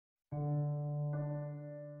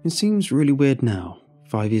It seems really weird now,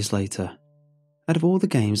 5 years later. Out of all the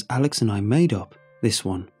games Alex and I made up, this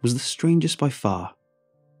one was the strangest by far.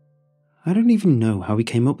 I don't even know how we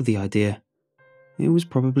came up with the idea. It was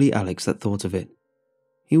probably Alex that thought of it.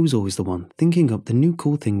 He was always the one thinking up the new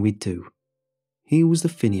cool thing we'd do. He was the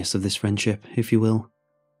Phineas of this friendship, if you will.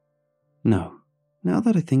 No, now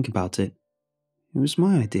that I think about it, it was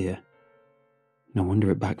my idea. No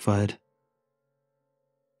wonder it backfired.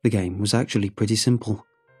 The game was actually pretty simple.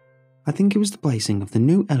 I think it was the placing of the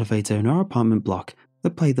new elevator in our apartment block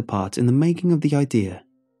that played the part in the making of the idea.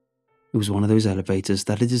 It was one of those elevators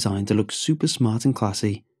that are designed to look super smart and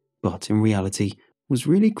classy, but in reality was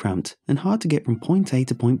really cramped and hard to get from point A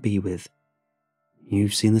to point B with.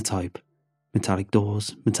 You've seen the type. Metallic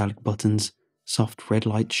doors, metallic buttons, soft red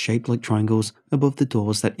lights shaped like triangles above the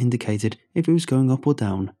doors that indicated if it was going up or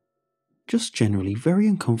down. Just generally very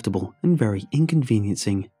uncomfortable and very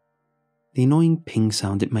inconveniencing. The annoying ping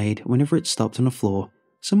sound it made whenever it stopped on a floor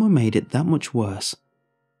somehow made it that much worse.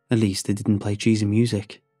 At least it didn't play cheesy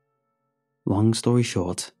music. Long story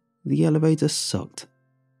short, the elevator sucked.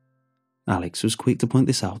 Alex was quick to point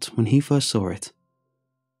this out when he first saw it.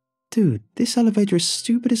 Dude, this elevator is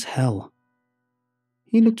stupid as hell.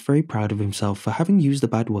 He looked very proud of himself for having used a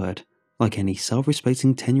bad word, like any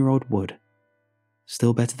self-respecting 10-year-old would.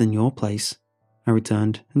 Still better than your place, I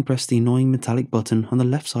returned and pressed the annoying metallic button on the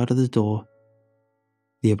left side of the door.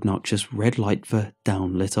 The obnoxious red light for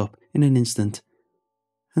down lit up in an instant,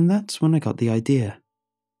 and that's when I got the idea.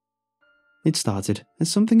 It started as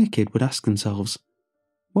something a kid would ask themselves.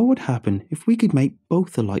 What would happen if we could make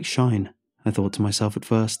both the lights shine? I thought to myself at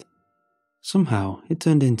first. Somehow it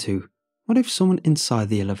turned into, what if someone inside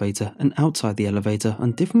the elevator and outside the elevator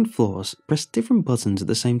on different floors pressed different buttons at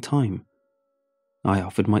the same time? I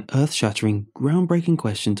offered my earth-shattering, groundbreaking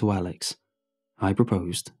question to Alex. I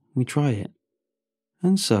proposed we try it.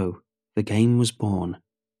 And so, the game was born.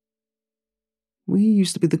 We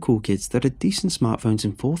used to be the cool kids that had decent smartphones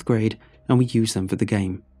in 4th grade and we used them for the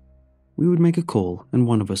game. We would make a call and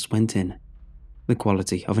one of us went in. The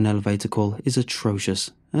quality of an elevator call is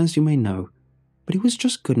atrocious, as you may know, but it was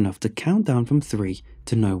just good enough to count down from 3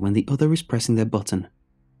 to know when the other is pressing their button.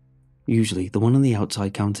 Usually the one on the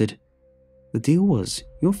outside counted. The deal was,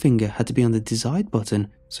 your finger had to be on the desired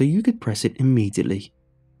button so you could press it immediately.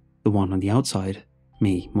 The one on the outside,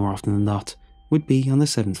 me more often than not, would be on the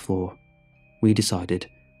 7th floor. We decided.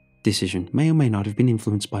 Decision may or may not have been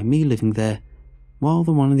influenced by me living there, while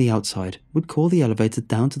the one on the outside would call the elevator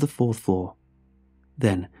down to the 4th floor.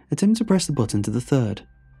 Then attempt to press the button to the 3rd.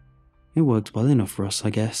 It worked well enough for us, I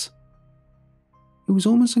guess. It was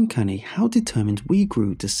almost uncanny how determined we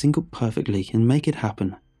grew to sync up perfectly and make it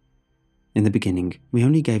happen. In the beginning, we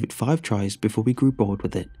only gave it 5 tries before we grew bored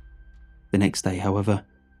with it. The next day, however,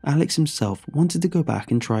 Alex himself wanted to go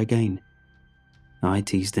back and try again. I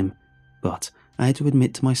teased him, but I had to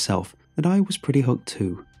admit to myself that I was pretty hooked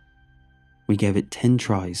too. We gave it 10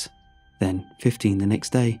 tries, then 15 the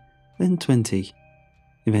next day, then 20.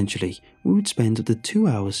 Eventually, we would spend up to 2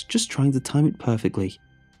 hours just trying to time it perfectly.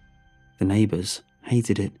 The neighbours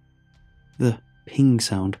hated it. The ping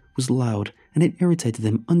sound was loud and it irritated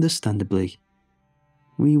them understandably.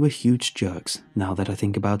 We were huge jerks, now that I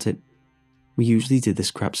think about it. We usually did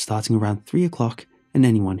this crap starting around 3 o'clock, and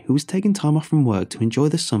anyone who was taking time off from work to enjoy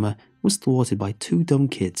the summer was thwarted by 2 dumb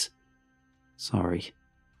kids. Sorry.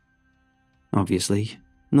 Obviously,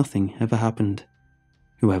 nothing ever happened.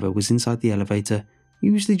 Whoever was inside the elevator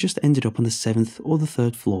usually just ended up on the 7th or the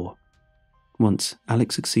 3rd floor. Once,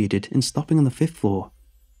 Alex succeeded in stopping on the 5th floor.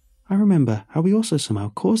 I remember how we also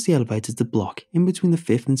somehow caused the elevator to block in between the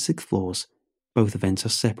 5th and 6th floors. Both events are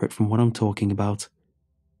separate from what I'm talking about.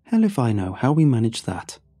 Hell if I know how we managed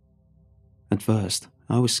that. At first,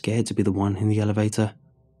 I was scared to be the one in the elevator.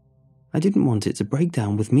 I didn't want it to break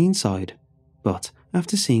down with me inside, but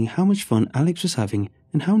after seeing how much fun Alex was having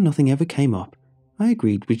and how nothing ever came up, I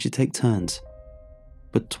agreed we should take turns.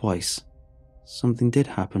 But twice, something did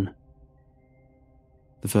happen.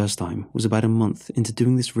 The first time was about a month into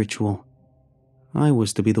doing this ritual. I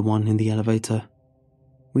was to be the one in the elevator.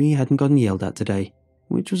 We hadn't gotten yelled at today,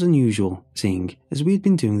 which was unusual, seeing as we had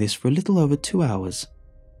been doing this for a little over 2 hours.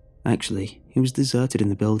 Actually, it was deserted in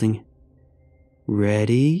the building.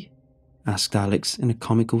 "Ready?" asked Alex in a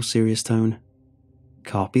comical, serious tone.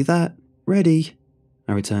 "Copy that. Ready,"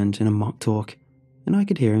 I returned in a mock talk, and I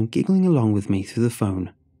could hear him giggling along with me through the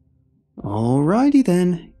phone. "Alrighty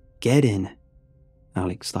then, get in."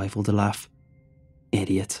 Alex stifled a laugh.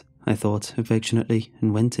 Idiot, I thought affectionately,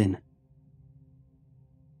 and went in.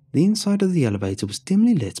 The inside of the elevator was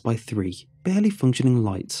dimly lit by 3 barely functioning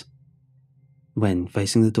lights. When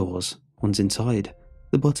facing the doors, once inside,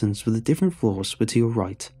 The buttons for the different floors were to your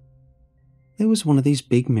right. There was one of these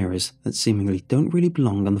big mirrors that seemingly don't really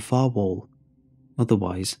belong on the far wall.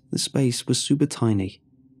 Otherwise, the space was super tiny.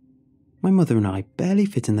 My mother and I barely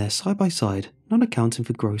fit in there side by side, not accounting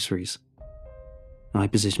for groceries. I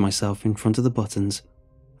positioned myself in front of the buttons.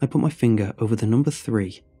 I put my finger over the number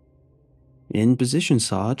 3. "In position,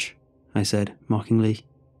 Sarge," I said, mockingly.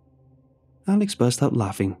 Alex burst out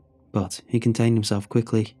laughing, but he contained himself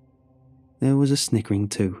quickly. There was a snickering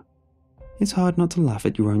too. It's hard not to laugh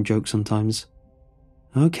at your own jokes sometimes.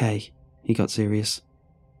 "Okay," he got serious.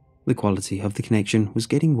 The quality of the connection was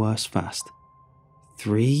getting worse fast.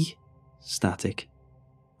 3, static.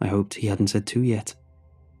 I hoped he hadn't said 2 yet.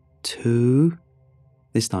 2.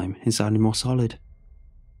 This time it sounded more solid.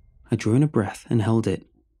 I drew in a breath and held it.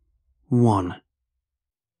 1.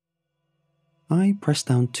 I pressed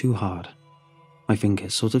down too hard. My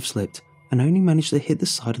fingers sort of slipped, and I only managed to hit the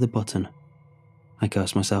side of the button. I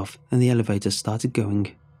cursed myself, and the elevator started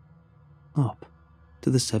going up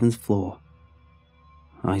to the 7th floor.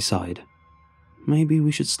 I sighed. Maybe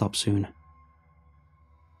we should stop soon.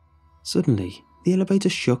 Suddenly, the elevator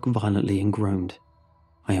shook violently and groaned.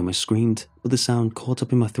 I almost screamed, but the sound caught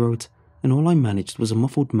up in my throat, and all I managed was a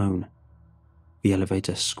muffled moan. The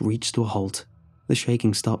elevator screeched to a halt. The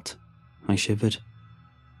shaking stopped. I shivered.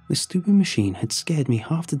 The stupid machine had scared me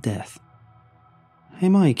half to death. "Hey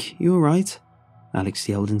Mike, you alright?" Alex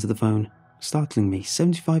yelled into the phone, startling me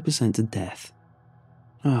 75% to death.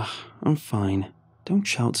 I'm fine. Don't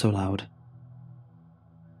shout so loud."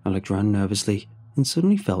 I looked around nervously and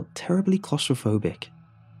suddenly felt terribly claustrophobic.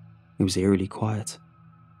 It was eerily quiet.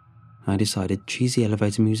 I decided cheesy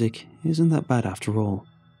elevator music isn't that bad after all.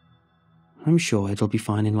 "I'm sure it'll be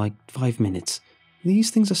fine in like 5 minutes.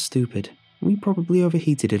 These things are stupid. We probably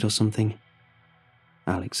overheated it or something."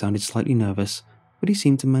 Alex sounded slightly nervous, but he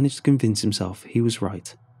seemed to manage to convince himself he was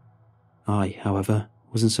right. I, however,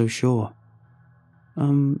 wasn't so sure.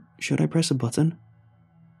 Should I press a button?"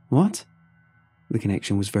 "What?" The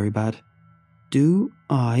connection was very bad. "Do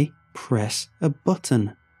I press a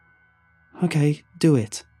button?" "Okay, do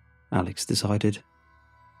it," Alex decided.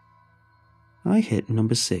 I hit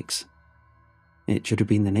number 6. It should have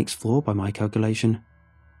been the next floor by my calculation.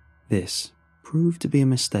 This proved to be a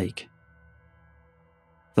mistake.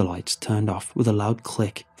 The lights turned off with a loud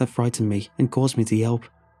click that frightened me and caused me to yelp.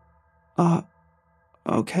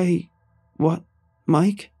 Okay, what,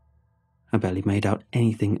 Mike?" I barely made out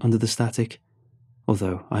anything under the static.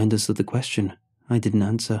 Although I understood the question, I didn't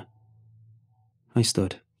answer. I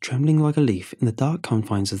stood, trembling like a leaf in the dark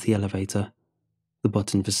confines of the elevator. The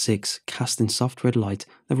button for 6 cast in soft red light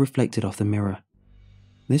that reflected off the mirror.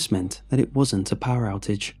 This meant that it wasn't a power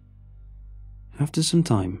outage. After some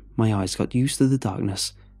time, my eyes got used to the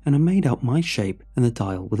darkness, and I made out my shape and the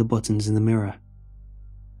dial with the buttons in the mirror.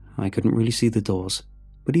 I couldn't really see the doors,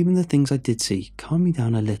 but even the things I did see calmed me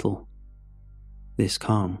down a little. This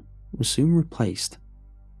calm was soon replaced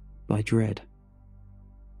by dread.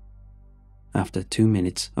 After 2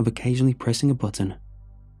 minutes of occasionally pressing a button,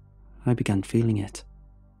 I began feeling it.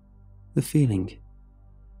 The feeling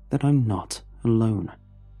that I'm not alone,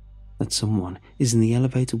 that someone is in the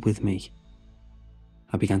elevator with me.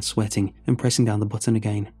 I began sweating and pressing down the button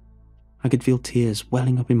again. I could feel tears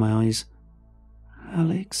welling up in my eyes.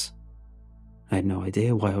 "Alex?" I had no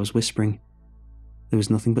idea why I was whispering. There was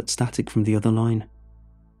nothing but static from the other line.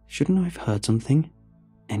 Shouldn't I have heard something?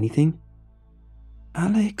 Anything?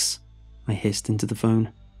 "Alex?" I hissed into the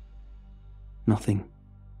phone. Nothing.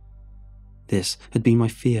 This had been my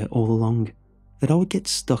fear all along, that I would get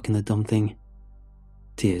stuck in the dumb thing.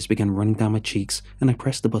 Tears began running down my cheeks, and I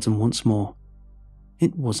pressed the button once more.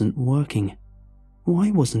 It wasn't working.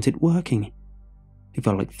 Why wasn't it working? It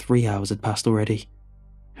felt like 3 hours had passed already.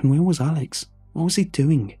 And where was Alex? What was he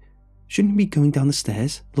doing? Shouldn't he be going down the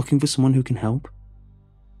stairs, looking for someone who can help?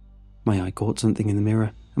 My eye caught something in the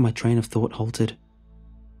mirror, and my train of thought halted.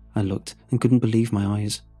 I looked and couldn't believe my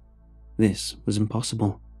eyes. This was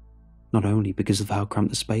impossible. Not only because of how cramped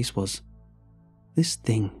the space was. This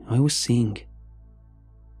thing I was seeing.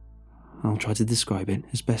 I'll try to describe it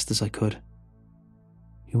as best as I could.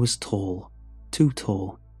 It was tall, too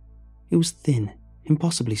tall. It was thin,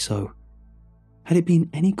 impossibly so. Had it been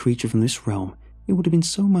any creature from this realm, it would have been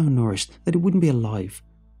so malnourished that it wouldn't be alive,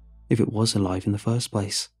 if it was alive in the first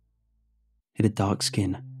place. It had dark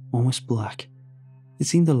skin, almost black. It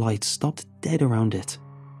seemed the light stopped dead around it,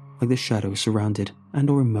 like the shadows surrounded and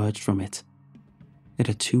or emerged from it. It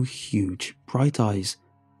had 2 huge, bright eyes,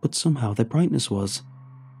 but somehow their brightness was,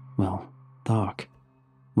 well, dark,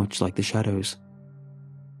 much like the shadows.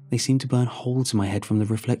 They seemed to burn holes in my head from the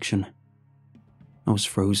reflection. I was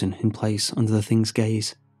frozen in place under the thing's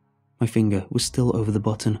gaze. My finger was still over the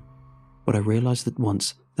button, but I realized at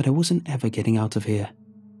once that I wasn't ever getting out of here.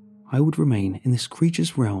 I would remain in this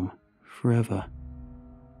creature's realm forever.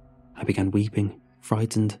 I began weeping,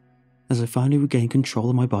 frightened, as I finally regained control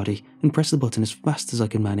of my body and pressed the button as fast as I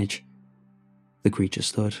could manage. The creature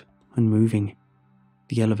stood, unmoving.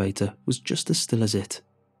 The elevator was just as still as it.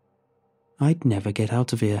 I'd never get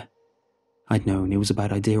out of here. I'd known it was a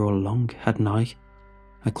bad idea all along, hadn't I?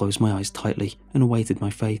 I closed my eyes tightly and awaited my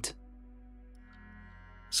fate.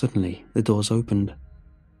 Suddenly, the doors opened.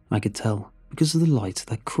 I could tell because of the light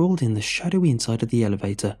that crawled in the shadowy inside of the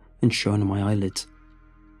elevator and shone on my eyelids.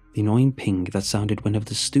 The annoying ping that sounded whenever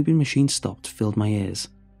the stupid machine stopped filled my ears.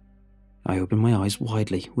 I opened my eyes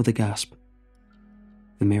widely with a gasp.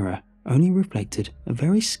 The mirror only reflected a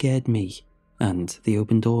very scared me and the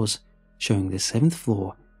open doors, showing the 7th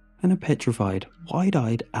floor and a petrified,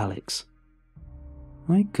 wide-eyed Alex.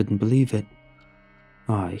 I couldn't believe it.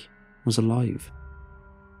 I was alive.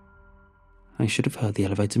 I should have heard the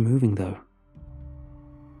elevator moving, though.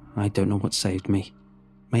 I don't know what saved me.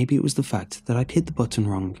 Maybe it was the fact that I'd hit the button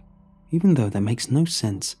wrong, even though that makes no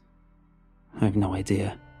sense. I have no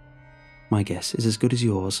idea. My guess is as good as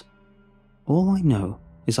yours. All I know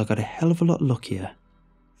is I got a hell of a lot luckier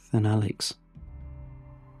than Alex.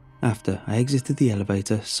 After I exited the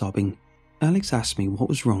elevator, sobbing, Alex asked me what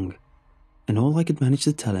was wrong, and all I could manage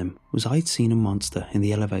to tell him was I'd seen a monster in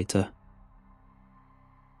the elevator.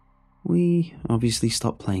 We obviously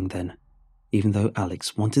stopped playing then, even though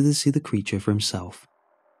Alex wanted to see the creature for himself.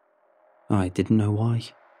 I didn't know why.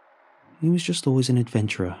 He was just always an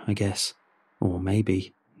adventurer, I guess, or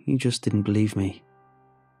maybe he just didn't believe me.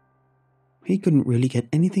 He couldn't really get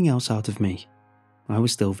anything else out of me. I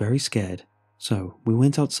was still very scared, so we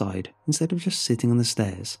went outside instead of just sitting on the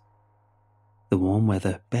stairs. The warm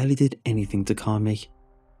weather barely did anything to calm me.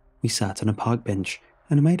 We sat on a park bench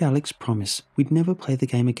and I made Alex promise we'd never play the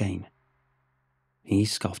game again. He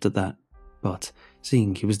scoffed at that, but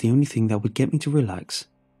seeing it was the only thing that would get me to relax,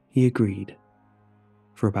 he agreed.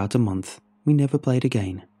 For about a month, we never played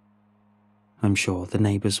again. I'm sure the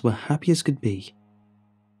neighbours were happy as could be.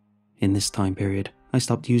 In this time period, I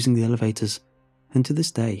stopped using the elevators, and to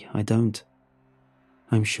this day, I don't.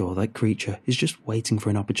 I'm sure that creature is just waiting for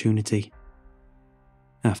an opportunity.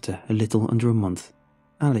 After a little under a month,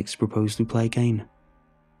 Alex proposed we play again.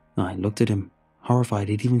 I looked at him, horrified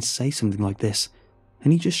he'd even say something like this,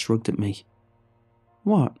 and he just shrugged at me.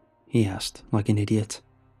 "What?" he asked, like an idiot.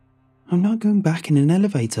 "I'm not going back in an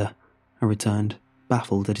elevator," I returned,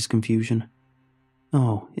 baffled at his confusion.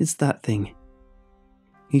 "Oh, it's that thing."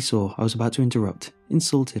 He saw I was about to interrupt,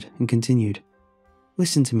 insulted, and continued.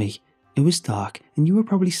 "Listen to me. It was dark, and you were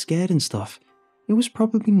probably scared and stuff. It was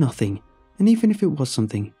probably nothing, and even if it was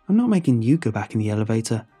something, I'm not making you go back in the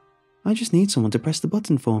elevator. I just need someone to press the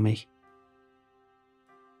button for me."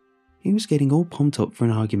 He was getting all pumped up for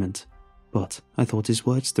an argument, but I thought his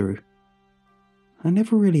words through. I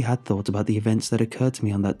never really had thought about the events that occurred to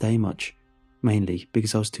me on that day much, mainly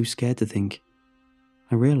because I was too scared to think.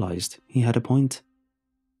 I realized he had a point.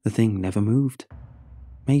 The thing never moved.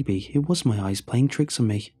 Maybe it was my eyes playing tricks on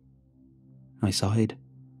me. I sighed.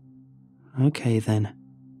 "Okay then,"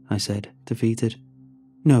 I said, defeated.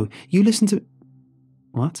 "No, you listen to—"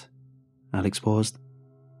 "What?" Alex paused.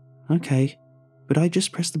 "Okay, but I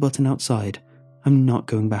just pressed the button outside. I'm not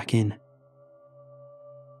going back in."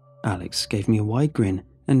 Alex gave me a wide grin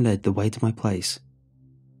and led the way to my place.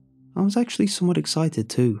 I was actually somewhat excited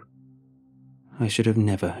too. I should have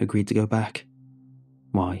never agreed to go back.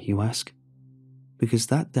 Why, you ask? Because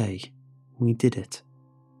that day, we did it.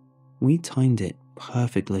 We timed it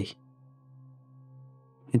perfectly.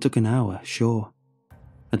 It took an hour, sure.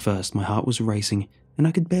 At first, my heart was racing and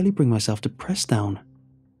I could barely bring myself to press down.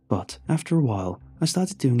 But after a while, I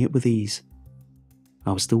started doing it with ease.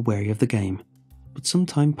 I was still wary of the game, but some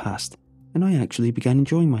time passed and I actually began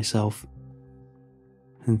enjoying myself.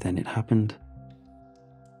 And then it happened.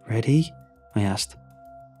 "Ready?" I asked.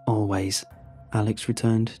 "Always," Alex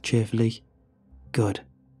returned cheerfully. "Good,"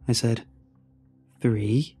 I said.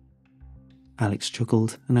 3. Alex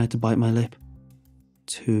chuckled and I had to bite my lip.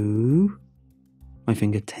 2. My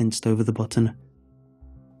finger tensed over the button.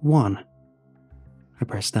 1. I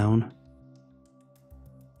pressed down.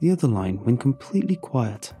 The other line went completely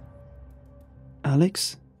quiet.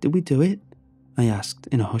 "Alex, did we do it?" I asked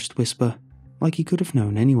in a hushed whisper, like he could have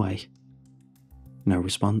known anyway. No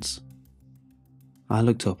response. I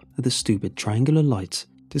looked up at the stupid triangular lights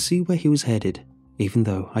to see where he was headed, even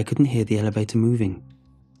though I couldn't hear the elevator moving.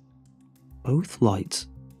 Both lights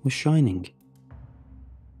were shining.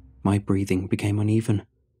 My breathing became uneven.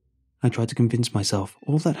 I tried to convince myself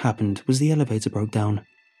all that happened was the elevator broke down.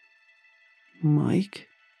 "Mike?"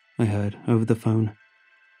 I heard over the phone.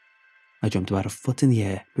 I jumped about a foot in the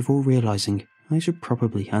air before realizing I should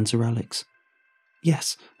probably answer Alex.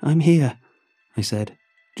 "Yes, I'm here," I said,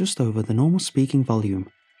 just over the normal speaking volume.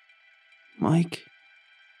 "Mike,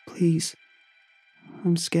 please,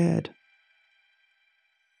 I'm scared."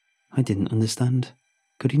 I didn't understand.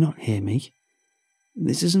 Could he not hear me?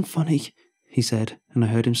 "This isn't funny," he said, and I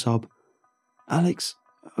heard him sob. "Alex,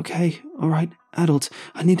 okay, alright, adult,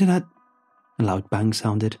 I need A loud bang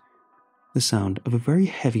sounded, the sound of a very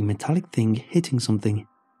heavy metallic thing hitting something.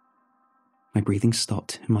 My breathing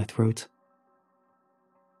stopped in my throat.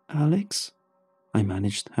 "Alex?" I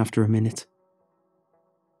managed after a minute.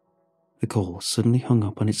 The call suddenly hung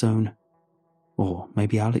up on its own. Or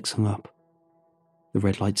maybe Alex hung up. The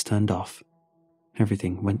red lights turned off.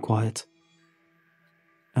 Everything went quiet.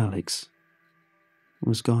 Alex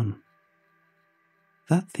was gone.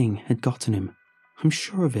 That thing had gotten him. I'm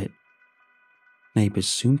sure of it. Neighbours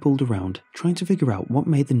soon pulled around, trying to figure out what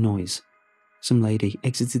made the noise. Some lady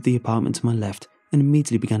exited the apartment to my left and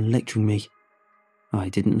immediately began lecturing me. I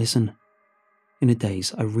didn't listen. In a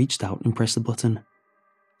daze, I reached out and pressed the button.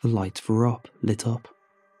 The light for up lit up.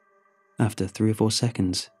 After 3 or 4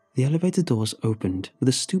 seconds, the elevator doors opened with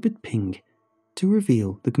a stupid ping to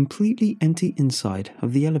reveal the completely empty inside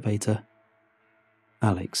of the elevator.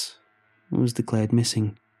 Alex was declared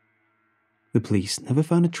missing. The police never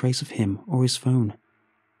found a trace of him or his phone.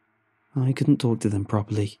 I couldn't talk to them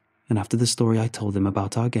properly, and after the story I told them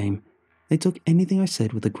about our game, they took anything I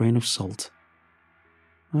said with a grain of salt.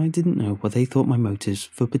 I didn't know what they thought my motives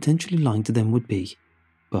for potentially lying to them would be,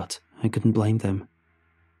 but I couldn't blame them.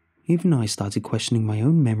 Even I started questioning my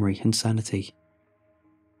own memory and sanity.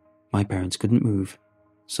 My parents couldn't move,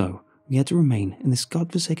 so we had to remain in this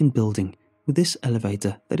godforsaken building with this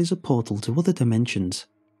elevator that is a portal to other dimensions.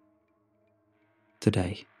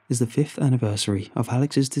 Today is the 5th anniversary of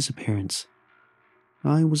Alex's disappearance.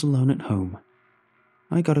 I was alone at home.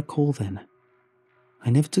 I got a call then.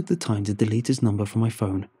 I never took the time to delete his number from my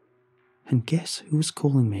phone, and guess who was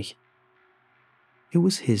calling me? It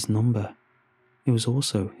was his number. It was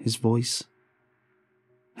also his voice.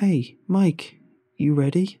 "Hey, Mike, you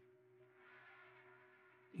ready?"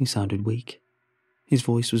 He sounded weak. His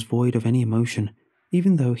voice was void of any emotion,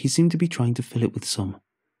 even though he seemed to be trying to fill it with some.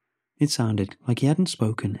 It sounded like he hadn't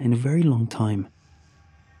spoken in a very long time.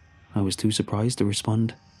 I was too surprised to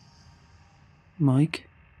respond. "Mike,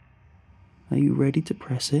 are you ready to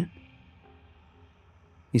press it?"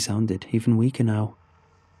 He sounded even weaker now.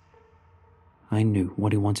 I knew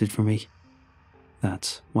what he wanted from me.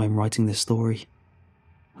 That's why I'm writing this story.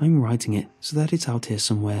 I'm writing it so that it's out here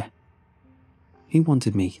somewhere. He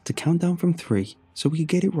wanted me to count down from 3 so we could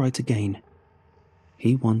get it right again.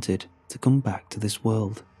 He wanted to come back to this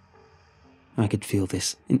world. I could feel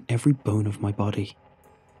this in every bone of my body.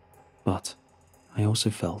 But I also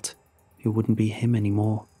felt it wouldn't be him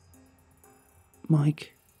anymore.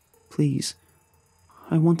 "Mike, please,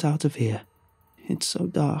 I want out of here. It's so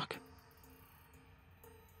dark."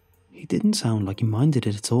 He didn't sound like he minded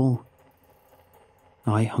it at all.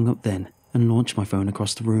 I hung up then and launched my phone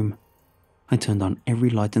across the room. I turned on every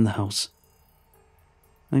light in the house.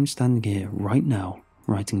 I'm standing here right now,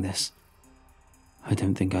 writing this. I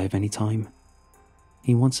don't think I have any time.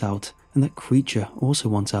 He wants out, and that creature also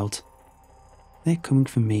wants out. They're coming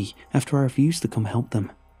for me after I refused to come help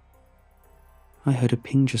them. I heard a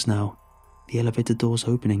ping just now, the elevator doors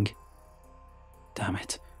opening. Damn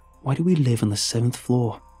it, why do we live on the 7th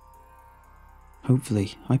floor?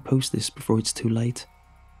 Hopefully, I post this before it's too late.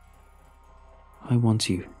 I want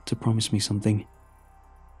you to promise me something.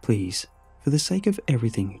 Please, for the sake of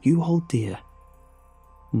everything you hold dear,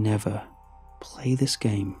 never play this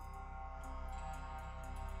game.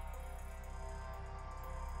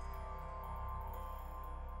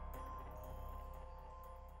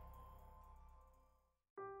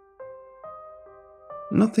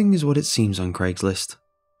 Nothing is what it seems on Craigslist,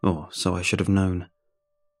 or so I should have known.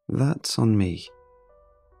 That's on me.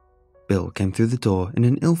 Bill came through the door in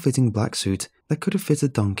an ill-fitting black suit that could have fit a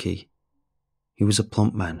donkey. He was a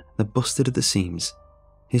plump man that busted at the seams,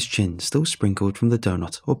 his chin still sprinkled from the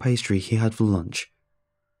donut or pastry he had for lunch.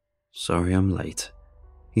 "Sorry I'm late."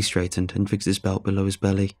 He straightened and fixed his belt below his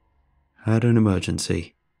belly. "Had an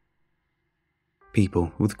emergency."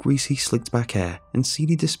 People with greasy, slicked-back hair and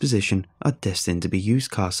seedy disposition are destined to be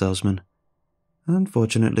used car salesmen.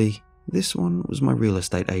 Unfortunately, this one was my real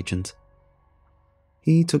estate agent.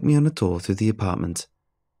 He took me on a tour through the apartment.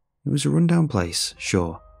 It was a rundown place,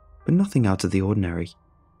 sure, but nothing out of the ordinary.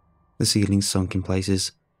 The ceilings sunk in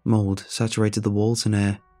places, mold saturated the walls and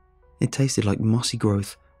air. It tasted like mossy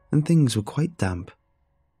growth, and things were quite damp.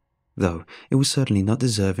 Though it was certainly not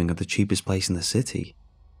deserving of the cheapest place in the city.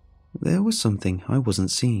 There was something I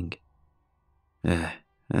wasn't seeing.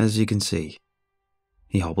 As you can see.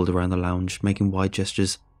 He hobbled around the lounge, making wide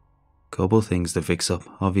gestures. Couple things to fix up,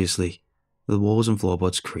 obviously. The walls and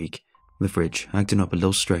floorboards creak, the fridge acting up a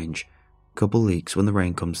little strange, couple leaks when the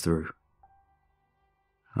rain comes through.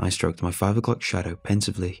 I stroked my 5 o'clock shadow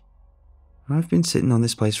pensively. I've been sitting on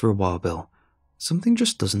this place for a while, Bill. Something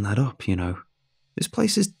just doesn't add up, you know. This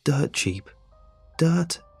place is dirt cheap.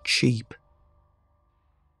 Dirt cheap.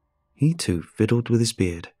 He too fiddled with his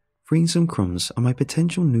beard, freeing some crumbs on my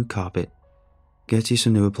potential new carpet. Get you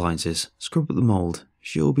some new appliances, scrub up the mould,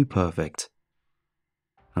 she'll be perfect.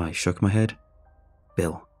 I shook my head.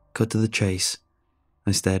 Bill, cut to the chase.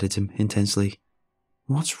 I stared at him intensely.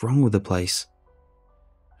 What's wrong with the place?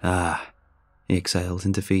 He exhaled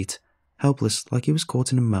in defeat, helpless like he was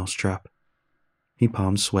caught in a mousetrap. He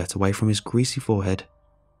palmed sweat away from his greasy forehead.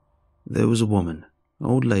 There was a woman,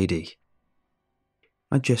 old lady.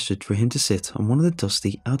 I gestured for him to sit on one of the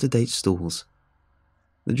dusty, out-of-date stools.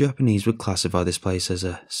 The Japanese would classify this place as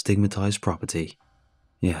a stigmatized property.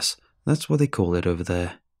 Yes, that's what they call it over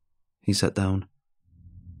there. He sat down.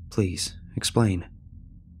 Please, explain.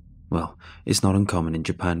 Well, it's not uncommon in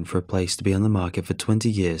Japan for a place to be on the market for 20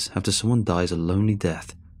 years after someone dies a lonely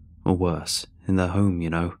death, or worse, in their home, you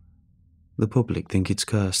know. The public think it's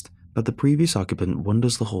cursed, but the previous occupant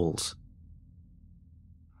wanders the halls.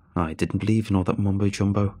 I didn't believe in all that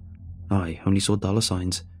mumbo-jumbo. I only saw dollar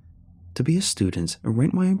signs. To be a student and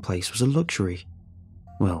rent my own place was a luxury.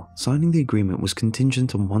 Well, signing the agreement was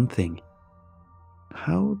contingent on one thing.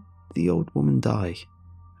 How'd the old woman die?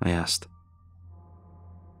 I asked.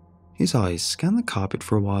 His eyes scanned the carpet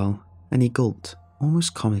for a while, and he gulped,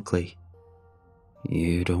 almost comically.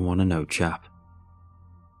 You don't want to know, chap.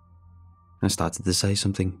 I started to say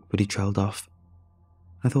something, but he trailed off.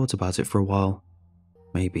 I thought about it for a while.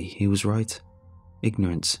 Maybe he was right.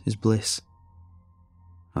 Ignorance is bliss.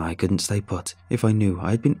 I couldn't stay put if I knew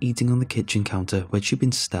I had been eating on the kitchen counter where she'd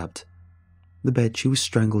been stabbed, the bed she was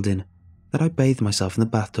strangled in, that I bathed myself in the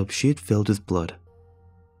bathtub she had filled with blood.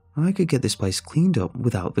 I could get this place cleaned up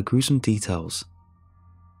without the gruesome details.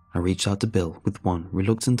 I reached out to Bill with one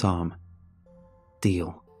reluctant arm.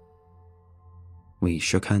 Deal. We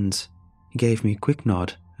shook hands. He gave me a quick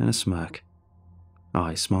nod and a smirk.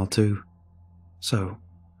 I smiled too. So,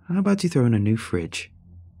 how about you throw in a new fridge?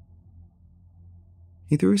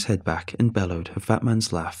 He threw his head back and bellowed a fat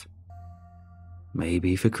man's laugh.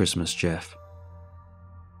 Maybe for Christmas, Jeff.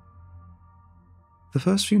 The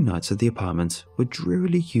first few nights at the apartment were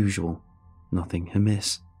drearily usual, nothing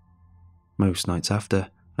amiss. Most nights after,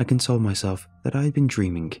 I consoled myself that I had been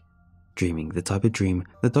dreaming the type of dream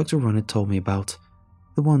that Dr. Ron had told me about,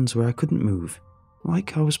 the ones where I couldn't move,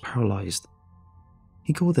 like I was paralyzed.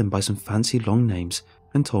 He called them by some fancy long names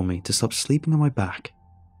and told me to stop sleeping on my back.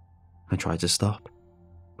 I tried to stop,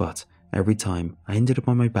 but every time I ended up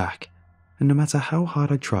on my back, and no matter how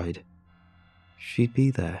hard I tried, she'd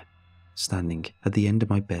be there, standing at the end of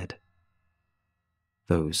my bed.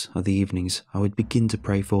 Those are the evenings I would begin to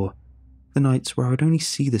pray for, the nights where I would only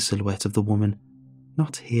see the silhouette of the woman,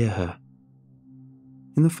 not hear her.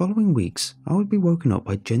 In the following weeks, I would be woken up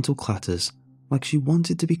by gentle clatters, like she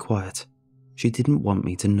wanted to be quiet. She didn't want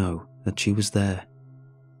me to know that she was there.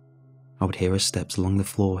 I would hear her steps along the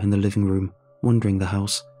floor in the living room, wandering the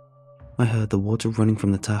house. I heard the water running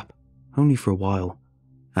from the tap, only for a while,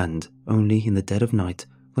 and only in the dead of night,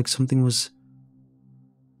 like something was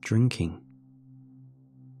drinking.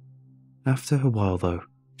 After a while, though,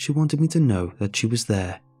 she wanted me to know that she was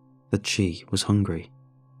there, that she was hungry.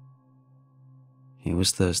 It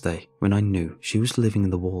was Thursday when I knew she was living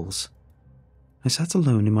in the walls. I sat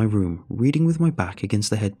alone in my room, reading with my back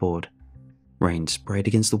against the headboard. Rain sprayed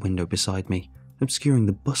against the window beside me, obscuring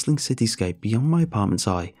the bustling cityscape beyond my apartment's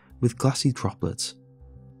eye with glassy droplets.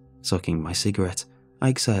 Sucking my cigarette, I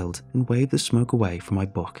exhaled and waved the smoke away from my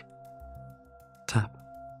book. Tap,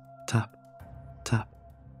 tap, tap.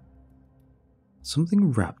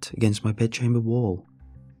 Something rapped against my bedchamber wall.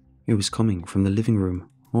 It was coming from the living room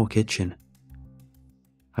or kitchen.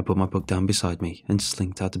 I put my book down beside me and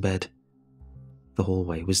slinked out of bed. The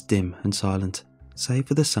hallway was dim and silent, save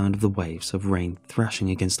for the sound of the waves of rain thrashing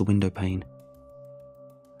against the window pane.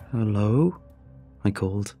 Hello? I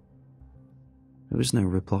called. There was no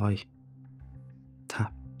reply.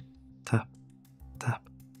 Tap, tap, tap.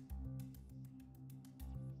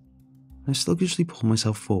 I sluggishly pulled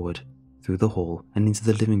myself forward, through the hall and into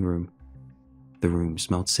the living room. The room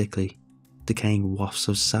smelled sickly. Decaying wafts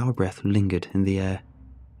of sour breath lingered in the air.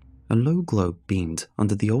 A low glow beamed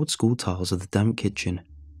under the old school tiles of the damp kitchen.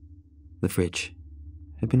 The fridge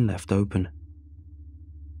had been left open.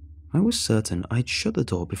 I was certain I'd shut the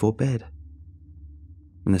door before bed.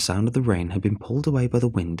 When the sound of the rain had been pulled away by the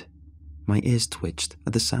wind, my ears twitched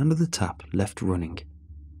at the sound of the tap left running.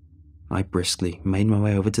 I briskly made my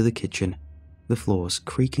way over to the kitchen, the floors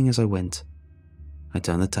creaking as I went. I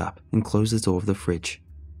turned the tap and closed the door of the fridge.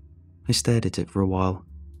 I stared at it for a while.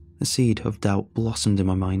 A seed of doubt blossomed in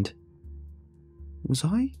my mind. Was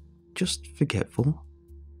I just forgetful?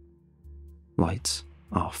 Lights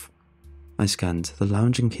off. I scanned the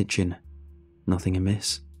lounging kitchen. Nothing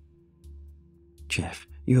amiss. Jeff,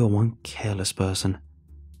 you are one careless person.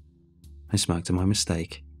 I smirked at my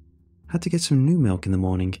mistake. Had to get some new milk in the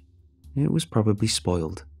morning. It was probably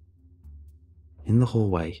spoiled. In the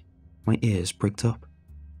hallway, my ears pricked up.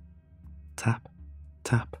 Tap,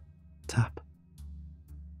 tap, tap.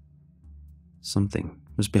 Something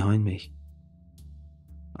was behind me.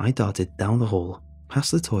 I darted down the hall,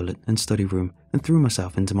 past the toilet and study room, and threw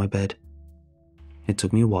myself into my bed. It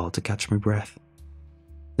took me a while to catch my breath.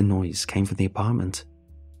 The noise came from the apartment.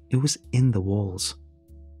 It was in the walls.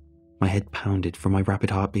 My head pounded from my rapid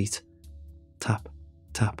heartbeat. Tap,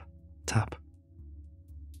 tap, tap.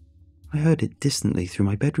 I heard it distantly through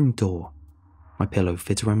my bedroom door. My pillow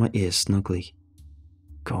fit around my ears snugly.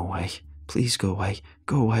 Go away, please go away,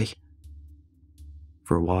 go away.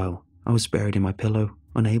 For a while, I was buried in my pillow,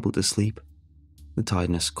 unable to sleep. The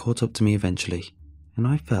tiredness caught up to me eventually, and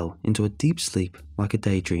I fell into a deep sleep like a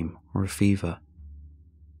daydream or a fever.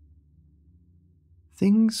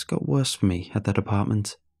 Things got worse for me at that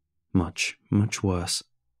apartment. Much, much worse.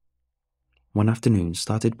 One afternoon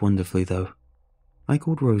started wonderfully though. I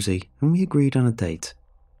called Rosie and we agreed on a date.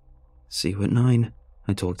 See you at 9,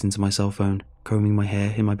 I talked into my cell phone, combing my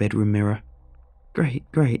hair in my bedroom mirror. Great,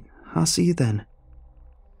 I'll see you then.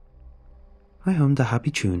 I hummed a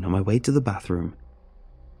happy tune on my way to the bathroom.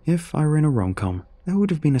 If I were in a rom-com, there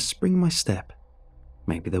would have been a spring in my step.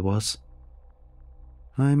 Maybe there was.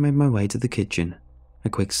 I made my way to the kitchen,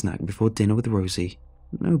 a quick snack before dinner with Rosie.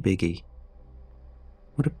 No biggie.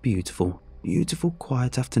 What a beautiful, beautiful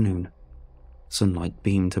quiet afternoon. Sunlight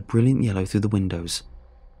beamed a brilliant yellow through the windows.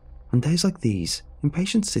 On days like these,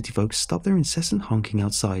 impatient city folks stop their incessant honking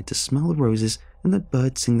outside to smell the roses and let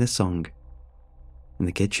birds sing their song. In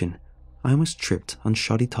the kitchen, I almost tripped on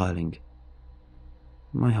shoddy tiling.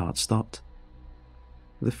 My heart stopped.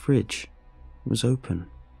 The fridge was open.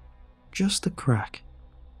 Just a crack.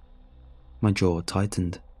 My jaw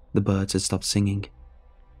tightened. The birds had stopped singing.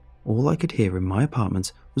 All I could hear in my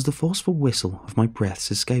apartment was the forceful whistle of my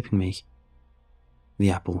breaths escaping me.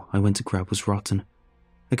 The apple I went to grab was rotten.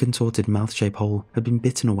 A contorted mouth-shaped hole had been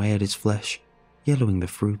bitten away at its flesh, yellowing the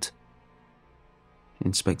fruit.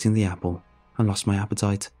 Inspecting the apple, I lost my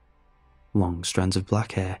appetite. Long strands of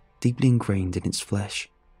black hair deeply ingrained in its flesh.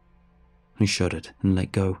 I shuddered and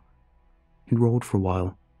let go. It rolled for a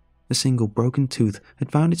while. A single broken tooth had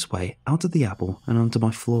found its way out of the apple and onto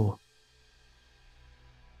my floor.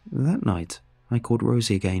 That night, I called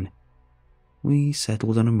Rosie again. We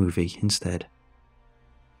settled on a movie instead.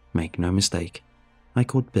 Make no mistake, I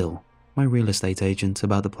called Bill, my real estate agent,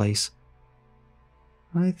 about the place.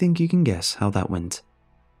 I think you can guess how that went.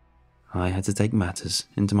 I had to take matters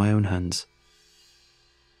into my own hands.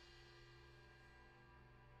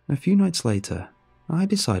 A few nights later, I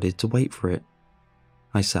decided to wait for it.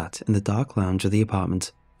 I sat in the dark lounge of the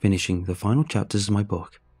apartment, finishing the final chapters of my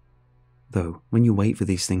book. Though, when you wait for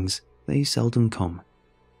these things, they seldom come.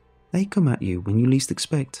 They come at you when you least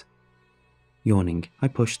expect. Yawning, I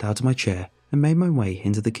pushed out of my chair and made my way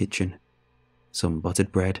into the kitchen. Some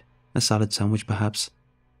buttered bread, a salad sandwich perhaps.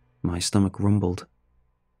 My stomach rumbled.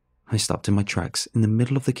 I stopped in my tracks in the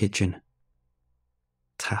middle of the kitchen.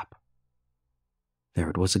 Tap. There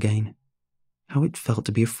it was again. How it felt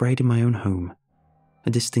to be afraid in my own home. A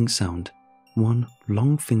distinct sound, one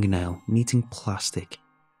long fingernail meeting plastic.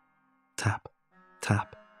 Tap,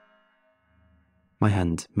 tap. My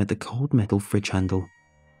hand met the cold metal fridge handle.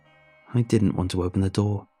 I didn't want to open the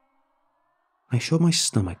door. I assured my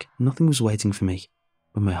stomach nothing was waiting for me,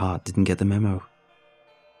 but my heart didn't get the memo.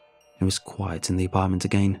 It was quiet in the apartment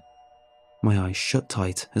again. My eyes shut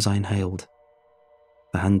tight as I inhaled.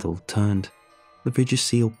 The handle turned. The fridge's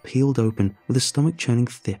seal peeled open with a stomach-churning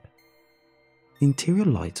thip. The interior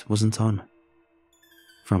light wasn't on.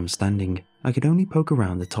 From standing, I could only poke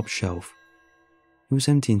around the top shelf. It was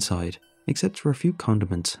empty inside, except for a few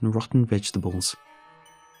condiments and rotten vegetables.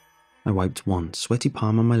 I wiped one sweaty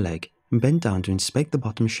palm on my leg and bent down to inspect the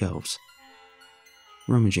bottom shelves,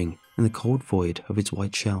 rummaging in the cold void of its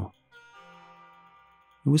white shell.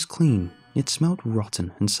 It was clean, It smelled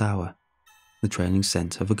rotten and sour, the trailing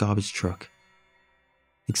scent of a garbage truck.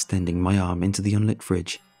 Extending my arm into the unlit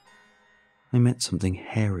fridge, I met something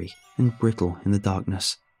hairy and brittle in the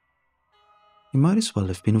darkness. It might as well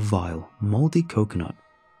have been a vile, mouldy coconut.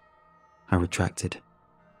 I retracted.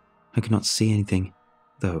 I could not see anything,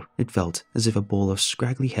 though it felt as if a ball of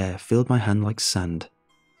scraggly hair filled my hand like sand.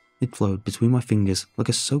 It flowed between my fingers like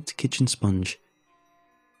a soaked kitchen sponge.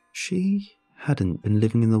 She hadn't been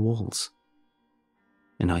living in the walls.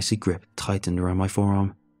 An icy grip tightened around my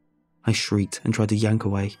forearm. I shrieked and tried to yank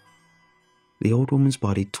away. The old woman's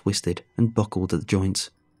body twisted and buckled at the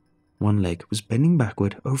joints. One leg was bending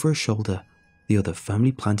backward over her shoulder, the other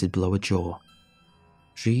firmly planted below her jaw.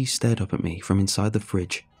 She stared up at me from inside the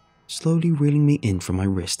fridge, slowly reeling me in from my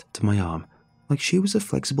wrist to my arm, like she was a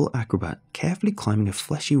flexible acrobat carefully climbing a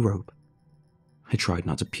fleshy rope. I tried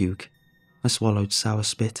not to puke. I swallowed sour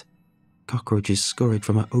spit. Cockroaches scurried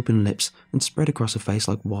from her open lips and spread across her face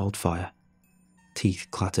like wildfire. Teeth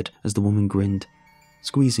clattered as the woman grinned,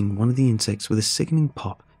 squeezing one of the insects with a sickening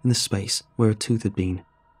pop in the space where a tooth had been.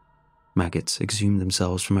 Maggots exhumed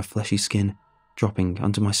themselves from her fleshy skin, dropping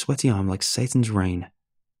onto my sweaty arm like Satan's rain.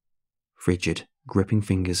 Frigid, gripping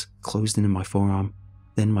fingers closed in on my forearm,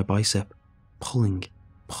 then my bicep, pulling.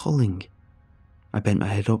 I bent my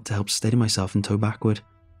head up to help steady myself and toe backward.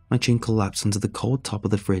 My chin collapsed onto the cold top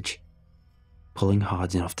of the fridge. Pulling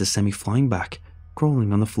hard enough to send me flying back,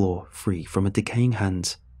 crawling on the floor, free from her decaying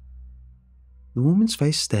hands. The woman's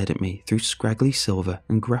face stared at me through scraggly silver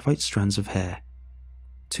and graphite strands of hair.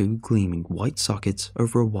 Two gleaming white sockets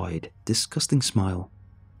over a wide, disgusting smile.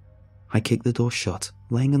 I kicked the door shut,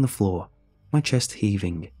 laying on the floor, my chest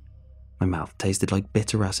heaving. My mouth tasted like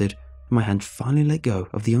bitter acid, and my hand finally let go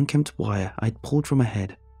of the unkempt wire I'd pulled from her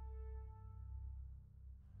head.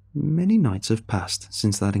 Many nights have passed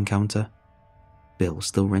since that encounter. Bill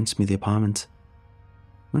still rents me the apartment.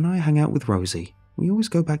 When I hang out with Rosie, we always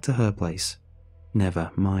go back to her place,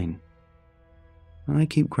 never mine. I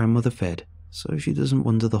keep grandmother fed so she doesn't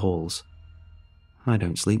wander the halls. I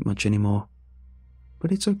don't sleep much anymore,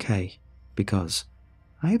 but it's okay because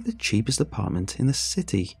I have the cheapest apartment in the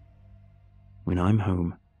city. When I'm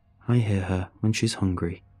home, I hear her when she's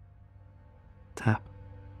hungry. Tap,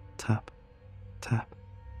 tap, tap.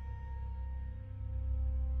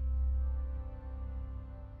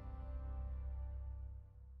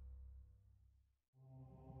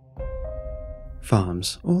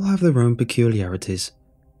 Farms all have their own peculiarities,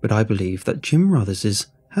 but I believe that Jim Rothers's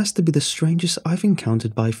has to be the strangest I've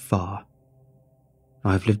encountered by far.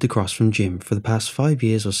 I've lived across from Jim for the past 5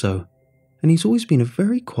 years or so, and he's always been a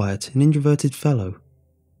very quiet and introverted fellow.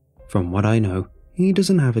 From what I know, he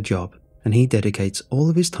doesn't have a job, and he dedicates all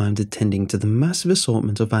of his time to tending to the massive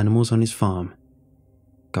assortment of animals on his farm.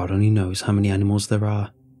 God only knows how many animals there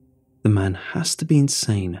are. The man has to be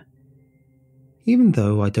insane. Even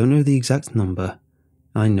though I don't know the exact number,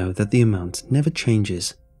 I know that the amount never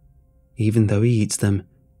changes. Even though he eats them,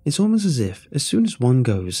 it's almost as if as soon as one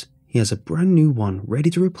goes, he has a brand new one ready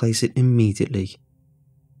to replace it immediately.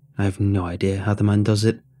 I have no idea how the man does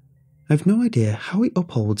it. I have no idea how he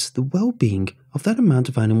upholds the well-being of that amount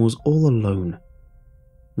of animals all alone.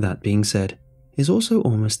 That being said, he's also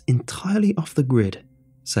almost entirely off the grid,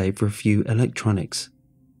 save for a few electronics.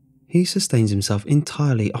 He sustains himself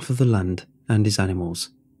entirely off of the land and his animals.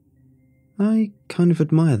 I kind of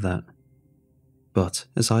admire that. But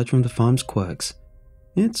aside from the farm's quirks,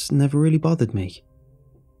 it's never really bothered me.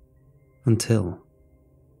 Until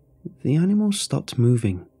the animals stopped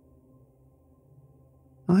moving.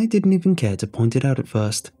 I didn't even care to point it out at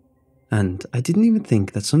first, and I didn't even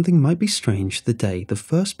think that something might be strange the day the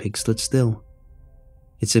first pig stood still.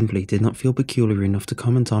 It simply did not feel peculiar enough to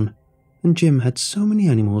comment on, and Jim had so many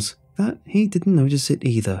animals that he didn't notice it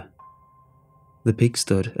either. The pig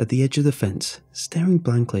stood at the edge of the fence, staring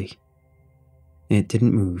blankly. It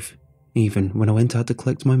didn't move, even when I went out to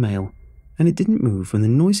collect my mail, and it didn't move when the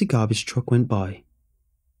noisy garbage truck went by.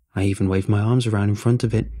 I even waved my arms around in front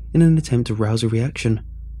of it in an attempt to rouse a reaction,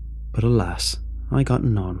 but alas, I got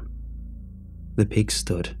none. The pig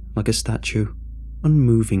stood like a statue,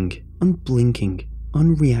 unmoving, unblinking,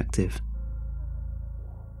 unreactive.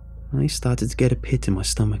 I started to get a pit in my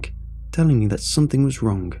stomach, telling me that something was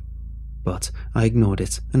wrong, but I ignored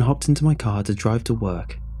it and hopped into my car to drive to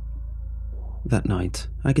work. That night,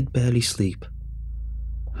 I could barely sleep.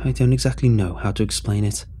 I don't exactly know how to explain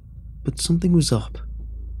it, but something was up.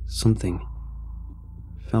 Something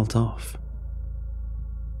felt off.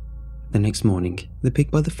 The next morning, the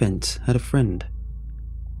pig by the fence had a friend.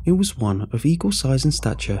 It was one of equal size and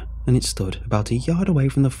stature, and it stood about a yard away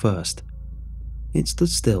from the first. It stood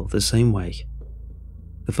still the same way.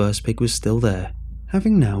 The The first pig was still there,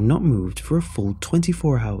 having now not moved for a full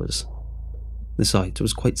 24 hours. The sight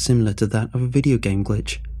was quite similar to that of a video game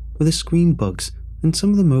glitch, where the screen bugs and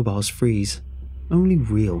some of the mobiles freeze, only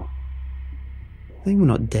real. They were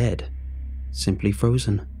not dead, simply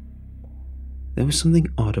frozen. There was something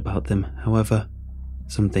odd about them, however,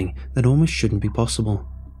 something that almost shouldn't be possible.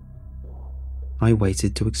 I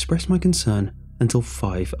waited to express my concern until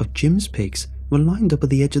 5 of Jim's pigs were lined up at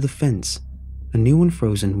the edge of the fence, a new one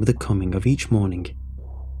frozen with the coming of each morning.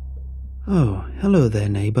 "Oh, hello there,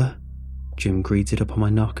 neighbour," Jim greeted upon my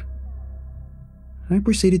knock. I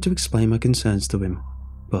proceeded to explain my concerns to him,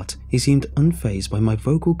 but he seemed unfazed by my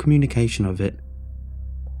vocal communication of it.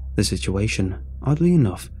 The situation, oddly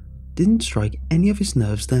enough, didn't strike any of his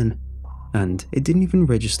nerves then, and it didn't even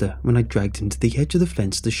register when I dragged him to the edge of the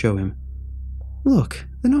fence to show him. "Look,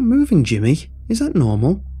 they're not moving, Jimmy. Is that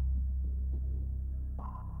normal?"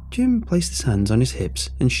 Jim placed his hands on his hips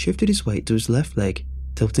and shifted his weight to his left leg,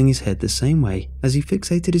 tilting his head the same way as he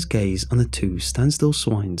fixated his gaze on the 2 standstill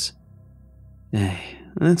swines.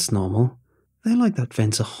 That's normal. They like that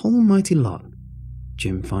fence a whole mighty lot,"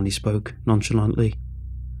 Jim finally spoke nonchalantly.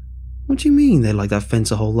 "What do you mean they like that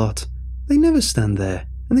fence a whole lot? They never stand there,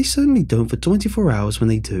 and they certainly don't for 24 hours when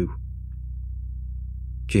they do."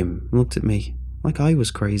 Jim looked at me like I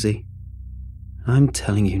was crazy. "I'm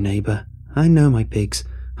telling you, neighbour, I know my pigs.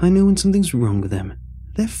 I know when something's wrong with them.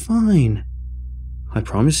 They're fine. I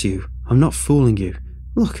promise you, I'm not fooling you.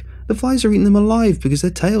 Look, the flies are eating them alive because their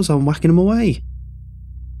tails aren't whacking them away."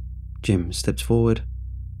 Jim stepped forward.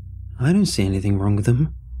 "I don't see anything wrong with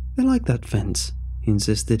them. They like that fence," he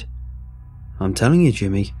insisted. "I'm telling you,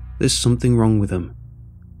 Jimmy, there's something wrong with them."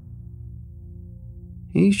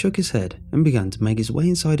 He shook his head and began to make his way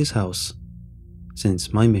inside his house.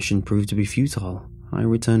 Since my mission proved to be futile, I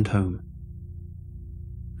returned home.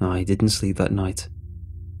 I didn't sleep that night.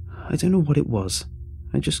 I don't know what it was,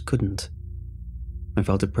 I just couldn't. I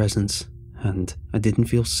felt a presence, and I didn't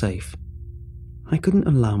feel safe. I couldn't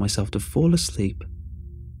allow myself to fall asleep.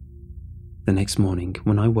 The next morning,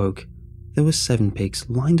 when I woke, there were 7 pigs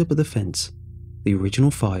lined up at the fence, the original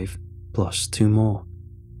 5, plus 2 more.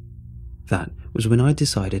 That was when I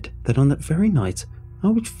decided that on that very night, I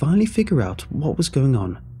would finally figure out what was going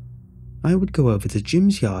on. I would go over to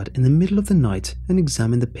Jim's yard in the middle of the night and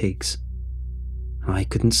examine the pigs. I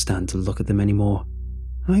couldn't stand to look at them anymore.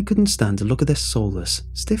 I couldn't stand to look at their soulless,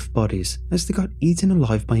 stiff bodies as they got eaten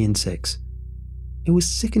alive by insects. It was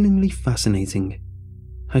sickeningly fascinating.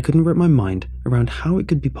 I couldn't wrap my mind around how it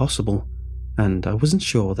could be possible, and I wasn't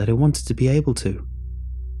sure that I wanted to be able to.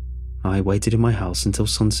 I waited in my house until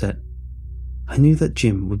sunset. I knew that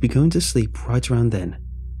Jim would be going to sleep right around then.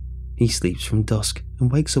 He sleeps from dusk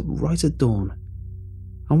and wakes up right at dawn.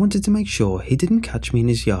 I wanted to make sure he didn't catch me in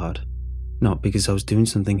his yard, not because I was doing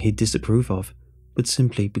something he'd disapprove of, but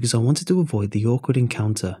simply because I wanted to avoid the awkward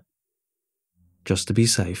encounter. Just to be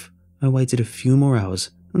safe, I waited a few more hours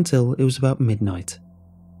until it was about midnight.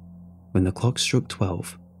 When the clock struck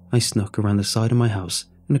 12, I snuck around the side of my house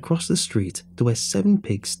and across the street to where 7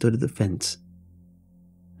 pigs stood at the fence.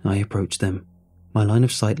 I approached them, my line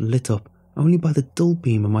of sight lit up only by the dull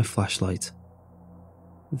beam of my flashlight.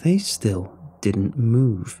 They still didn't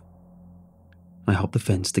move. I hopped the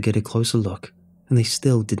fence to get a closer look, and they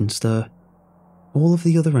still didn't stir. All of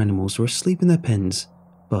the other animals were asleep in their pens,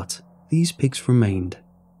 but these pigs remained.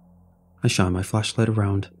 I shined my flashlight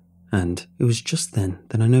around, and it was just then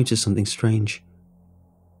that I noticed something strange.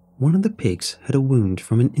 One of the pigs had a wound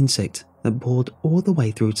from an insect that bored all the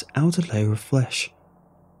way through its outer layer of flesh.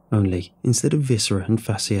 Only, instead of viscera and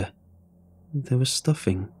fascia, there was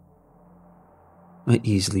stuffing. I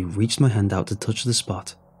easily reached my hand out to touch the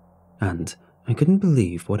spot, and I couldn't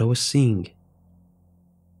believe what I was seeing.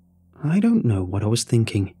 I don't know what I was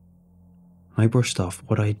thinking. I brushed off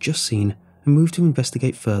what I had just seen and moved to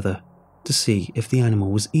investigate further to see if the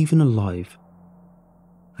animal was even alive.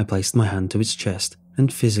 I placed my hand to its chest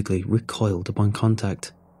and physically recoiled upon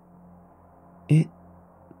contact. It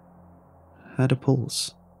had a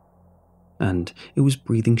pulse, and it was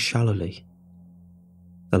breathing shallowly.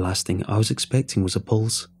 The last thing I was expecting was a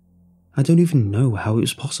pulse. I don't even know how it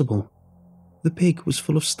was possible. The pig was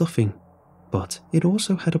full of stuffing, but it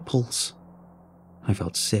also had a pulse. I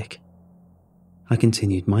felt sick. I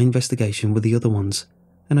continued my investigation with the other ones,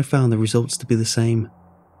 and I found the results to be the same.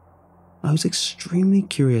 I was extremely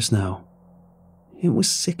curious now. It was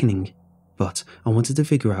sickening, but I wanted to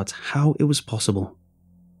figure out how it was possible.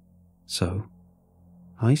 So,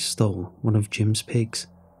 I stole one of Jim's pigs.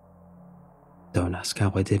 Don't ask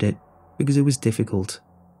how I did it, because it was difficult,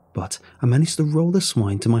 but I managed to roll the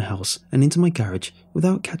swine to my house and into my garage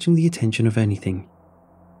without catching the attention of anything.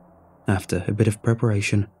 After a bit of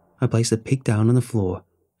preparation, I placed the pig down on the floor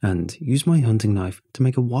and used my hunting knife to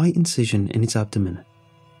make a wide incision in its abdomen.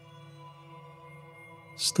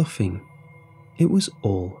 Stuffing. It was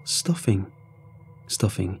all stuffing.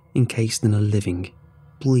 Stuffing encased in a living,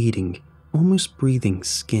 bleeding, almost breathing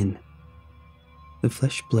skin. The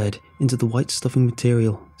flesh bled into the white stuffing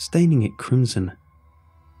material, staining it crimson.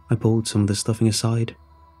 I pulled some of the stuffing aside,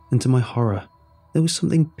 and to my horror, there was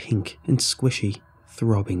something pink and squishy,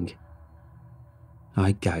 throbbing.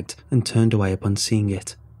 I gagged and turned away upon seeing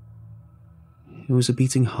it. It was a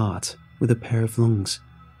beating heart with a pair of lungs,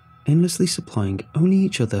 endlessly supplying only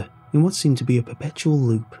each other in what seemed to be a perpetual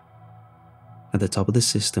loop. At the top of the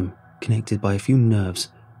system, connected by a few nerves,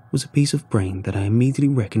 was a piece of brain that I immediately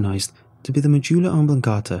recognized to be the medulla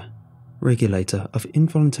oblongata, regulator of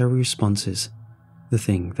involuntary responses, the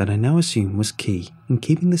thing that I now assume was key in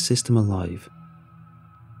keeping the system alive.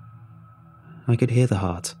 I could hear the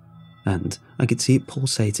heart, and I could see it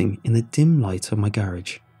pulsating in the dim light of my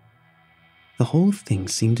garage. The whole thing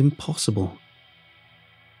seemed impossible.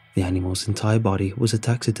 The animal's entire body was a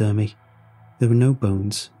taxidermy. There were no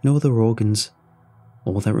bones, no other organs.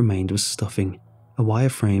 All that remained was stuffing, a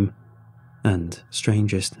wireframe, and,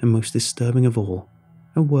 strangest and most disturbing of all,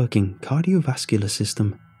 a working cardiovascular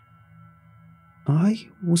system. I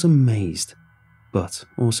was amazed, but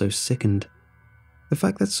also sickened. The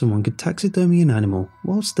fact that someone could taxidermy an animal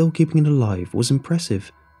while still keeping it alive was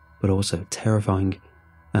impressive, but also terrifying,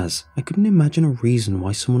 as I couldn't imagine a reason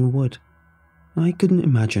why someone would. I couldn't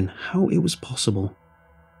imagine how it was possible.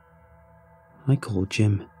 I called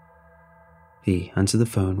Jim. He answered the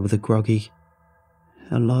phone with a groggy,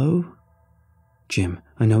 "Hello?" "Jim,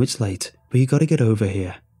 I know it's late, but you gotta get over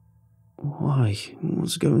here." "Why?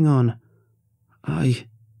 What's going on?" I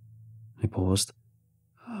paused.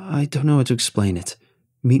 "I don't know how to explain it.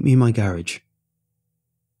 Meet me in my garage."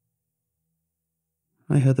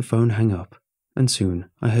 I heard the phone hang up, and soon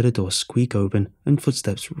I heard a door squeak open and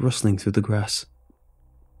footsteps rustling through the grass.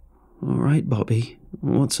 "All right, Bobby,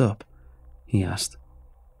 what's up?" he asked.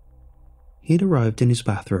 He had arrived in his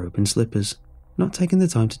bathrobe and slippers, not taking the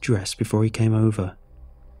time to dress before he came over.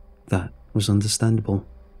 That was understandable.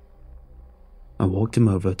 I walked him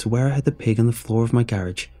over to where I had the pig on the floor of my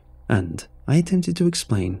garage, and I attempted to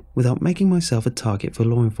explain without making myself a target for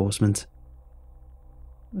law enforcement.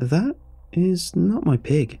 "That is not my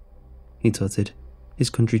pig," he tutted, his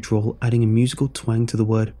country drawl adding a musical twang to the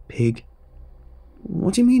word pig.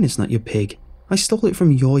 "What do you mean it's not your pig? I stole it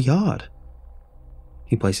from your yard."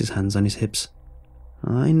 He placed his hands on his hips.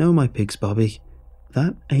 "I know my pigs, Bobby.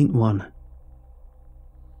 That ain't one."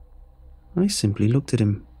 I simply looked at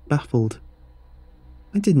him, baffled.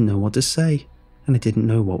 I didn't know what to say, and I didn't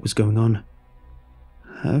know what was going on.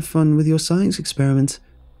 "Have fun with your science experiment,"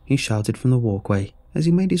 he shouted from the walkway as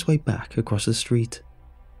he made his way back across the street.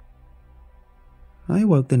 I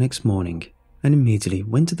awoke the next morning and immediately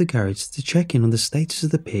went to the garage to check in on the status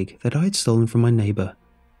of the pig that I had stolen from my neighbour,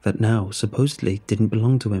 that now supposedly didn't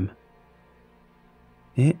belong to him.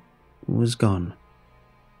 It was gone.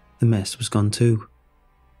 The mess was gone too.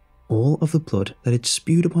 All of the blood that had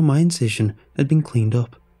spewed upon my incision had been cleaned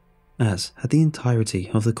up, as had the entirety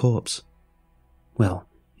of the corpse. Well,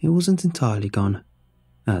 it wasn't entirely gone,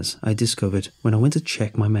 as I discovered when I went to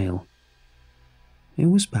check my mail. It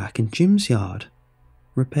was back in Jim's yard,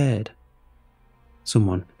 repaired.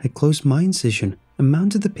 Someone had closed my incision and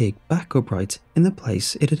mounted the pig back upright in the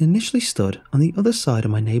place it had initially stood on the other side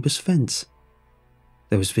of my neighbour's fence.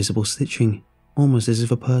 There was visible stitching, almost as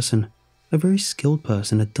if a very skilled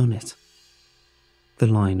person had done it. The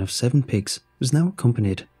line of 7 pigs was now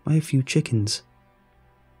accompanied by a few chickens.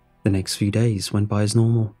 The next few days went by as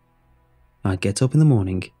normal. I'd get up in the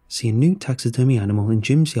morning, see a new taxidermy animal in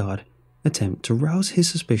Jim's yard, attempt to rouse his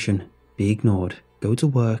suspicion, be ignored, go to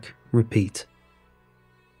work, repeat.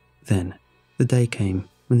 Then, the day came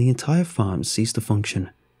when the entire farm ceased to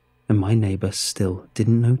function, and my neighbour still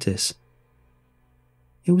didn't notice.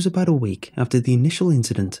 It was about a week after the initial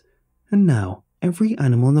incident, and now every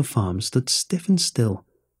animal on the farm stood stiff and still,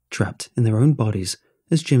 trapped in their own bodies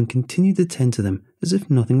as Jim continued to tend to them as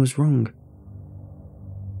if nothing was wrong.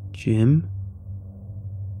 "Jim?"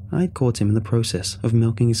 I'd caught him in the process of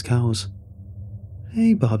milking his cows.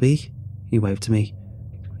 "Hey, Bobby," he waved to me.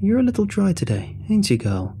 "You're a little dry today, ain't you,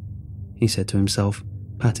 girl?" he said to himself,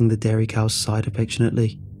 patting the dairy cow's side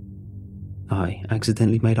affectionately. I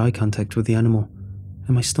accidentally made eye contact with the animal,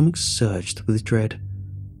 and my stomach surged with dread.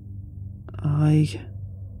 I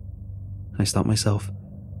stopped myself.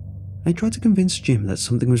 I tried to convince Jim that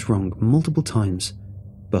something was wrong multiple times,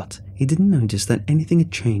 but he didn't notice that anything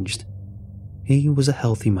had changed. He was a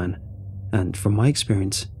healthy man, and from my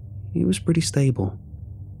experience, he was pretty stable.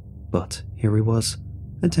 But here he was,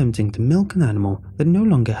 attempting to milk an animal that no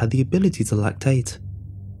longer had the ability to lactate.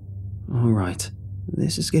 Alright,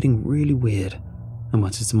 this is getting really weird, I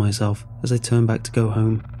muttered to myself as I turned back to go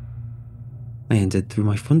home. I entered through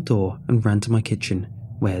my front door and ran to my kitchen,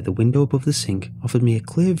 where the window above the sink offered me a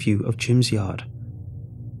clear view of Jim's yard.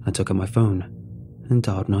 I took out my phone and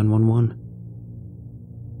dialed 911.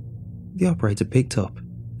 The operator picked up,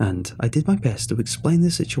 and I did my best to explain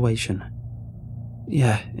the situation.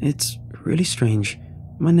 Yeah, it's really strange.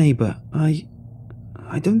 My neighbour, I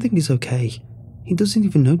don't think he's okay. He doesn't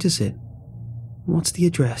even notice it. What's the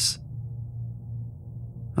address?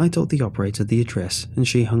 I told the operator the address and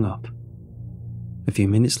she hung up. A few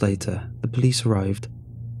minutes later, the police arrived.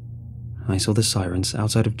 I saw the sirens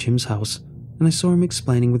outside of Jim's house and I saw him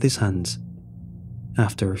explaining with his hands.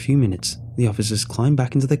 After a few minutes, the officers climbed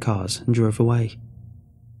back into their cars and drove away.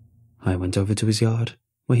 I went over to his yard,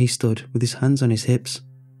 where he stood with his hands on his hips.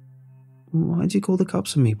 Why'd you call the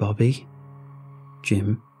cops on me, Bobby?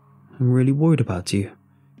 Jim, I'm really worried about you.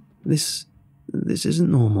 This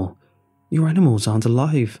isn't normal. Your animals aren't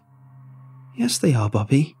alive. Yes, they are,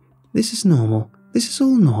 Bobby. This is normal. This is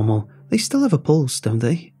all normal. They still have a pulse, don't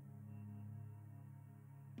they?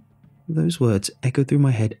 Those words echoed through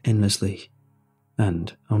my head endlessly,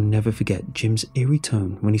 and I'll never forget Jim's eerie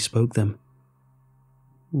tone when he spoke them.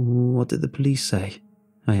 What did the police say?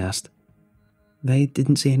 I asked. They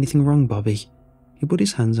didn't see anything wrong, Bobby. He put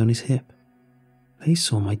his hands on his hip. They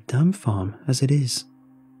saw my damn farm as it is.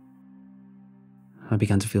 I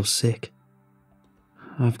began to feel sick.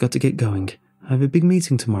 I've got to get going. I have a big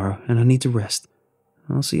meeting tomorrow and I need to rest.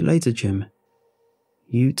 I'll see you later, Jim.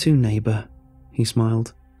 You too, neighbour, he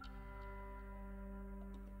smiled.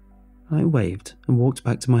 I waved and walked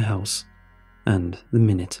back to my house, and the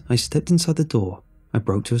minute I stepped inside the door, I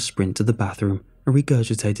broke to a sprint to the bathroom and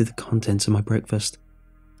regurgitated the contents of my breakfast.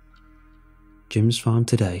 Jim's farm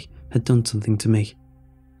today had done something to me.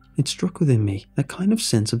 It struck within me that kind of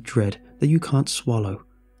sense of dread that you can't swallow.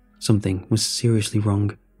 Something was seriously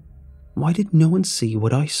wrong. Why did no one see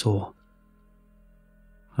what I saw?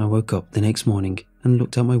 I woke up the next morning and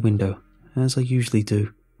looked out my window, as I usually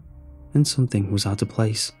do, and something was out of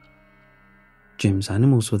place. Jim's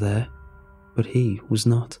animals were there, but he was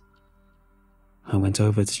not. I went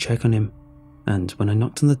over to check on him, and when I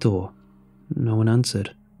knocked on the door, no one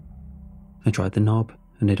answered. I tried the knob,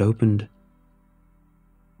 and it opened.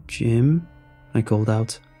 Jim? I called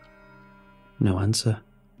out. No answer.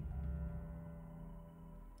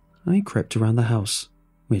 I crept around the house,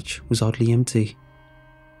 which was oddly empty.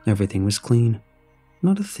 Everything was clean,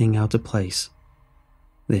 not a thing out of place.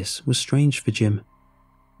 This was strange for Jim.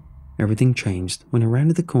 Everything changed when I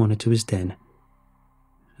rounded the corner to his den,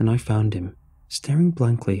 and I found him staring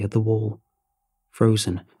blankly at the wall,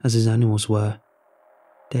 frozen as his animals were,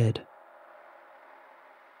 dead.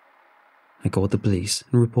 I called the police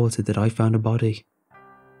and reported that I found a body.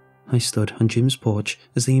 I stood on Jim's porch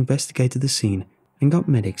as they investigated the scene and got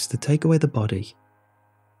medics to take away the body.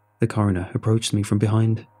 The coroner approached me from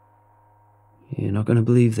behind. You're not going to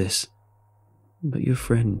believe this, but your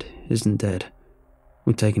friend isn't dead.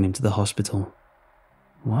 We've taken him to the hospital.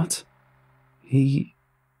 What? He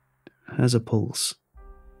has a pulse.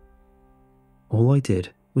 All I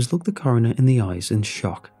did was look the coroner in the eyes in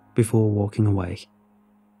shock before walking away.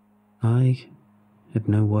 I had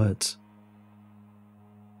no words.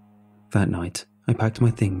 That night, I packed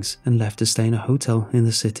my things and left to stay in a hotel in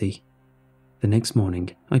the city. The next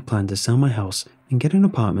morning, I planned to sell my house and get an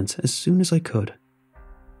apartment as soon as I could.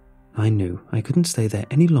 I knew I couldn't stay there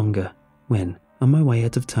any longer when, on my way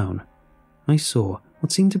out of town, I saw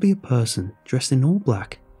what seemed to be a person dressed in all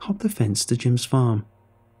black hop the fence to Jim's farm,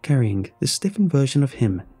 carrying the stiffened version of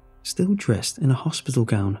him, still dressed in a hospital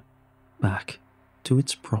gown, back to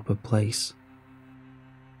its proper place.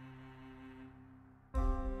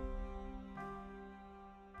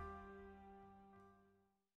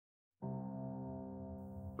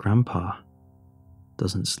 Grandpa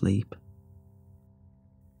doesn't sleep.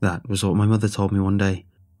 That was what my mother told me one day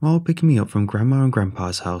while picking me up from Grandma and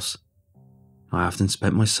Grandpa's house. I often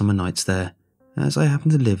spent my summer nights there, as I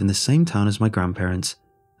happened to live in the same town as my grandparents,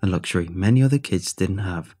 a luxury many other kids didn't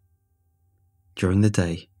have. During the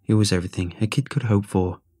day, it was everything a kid could hope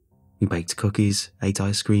for. We baked cookies, ate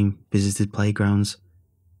ice cream, visited playgrounds.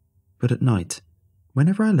 But at night,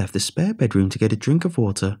 whenever I left the spare bedroom to get a drink of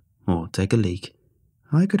water or take a leak,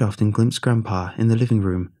 I could often glimpse Grandpa in the living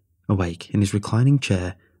room, awake in his reclining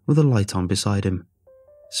chair with a light on beside him,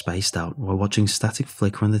 spaced out while watching static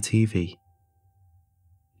flicker on the TV.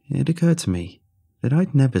 It occurred to me that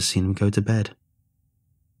I'd never seen him go to bed.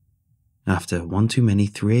 After one too many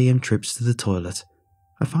 3 AM trips to the toilet,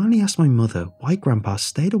 I finally asked my mother why Grandpa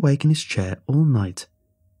stayed awake in his chair all night.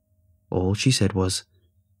 All she said was,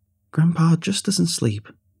 "Grandpa just doesn't sleep.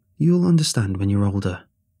 You'll understand when you're older."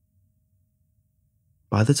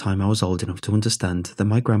 By the time I was old enough to understand that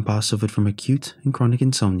my grandpa suffered from acute and chronic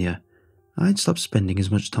insomnia, I'd stopped spending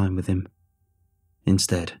as much time with him.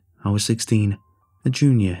 Instead, I was 16, a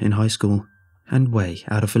junior in high school, and way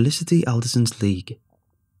out of Felicity Alderson's league.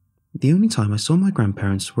 The only time I saw my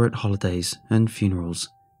grandparents were at holidays and funerals.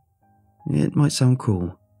 It might sound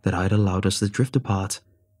cruel that I'd allowed us to drift apart,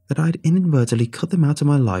 that I'd inadvertently cut them out of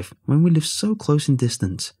my life when we lived so close in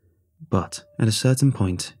distance, but at a certain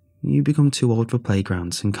point, you become too old for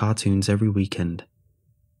playgrounds and cartoons every weekend.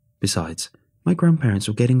 Besides, my grandparents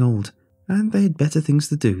were getting old, and they had better things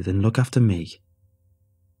to do than look after me.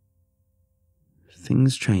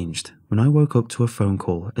 Things changed when I woke up to a phone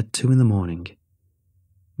call at 2 in the morning.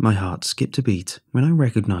 My heart skipped a beat when I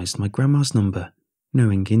recognized my grandma's number,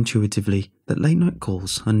 knowing intuitively that late night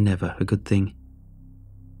calls are never a good thing.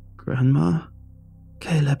 "Grandma?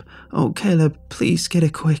 Caleb, oh Caleb, please get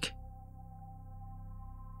it quick."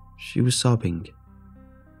 She was sobbing.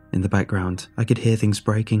 In the background, I could hear things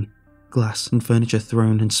breaking, glass and furniture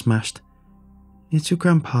thrown and smashed. "It's your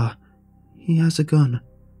grandpa. He has a gun."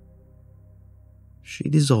 She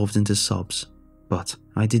dissolved into sobs, but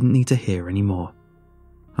I didn't need to hear any more.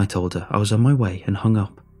 I told her I was on my way and hung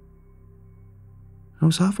up. I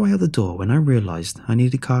was halfway out the door when I realized I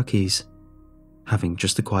needed car keys. Having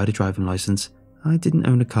just acquired a driving license, I didn't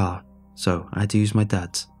own a car, so I had to use my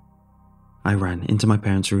dad's. I ran into my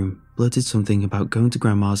parents' room, blurted something about going to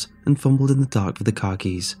Grandma's, and fumbled in the dark for the car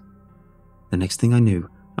keys. The next thing I knew,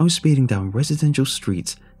 I was speeding down residential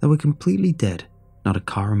streets that were completely dead, not a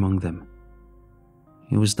car among them.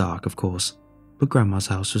 It was dark, of course, but Grandma's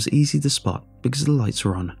house was easy to spot because the lights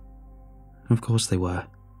were on. Of course they were.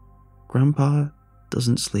 Grandpa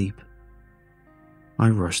doesn't sleep. I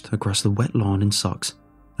rushed across the wet lawn in socks,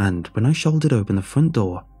 and when I shouldered open the front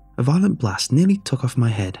door, a violent blast nearly took off my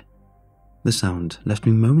head. The sound left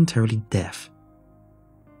me momentarily deaf.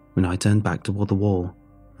 When I turned back toward the wall,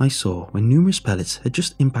 I saw where numerous pellets had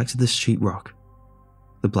just impacted the sheetrock.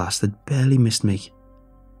 The blast had barely missed me.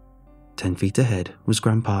 10 feet ahead was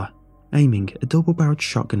Grandpa, aiming a double-barreled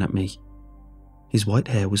shotgun at me. His white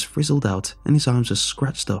hair was frizzled out and his arms were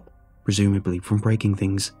scratched up, presumably from breaking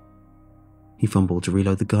things. He fumbled to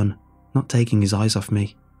reload the gun, not taking his eyes off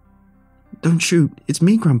me. "Don't shoot, it's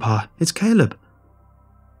me, Grandpa, it's Caleb."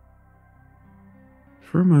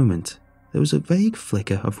 For a moment, there was a vague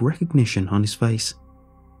flicker of recognition on his face,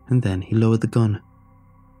 and then he lowered the gun.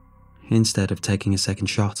 Instead of taking a second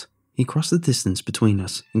shot, he crossed the distance between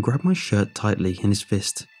us and grabbed my shirt tightly in his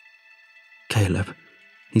fist. "Caleb,"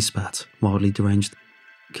 he spat, wildly deranged.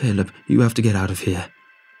 "Caleb, you have to get out of here.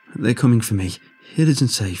 They're coming for me. It isn't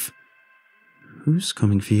safe." "Who's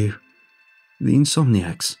coming for you?" "The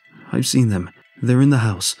insomniacs. I've seen them. They're in the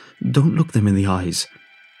house. Don't look them in the eyes."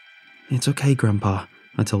 "It's okay, Grandpa,"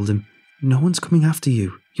 I told him. "No one's coming after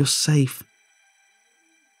you. You're safe."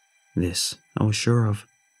 This I was sure of.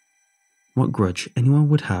 What grudge anyone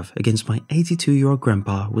would have against my 82-year-old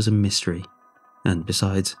grandpa was a mystery, and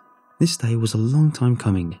besides, this day was a long time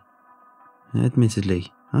coming.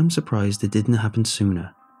 Admittedly, I'm surprised it didn't happen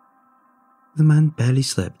sooner. The man barely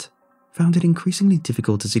slept, found it increasingly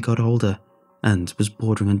difficult as he got older, and was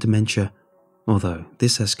bordering on dementia, although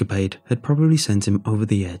this escapade had probably sent him over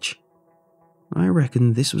the edge. I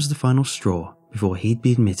reckon this was the final straw before he'd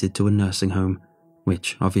be admitted to a nursing home,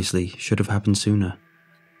 which obviously should have happened sooner.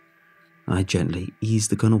 I gently eased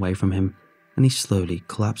the gun away from him, and he slowly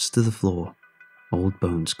collapsed to the floor, old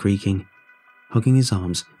bones creaking, hugging his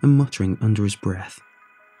arms and muttering under his breath.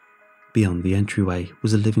 Beyond the entryway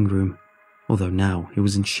was a living room, although now it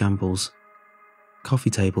was in shambles. Coffee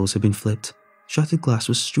tables had been flipped, shattered glass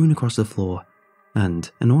was strewn across the floor,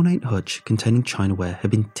 and an ornate hutch containing chinaware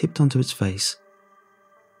had been tipped onto its face.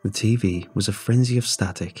 The TV was a frenzy of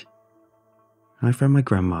static. I found my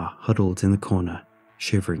grandma huddled in the corner,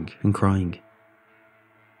 shivering and crying.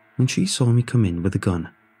 When she saw me come in with a gun,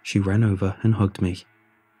 she ran over and hugged me.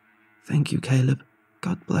 "Thank you, Caleb.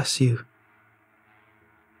 God bless you."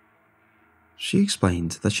 She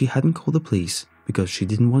explained that she hadn't called the police because she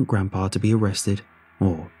didn't want Grandpa to be arrested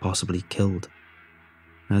or possibly killed.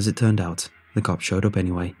 As it turned out, the cops showed up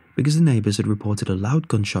anyway because the neighbors had reported a loud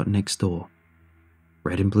gunshot next door.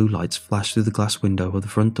 Red and blue lights flashed through the glass window of the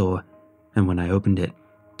front door, and when I opened it,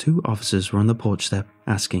 2 officers were on the porch step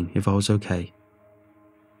asking if I was okay.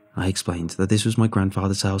 I explained that this was my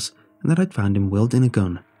grandfather's house and that I'd found him wielding a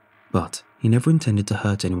gun, but he never intended to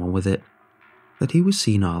hurt anyone with it. that he was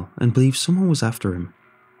senile and believed someone was after him.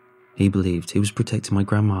 He believed he was protecting my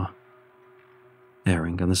grandma.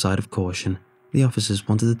 Erring on the side of caution, the officers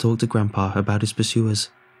wanted to talk to Grandpa about his pursuers.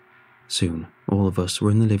 Soon, all of us were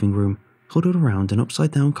in the living room, huddled around an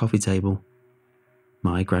upside-down coffee table.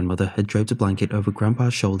 My grandmother had draped a blanket over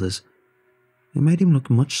Grandpa's shoulders. It made him look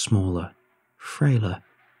much smaller, frailer,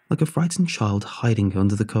 like a frightened child hiding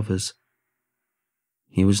under the covers.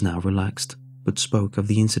 He was now relaxed, but spoke of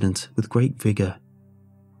the incident with great vigor.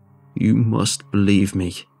 "You must believe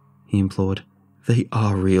me," he implored. "They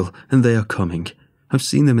are real, and they are coming. I've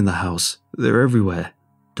seen them in the house. They're everywhere.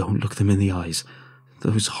 Don't look them in the eyes.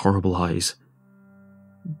 Those horrible eyes."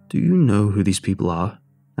 "Do you know who these people are?"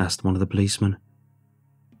 asked one of the policemen.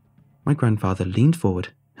 My grandfather leaned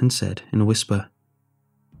forward and said in a whisper,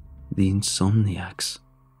 "The insomniacs."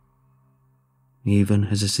 Even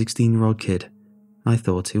as a 16-year-old kid, I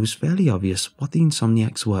thought it was fairly obvious what the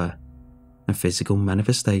insomniacs were, a physical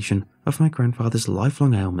manifestation of my grandfather's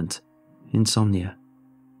lifelong ailment, insomnia.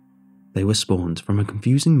 They were spawned from a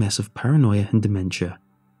confusing mess of paranoia and dementia,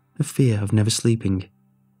 a fear of never sleeping.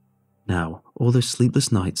 Now, all those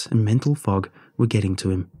sleepless nights and mental fog were getting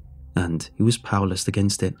to him, and he was powerless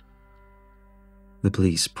against it. The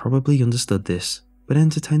police probably understood this, but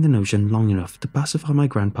entertained the notion long enough to pacify my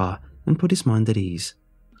grandpa and put his mind at ease.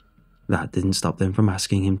 That didn't stop them from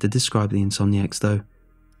asking him to describe the insomniacs though,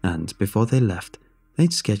 and before they left,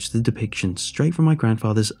 they'd sketched the depiction straight from my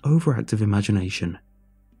grandfather's overactive imagination.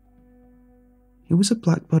 It was a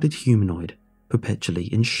black-bodied humanoid,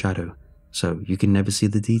 perpetually in shadow, so you can never see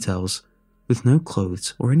the details, with no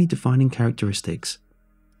clothes or any defining characteristics.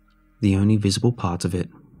 The only visible part of it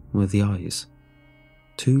were the eyes.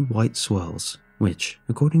 Two white swirls, which,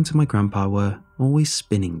 according to my grandpa, were always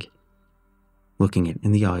spinning. Looking it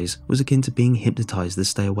in the eyes was akin to being hypnotized to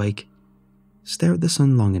stay awake. Stare at the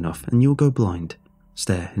sun long enough and you'll go blind.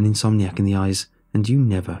 Stare an insomniac in the eyes and you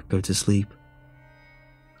never go to sleep.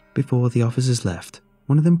 Before the officers left,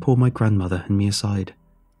 one of them pulled my grandmother and me aside.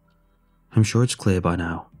 "I'm sure it's clear by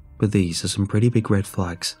now, but these are some pretty big red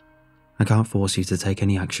flags. I can't force you to take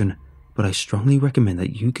any action, but I strongly recommend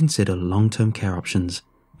that you consider long-term care options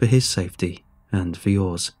for his safety and for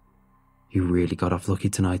yours. You really got off lucky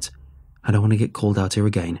tonight. I don't want to get called out here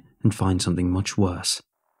again and find something much worse."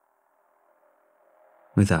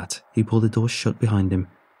 With that, he pulled the door shut behind him,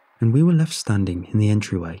 and we were left standing in the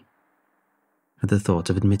entryway. At the thought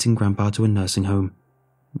of admitting Grandpa to a nursing home,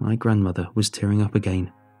 my grandmother was tearing up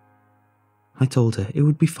again. I told her it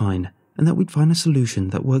would be fine and that we'd find a solution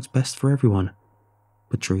that worked best for everyone,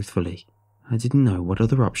 but truthfully, I didn't know what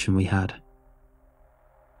other option we had.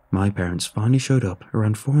 My parents finally showed up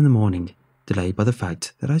around 4 in the morning, delayed by the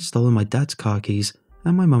fact that I'd stolen my dad's car keys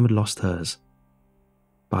and my mum had lost hers.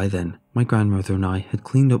 By then, my grandmother and I had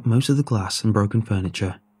cleaned up most of the glass and broken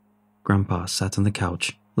furniture. Grandpa sat on the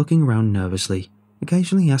couch, looking around nervously,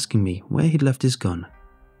 occasionally asking me where he'd left his gun.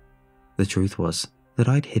 The truth was that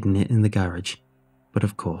I'd hidden it in the garage, but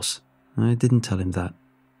of course, I didn't tell him that.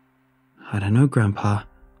 "I don't know, Grandpa.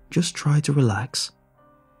 Just try to relax."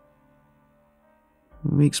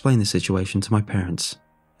 We explained the situation to my parents,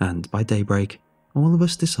 and by daybreak, all of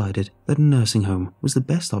us decided that a nursing home was the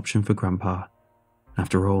best option for Grandpa.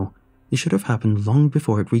 After all, it should have happened long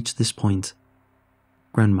before it reached this point.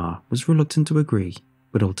 Grandma was reluctant to agree,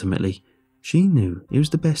 but ultimately, she knew it was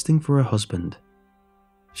the best thing for her husband.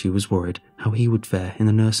 She was worried how he would fare in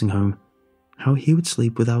a nursing home, how he would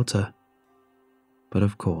sleep without her. But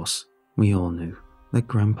of course, we all knew that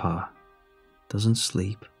Grandpa doesn't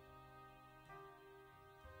sleep.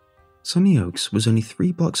 Sunny Oaks was only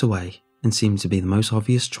 3 blocks away and seemed to be the most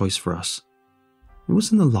obvious choice for us. It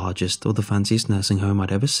wasn't the largest or the fanciest nursing home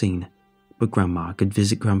I'd ever seen, but Grandma could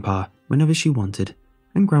visit Grandpa whenever she wanted,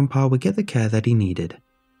 and Grandpa would get the care that he needed.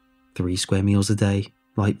 3 square meals a day,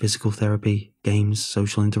 light physical therapy, games,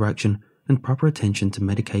 social interaction, and proper attention to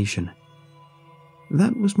medication.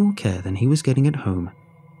 That was more care than he was getting at home,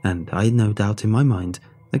 and I had no doubt in my mind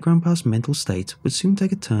that Grandpa's mental state would soon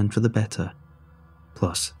take a turn for the better.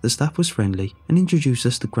 Plus, the staff was friendly and introduced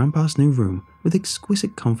us to Grandpa's new room with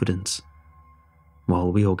exquisite confidence.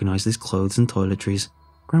 While we organised his clothes and toiletries,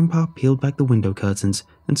 Grandpa peeled back the window curtains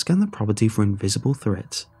and scanned the property for invisible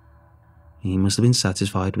threats. He must have been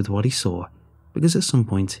satisfied with what he saw, because at some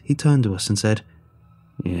point he turned to us and said,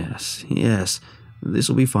 Yes,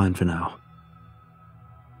 this'll be fine for now."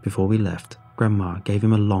 Before we left, Grandma gave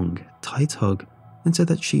him a long, tight hug and said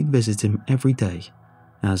that she'd visit him every day,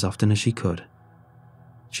 as often as she could.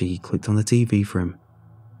 She clicked on the TV for him,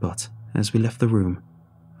 but as we left the room,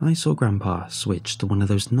 I saw Grandpa switch to one of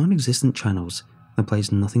those non-existent channels that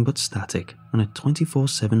plays nothing but static on a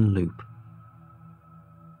 24/7 loop.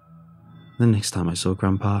 The next time I saw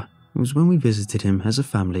Grandpa was when we visited him as a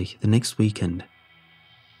family the next weekend.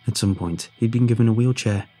 At some point, he'd been given a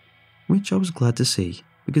wheelchair, which I was glad to see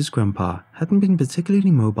because Grandpa hadn't been particularly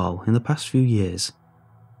mobile in the past few years.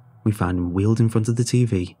 We found him wheeled in front of the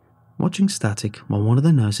TV, watching static while one of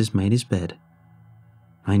the nurses made his bed.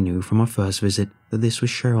 I knew from our first visit that this was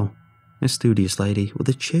Cheryl, a studious lady with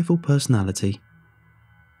a cheerful personality.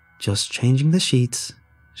 "Just changing the sheets,"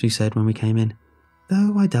 she said when we came in,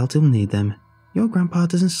 "though I doubt he'll need them. Your Grandpa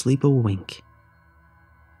doesn't sleep a wink."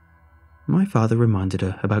 My father reminded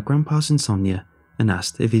her about Grandpa's insomnia and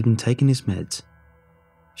asked if he'd been taking his meds.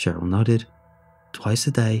 Cheryl nodded. "Twice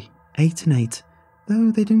a day, 8 and 8,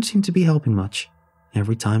 though they don't seem to be helping much.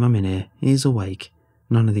 Every time I'm in here, he's awake.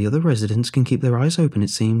 None of the other residents can keep their eyes open, it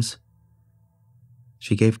seems."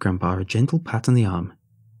 She gave Grandpa a gentle pat on the arm.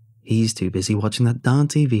 "He's too busy watching that darn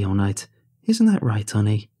TV all night. Isn't that right,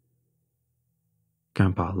 honey?"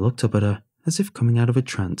 Grandpa looked up at her as if coming out of a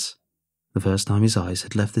trance, the first time his eyes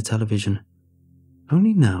had left the television.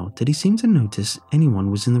 Only now did he seem to notice anyone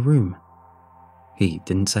was in the room. He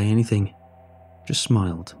didn't say anything, just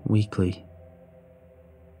smiled weakly.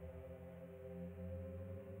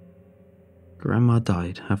 Grandma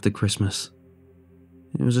died after Christmas.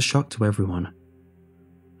 It was a shock to everyone.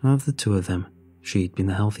 Of the two of them, she'd been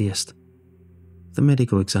the healthiest. The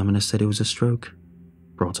medical examiner said it was a stroke.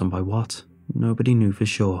 Brought on by what? Nobody knew for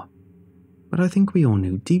sure. But I think we all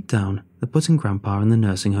knew deep down that putting Grandpa in the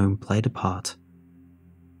nursing home played a part.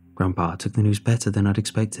 Grandpa took the news better than I'd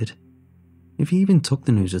expected. If he even took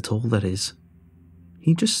the news at all, that is.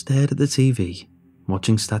 He just stared at the TV,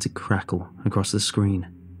 watching static crackle across the screen.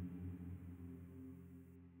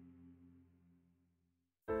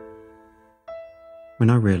 When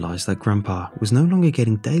I realised that Grandpa was no longer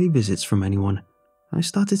getting daily visits from anyone, I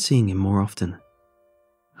started seeing him more often.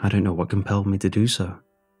 I don't know what compelled me to do so.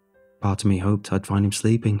 Part of me hoped I'd find him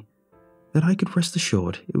sleeping, that I could rest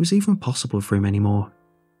assured it was even possible for him anymore.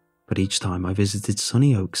 But each time I visited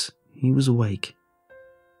Sunny Oaks, he was awake.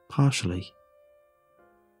 Partially.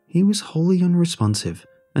 He was wholly unresponsive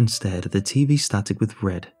and stared at the TV static with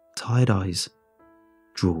red, tired eyes.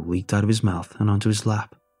 Drool leaked out of his mouth and onto his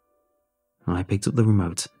lap. I picked up the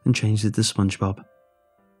remote and changed it to SpongeBob.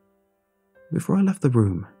 Before I left the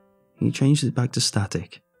room, he changed it back to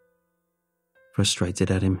static. Frustrated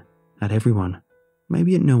at him, at everyone,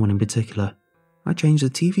 maybe at no one in particular, I changed the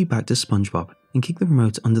TV back to SpongeBob and kicked the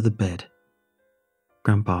remote under the bed.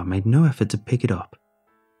 Grandpa made no effort to pick it up.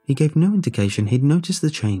 He gave no indication he'd noticed the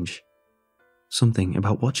change. Something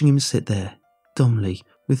about watching him sit there, dumbly,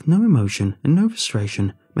 with no emotion and no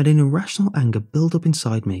frustration, made an irrational anger build up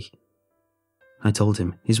inside me. I told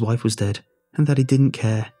him his wife was dead and that he didn't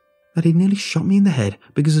care, that he'd nearly shot me in the head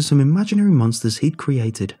because of some imaginary monsters he'd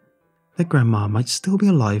created, that Grandma might still be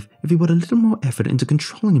alive if he put a little more effort into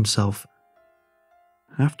controlling himself.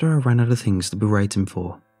 After I ran out of things to berate him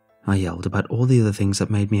for, I yelled about all the other things that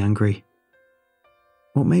made me angry.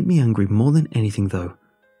 What made me angry more than anything, though,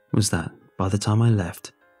 was that by the time I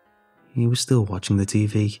left, he was still watching the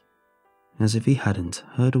TV, as if he hadn't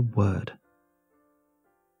heard a word.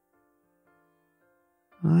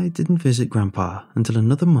 I didn't visit Grandpa until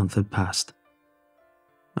another month had passed.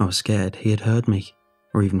 I was scared he had heard me,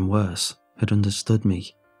 or even worse, had understood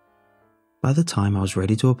me. By the time I was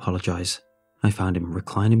ready to apologize, I found him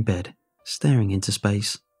reclined in bed, staring into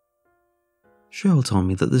space. Cheryl told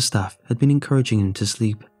me that the staff had been encouraging him to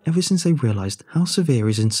sleep ever since they realized how severe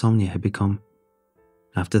his insomnia had become.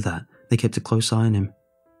 After that, they kept a close eye on him.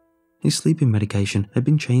 His sleeping medication had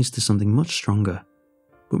been changed to something much stronger,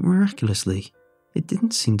 but miraculously, it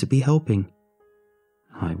didn't seem to be helping.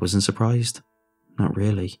 I wasn't surprised. Not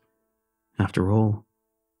really. After all,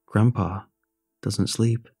 Grandpa doesn't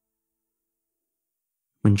sleep.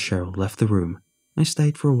 When Cheryl left the room, I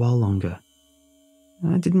stayed for a while longer.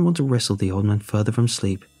 I didn't want to wrestle the old man further from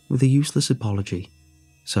sleep with a useless apology,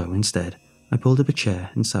 so instead I pulled up a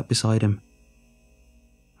chair and sat beside him.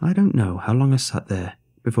 I don't know how long I sat there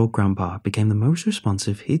before Grandpa became the most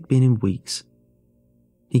responsive he'd been in weeks.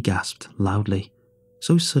 He gasped loudly,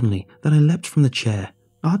 so suddenly that I leapt from the chair,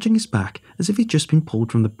 arching his back as if he'd just been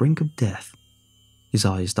pulled from the brink of death. His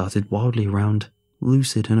eyes darted wildly around,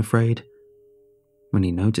 lucid and afraid. When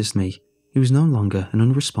he noticed me, he was no longer an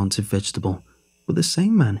unresponsive vegetable, but the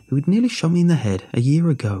same man who had nearly shot me in the head a year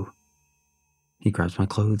ago. He grabbed my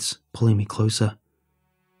clothes, pulling me closer.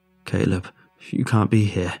 "Caleb, you can't be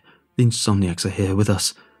here. The insomniacs are here with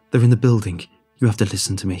us. They're in the building. You have to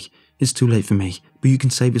listen to me. It's too late for me, but you can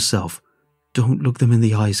save yourself. Don't look them in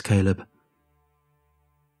the eyes, Caleb."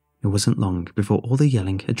 It wasn't long before all the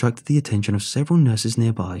yelling attracted the attention of several nurses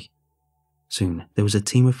nearby. Soon there was a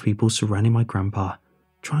team of people surrounding my grandpa,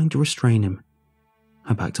 trying to restrain him.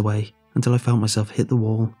 I backed away until I felt myself hit the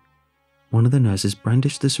wall. One of the nurses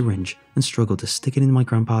brandished the syringe and struggled to stick it in my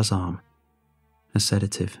grandpa's arm. A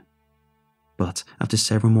sedative. But after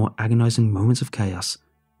several more agonizing moments of chaos,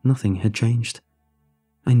 nothing had changed.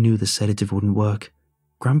 I knew the sedative wouldn't work.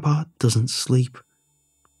 Grandpa doesn't sleep.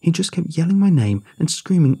 He just kept yelling my name and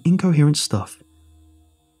screaming incoherent stuff.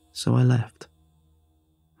 So I left.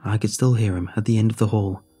 I could still hear him at the end of the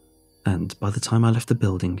hall, and by the time I left the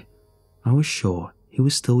building, I was sure he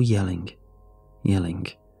was still yelling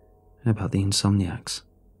about the insomniacs.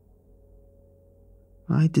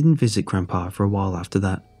 I didn't visit Grandpa for a while after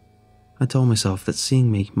that. I told myself that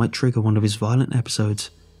seeing me might trigger one of his violent episodes,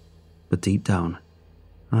 but deep down,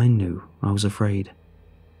 I knew I was afraid.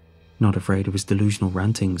 Not afraid of his delusional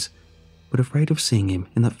rantings, but afraid of seeing him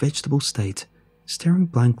in that vegetable state, staring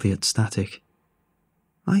blankly at static.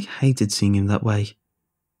 I hated seeing him that way.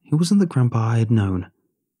 He wasn't the Grandpa I had known,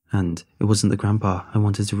 and it wasn't the Grandpa I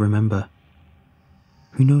wanted to remember.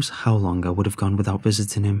 Who knows how long I would have gone without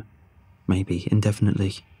visiting him, maybe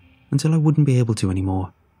indefinitely, until I wouldn't be able to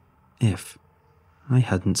anymore, if I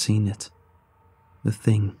hadn't seen it. The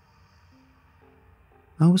thing.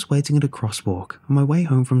 I was waiting at a crosswalk on my way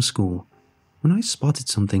home from school when I spotted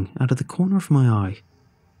something out of the corner of my eye.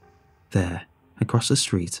 There, across the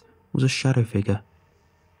street, was a shadow figure.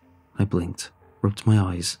 I blinked, rubbed my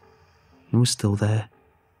eyes. It was still there,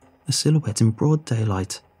 a silhouette in broad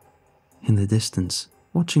daylight. In the distance,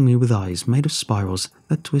 watching me with eyes made of spirals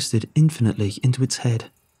that twisted infinitely into its head.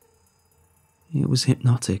 It was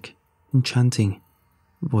hypnotic, enchanting.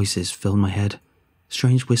 Voices filled my head,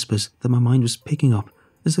 strange whispers that my mind was picking up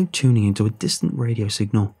as though tuning into a distant radio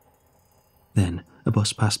signal. Then a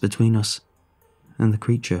bus passed between us, and the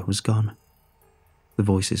creature was gone. The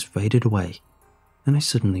voices faded away, and I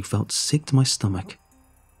suddenly felt sick to my stomach.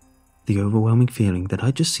 The overwhelming feeling that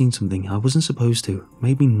I'd just seen something I wasn't supposed to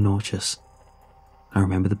made me nauseous. I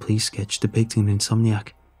remember the police sketch depicting an insomniac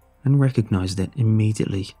and recognized it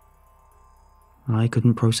immediately. I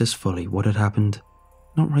couldn't process fully what had happened,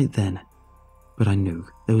 not right then, but I knew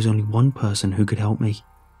there was only one person who could help me.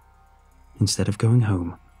 Instead of going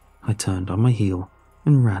home, I turned on my heel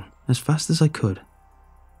and ran as fast as I could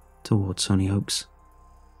towards Sunny Oaks.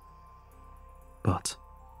 But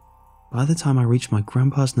by the time I reached my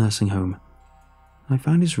grandpa's nursing home, I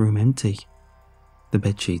found his room empty. The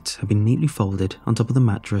bedsheets had been neatly folded on top of the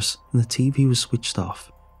mattress and the TV was switched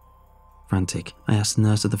off. Frantic, I asked the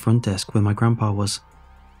nurse at the front desk where my grandpa was.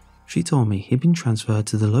 She told me he'd been transferred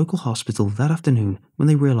to the local hospital that afternoon when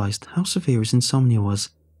they realized how severe his insomnia was.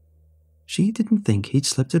 She didn't think he'd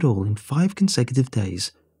slept at all in 5 consecutive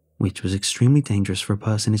days, which was extremely dangerous for a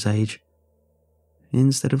person his age.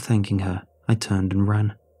 Instead of thanking her, I turned and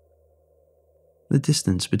ran. The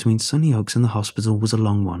distance between Sunny Oaks and the hospital was a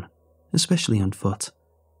long one, especially on foot.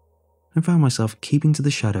 I found myself keeping to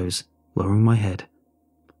the shadows, lowering my head.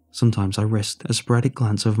 Sometimes I risked a sporadic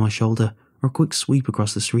glance over my shoulder or a quick sweep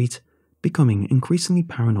across the street, becoming increasingly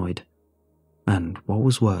paranoid. And what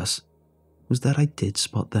was worse was that I did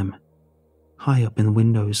spot them. High up in the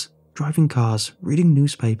windows, driving cars, reading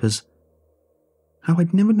newspapers. How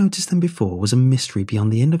I'd never noticed them before was a mystery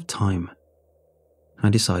beyond the end of time. I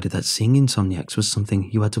decided that seeing insomniacs was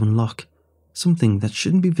something you had to unlock, something that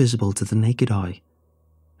shouldn't be visible to the naked eye.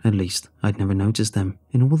 At least, I'd never noticed them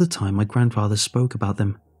in all the time my grandfather spoke about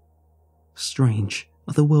them. Strange,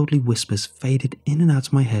 otherworldly whispers faded in and out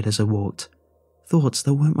of my head as I walked, thoughts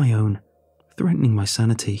that weren't my own, threatening my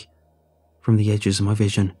sanity. From the edges of my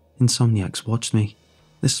vision, insomniacs watched me,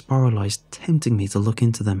 their spiral eyes tempting me to look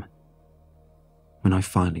into them. When I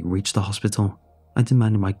finally reached the hospital, I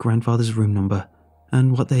demanded my grandfather's room number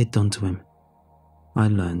and what they had done to him. I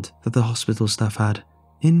learned that the hospital staff had,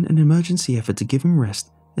 in an emergency effort to give him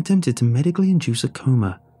rest, attempted to medically induce a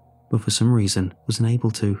coma, but for some reason was unable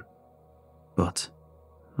to. But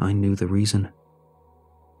I knew the reason.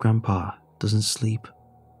 Grandpa doesn't sleep.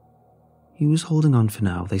 He was holding on for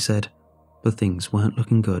now, they said, but things weren't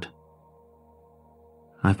looking good.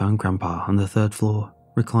 I found Grandpa on the 3rd floor,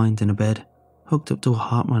 reclined in a bed, hooked up to a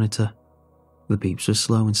heart monitor. The beeps were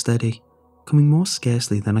slow and steady, coming more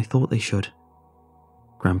scarcely than I thought they should.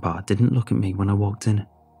 Grandpa didn't look at me when I walked in,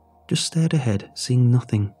 just stared ahead, seeing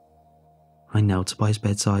nothing. I knelt by his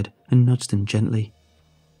bedside and nudged him gently.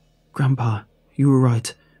 "Grandpa, you were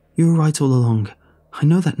right. You were right all along. I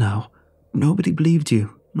know that now. Nobody believed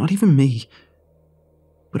you, not even me.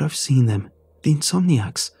 But I've seen them, the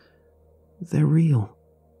insomniacs. They're real."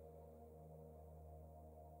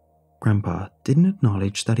 Grandpa didn't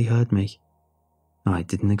acknowledge that he heard me. I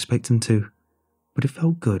didn't expect him to. but it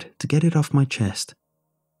felt good to get it off my chest.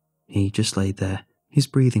 He just laid there, his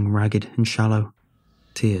breathing ragged and shallow.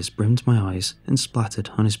 Tears brimmed my eyes and splattered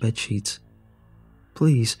on his bed sheets.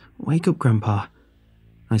 "Please, wake up, Grandpa,"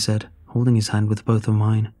 I said, holding his hand with both of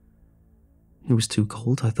mine. It was too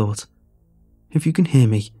cold, I thought. "If you can hear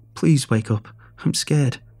me, please wake up. I'm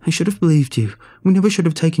scared. I should have believed you. We never should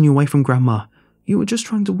have taken you away from Grandma. You were just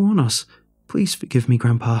trying to warn us. Please forgive me,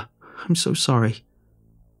 Grandpa. I'm so sorry."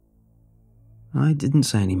 I didn't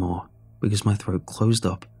say any more because my throat closed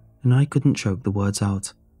up and I couldn't choke the words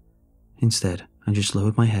out. Instead, I just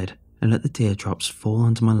lowered my head and let the teardrops fall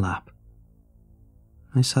onto my lap.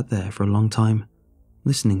 I sat there for a long time,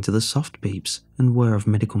 listening to the soft beeps and whir of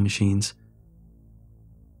medical machines.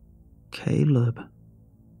 "Caleb."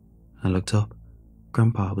 I looked up.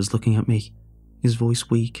 Grandpa was looking at me, his voice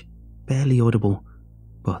weak, barely audible,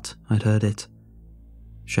 but I'd heard it.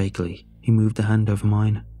 Shakily, he moved a hand over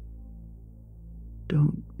mine.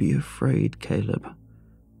 "Don't be afraid, Caleb.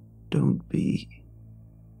 Don't be."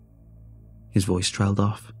 His voice trailed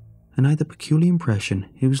off, and I had the peculiar impression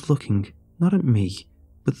he was looking not at me,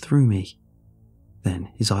 but through me. Then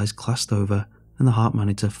his eyes glassed over and the heart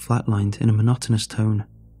monitor flatlined in a monotonous tone.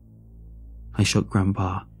 I shook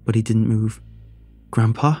Grandpa, but he didn't move.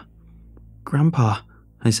 "Grandpa? Grandpa,"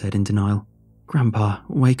 I said in denial. "Grandpa,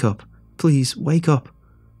 wake up. Please, wake up."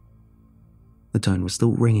 The tone was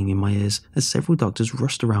still ringing in my ears as several doctors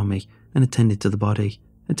rushed around me and attended to the body,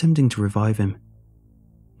 attempting to revive him.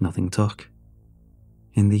 Nothing took.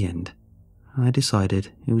 In the end, I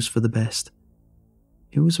decided it was for the best.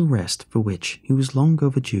 It was a rest for which he was long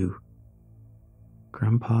overdue.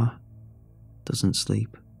 Grandpa doesn't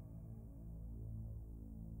sleep.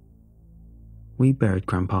 We buried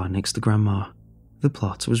Grandpa next to Grandma. The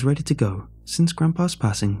plot was ready to go since Grandpa's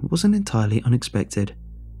passing wasn't entirely unexpected.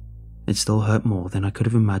 It still hurt more than I could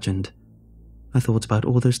have imagined. I thought about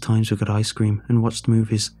all those times we got ice cream and watched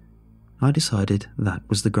movies. I decided that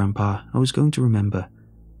was the Grandpa I was going to remember,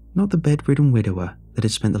 not the bedridden widower that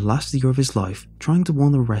had spent the last year of his life trying to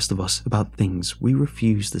warn the rest of us about things we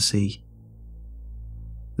refused to see.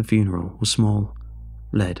 The funeral was small,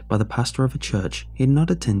 led by the pastor of a church he had not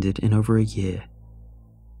attended in over a year.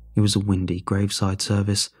 It was a windy graveside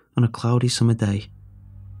service on a cloudy summer day.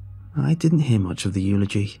 I didn't hear much of the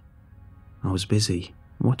eulogy. I was busy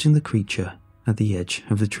watching the creature at the edge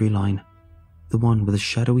of the tree line, the one with a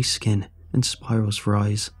shadowy skin and spirals for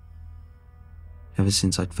eyes. Ever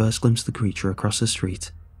since I'd first glimpsed the creature across the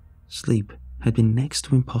street, sleep had been next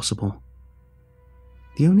to impossible.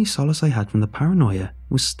 The only solace I had from the paranoia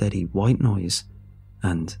was steady white noise,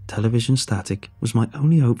 and television static was my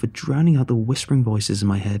only hope for drowning out the whispering voices in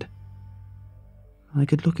my head. I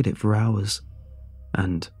could look at it for hours,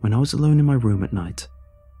 and when I was alone in my room at night,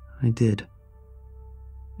 I did.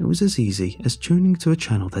 It was as easy as tuning to a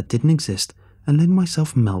channel that didn't exist and letting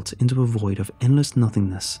myself melt into a void of endless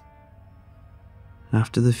nothingness.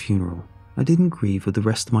 After the funeral, I didn't grieve with the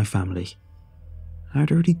rest of my family. I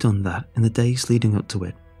had already done that in the days leading up to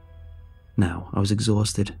it. Now I was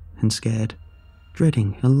exhausted and scared,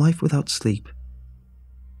 dreading a life without sleep.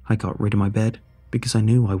 I got rid of my bed because I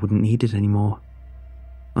knew I wouldn't need it anymore.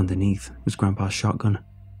 Underneath was Grandpa's shotgun,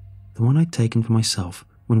 the one I'd taken for myself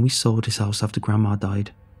when we sold his house after Grandma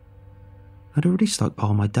died. I'd already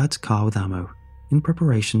stockpiled my dad's car with ammo in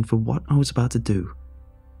preparation for what I was about to do.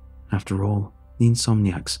 After all, the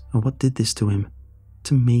insomniacs are what did this to him,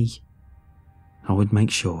 to me. I would make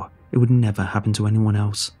sure it would never happen to anyone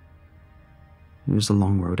else. It was a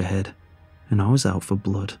long road ahead, and I was out for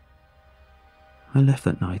blood. I left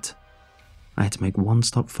that night. I had to make one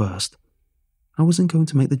stop first. I wasn't going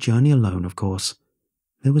to make the journey alone, of course.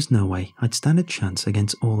 There was no way I'd stand a chance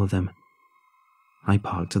against all of them. I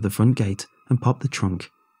parked at the front gate and popped the trunk,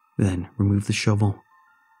 then removed the shovel.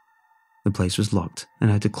 The place was locked and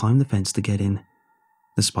I had to climb the fence to get in.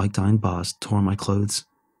 The spiked iron bars tore on my clothes,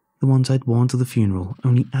 the ones I'd worn to the funeral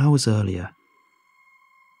only hours earlier.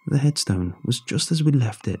 The headstone was just as we'd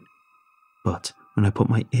left it, but when I put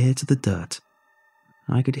my ear to the dirt,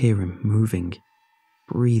 I could hear him moving,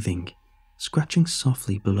 breathing, scratching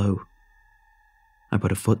softly below. I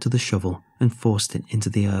put a foot to the shovel and forced it into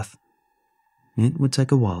the earth. It would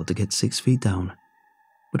take a while to get 6 feet down,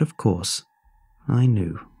 but of course, I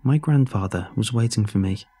knew my grandfather was waiting for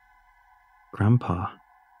me. Grandpa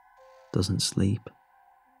doesn't sleep.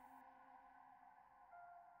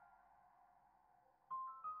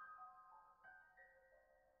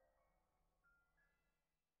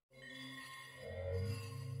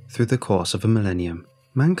 Through the course of a millennium,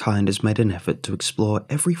 mankind has made an effort to explore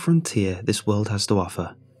every frontier this world has to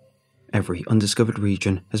offer. Every undiscovered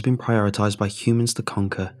region has been prioritized by humans to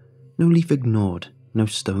conquer, no leaf ignored, no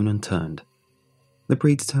stone unturned. The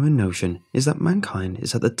predetermined notion is that mankind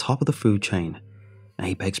is at the top of the food chain,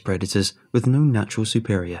 apex predators with no natural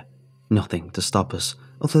superior, nothing to stop us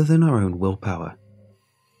other than our own willpower.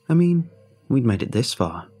 I mean, we'd made it this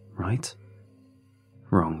far, right?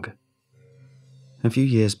 Wrong. A few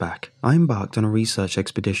years back, I embarked on a research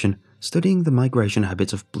expedition studying the migration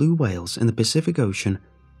habits of blue whales in the Pacific Ocean,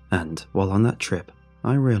 and while on that trip,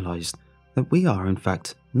 I realized that we are in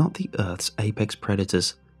fact not the Earth's apex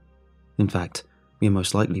predators. In fact, we are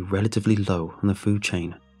most likely relatively low on the food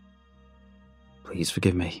chain. Please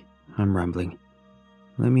forgive me, I'm rambling.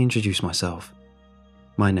 Let me introduce myself.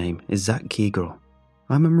 My name is Zach Keegrel.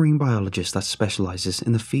 I'm a marine biologist that specializes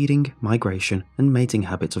in the feeding, migration, and mating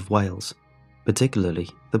habits of whales, particularly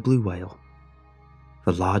the blue whale.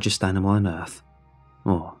 The largest animal on Earth.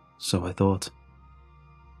 Or so I thought.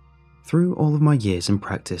 Through all of my years in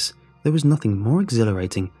practice, there was nothing more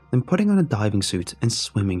exhilarating than putting on a diving suit and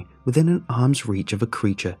swimming within an arm's reach of a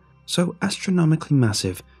creature so astronomically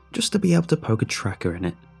massive just to be able to poke a tracker in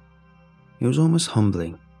it. It was almost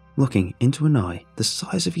humbling, looking into an eye the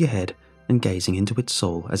size of your head and gazing into its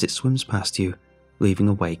soul as it swims past you, leaving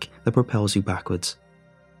a wake that propels you backwards.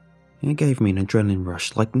 It gave me an adrenaline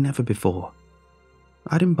rush like never before.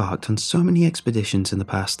 I'd embarked on so many expeditions in the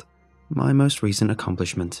past, my most recent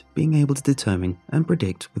accomplishment being able to determine and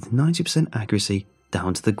predict with 90% accuracy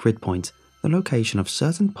down to the grid point the location of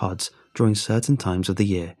certain pods during certain times of the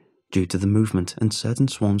year due to the movement and certain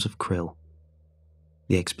swarms of krill.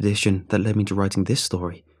 The expedition that led me to writing this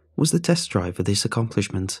story was the test drive for this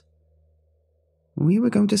accomplishment. We were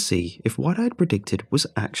going to see if what I had predicted was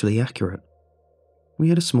actually accurate. We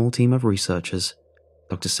had a small team of researchers,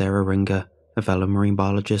 Dr. Sarah Ringer, a fellow marine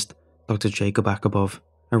biologist, Dr. Jacob Akabov,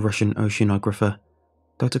 a Russian oceanographer,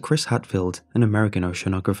 Dr. Chris Hatfield, an American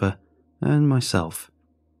oceanographer, and myself.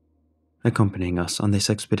 Accompanying us on this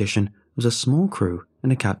expedition was a small crew and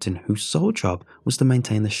a captain whose sole job was to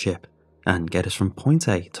maintain the ship and get us from point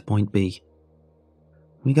A to point B.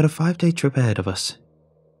 We got a 5-day trip ahead of us.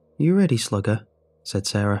 "You ready, Slugger?" said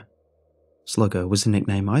Sarah. Slugger was a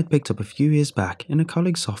nickname I'd picked up a few years back in a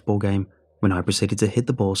college softball game when I proceeded to hit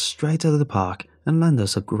the ball straight out of the park and land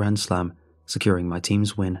us a grand slam, securing my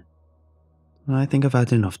team's win. "I think I've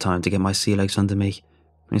had enough time to get my sea legs under me.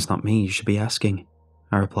 It's not me you should be asking,"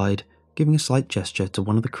 I replied, giving a slight gesture to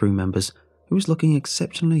one of the crew members who was looking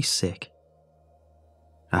exceptionally sick.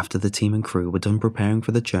 After the team and crew were done preparing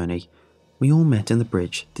for the journey, we all met in the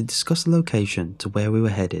bridge to discuss the location to where we were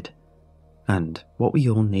headed, and what we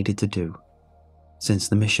all needed to do. Since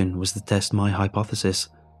the mission was to test my hypothesis,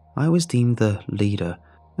 I was deemed the leader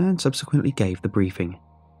and subsequently gave the briefing.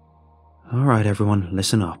 "Alright everyone,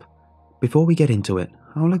 listen up. Before we get into it,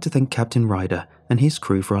 I would like to thank Captain Ryder and his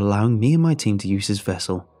crew for allowing me and my team to use his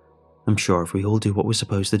vessel. I'm sure if we all do what we're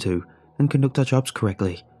supposed to do and conduct our jobs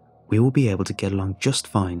correctly, we will be able to get along just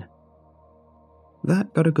fine."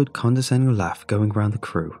 That got a good condescending laugh going around the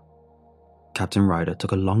crew. Captain Ryder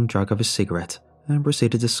took a long drag of his cigarette and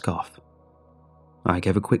proceeded to scoff. I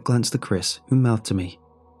gave a quick glance to Chris, who mouthed to me,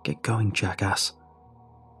 "Get going, jackass,"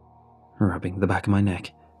 rubbing the back of my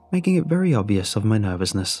neck, making it very obvious of my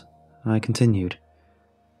nervousness. I continued.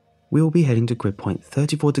 "We will be heading to grid point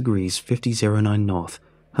 34 degrees 5009 north,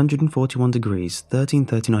 141 degrees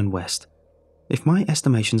 1339 west. If my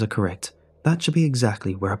estimations are correct, that should be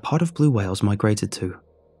exactly where a pod of blue whales migrated to.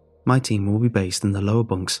 My team will be based in the lower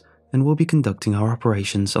bunks and will be conducting our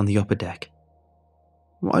operations on the upper deck."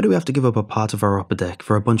 "Why do we have to give up a part of our upper deck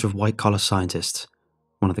for a bunch of white-collar scientists?"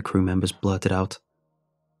 one of the crew members blurted out.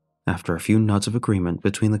 After a few nods of agreement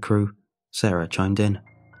between the crew, Sarah chimed in.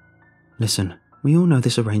 "Listen, we all know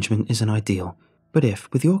this arrangement isn't ideal, but if,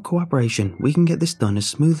 with your cooperation, we can get this done as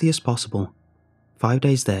smoothly as possible. 5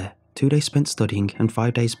 days there, 2 days spent studying, and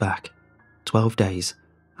 5 days back. 12 days.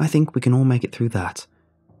 I think we can all make it through that.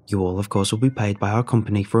 You all, of course, will be paid by our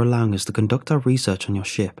company for allowing us to conduct our research on your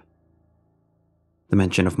ship." The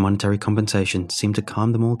mention of monetary compensation seemed to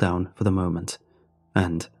calm them all down for the moment,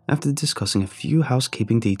 and after discussing a few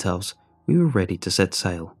housekeeping details, we were ready to set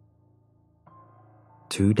sail.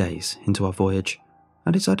 2 days into our voyage,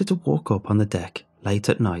 I decided to walk up on the deck late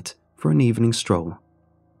at night for an evening stroll.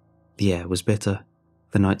 The air was bitter,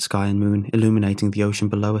 the night sky and moon illuminating the ocean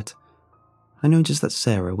below it. I noticed that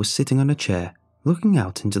Sarah was sitting on a chair, looking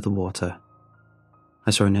out into the water.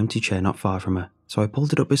 I saw an empty chair not far from her, so I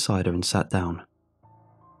pulled it up beside her and sat down.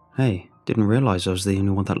 "Hey, didn't realize I was the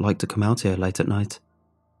only one that liked to come out here late at night."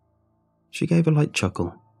 She gave a light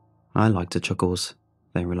chuckle. I liked her chuckles.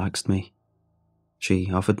 They relaxed me.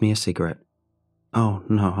 She offered me a cigarette. "Oh,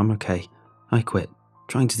 no, I'm okay. I quit.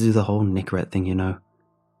 Trying to do the whole Nicorette thing, you know."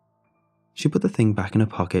 She put the thing back in her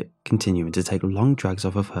pocket, continuing to take long drags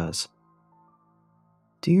off of hers.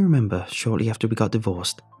 Do you remember shortly after we got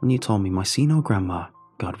divorced when you told me my senile grandma,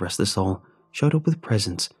 God rest her soul, showed up with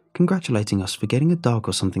presents, congratulating us for getting a dog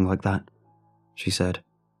or something like that? She said.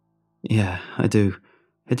 Yeah, I do.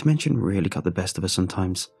 Her dementia really got the best of her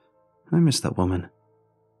sometimes. I miss that woman.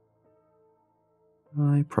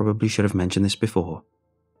 I probably should have mentioned this before.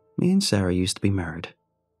 Me and Sarah used to be married.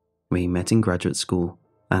 We met in graduate school,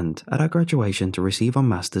 and at our graduation to receive our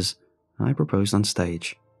masters, I proposed on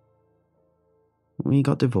stage. We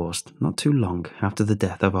got divorced not too long after the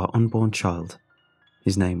death of our unborn child.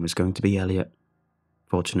 His name was going to be Elliot.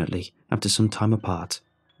 Fortunately, after some time apart,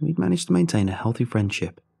 we'd managed to maintain a healthy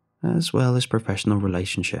friendship, as well as professional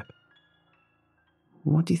relationship.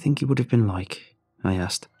 What do you think he would have been like? I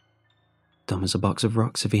asked. Dumb as a box of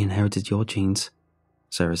rocks if he inherited your genes,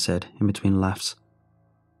 Sarah said in between laughs.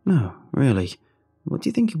 No, really, what do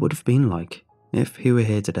you think he would have been like if he were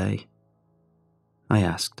here today? I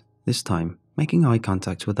asked, this time making eye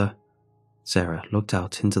contact with her. Sarah looked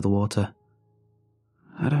out into the water.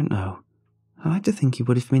 I don't know. I like to think he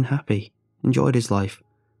would have been happy, enjoyed his life.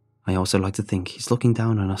 I also like to think he's looking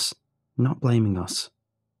down on us, not blaming us.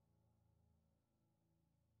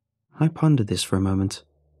 I pondered this for a moment.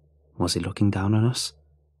 Was he looking down on us?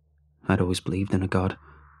 I'd always believed in a God,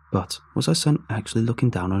 but was our son actually looking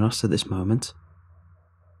down on us at this moment?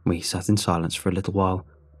 We sat in silence for a little while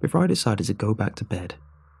before I decided to go back to bed.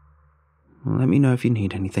 Let me know if you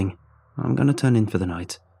need anything. I'm going to turn in for the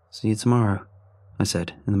night. See you tomorrow, I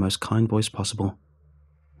said in the most kind voice possible.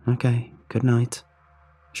 Okay, good night,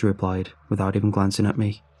 she replied without even glancing at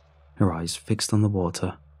me, her eyes fixed on the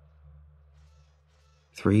water.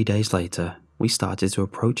 3 days later, we started to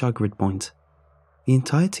approach our grid point. The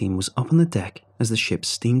entire team was up on the deck as the ship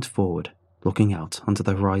steamed forward, looking out onto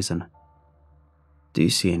the horizon. Do you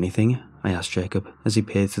see anything? I asked Jacob as he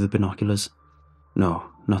peered through the binoculars. No,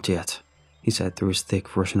 not yet, he said through his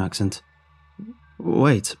thick Russian accent.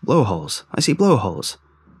 Wait, blowholes. I see blowholes.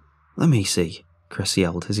 Let me see, Chris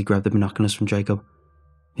yelled as he grabbed the binoculars from Jacob.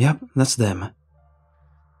 Yep, that's them.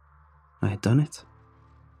 I had done it.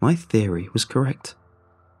 My theory was correct.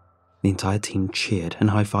 The entire team cheered and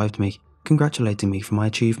high-fived me, congratulating me for my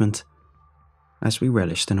achievement. As we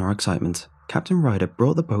relished in our excitement, Captain Ryder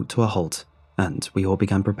brought the boat to a halt, and we all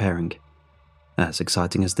began preparing. As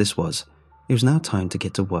exciting as this was, it was now time to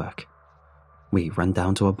get to work. We ran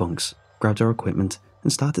down to our bunks, grabbed our equipment,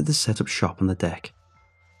 and started to set up shop on the deck.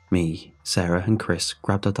 Me, Sarah, and Chris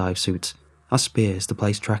grabbed our dive suits, our spears to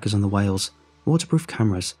place trackers on the whales, waterproof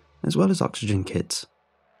cameras, as well as oxygen kits.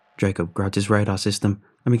 Jacob grabbed his radar system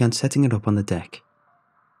and began setting it up on the deck.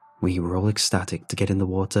 We were all ecstatic to get in the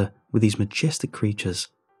water with these majestic creatures.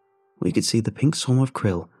 We could see the pink swarm of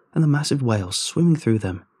krill and the massive whales swimming through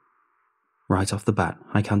them. Right off the bat,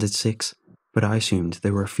 I counted 6, but I assumed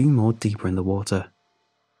there were a few more deeper in the water.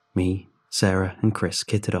 Me, Sarah, and Chris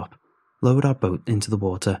kitted up, lowered our boat into the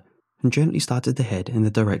water, and gently started to head in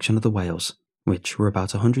the direction of the whales, which were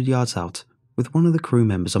about 100 yards out, with one of the crew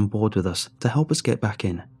members on board with us to help us get back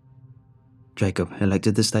in. Jacob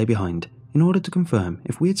elected to stay behind in order to confirm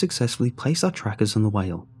if we had successfully placed our trackers on the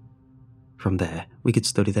whale. From there, we could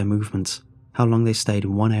study their movements, how long they stayed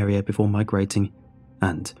in one area before migrating,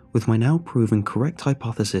 and, with my now proven correct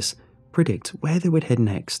hypothesis, predict where they would head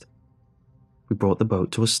next. We brought the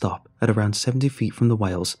boat to a stop at around 70 feet from the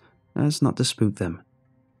whales, as not to spook them.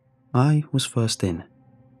 I was first in.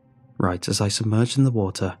 Right as I submerged in the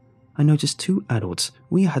water, I noticed 2 adults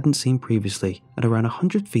we hadn't seen previously at around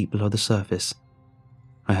 100 feet below the surface.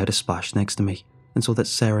 I heard a splash next to me and saw that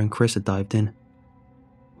Sarah and Chris had dived in.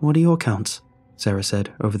 What are your counts? Sarah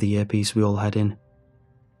said over the earpiece we all had in.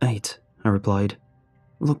 8, I replied.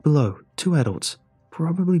 Look below, 2 adults,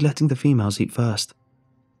 probably letting the females eat first.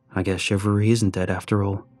 I guess chivalry isn't dead after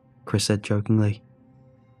all, Chris said jokingly.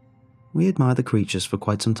 We admired the creatures for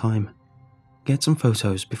quite some time. Get some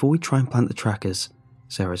photos before we try and plant the trackers,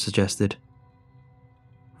 Sarah suggested.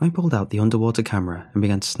 I pulled out the underwater camera and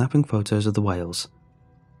began snapping photos of the whales.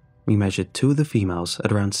 We measured 2 of the females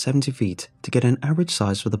at around 70 feet to get an average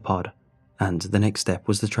size for the pod, and the next step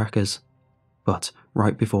was the trackers. But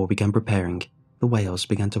right before we began preparing, the whales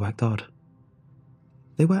began to act odd.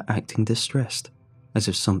 They were acting distressed, as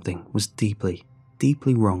if something was deeply,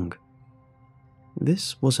 deeply wrong.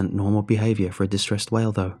 This wasn't normal behavior for a distressed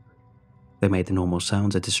whale though. They made the normal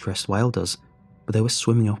sounds a distressed whale does, but they were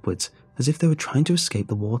swimming upwards as if they were trying to escape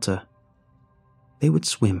the water. They would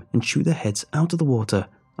swim and shoot their heads out of the water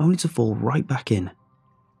only to fall right back in.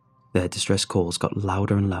 Their distress calls got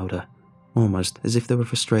louder and louder, almost as if they were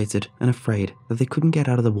frustrated and afraid that they couldn't get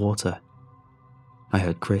out of the water. I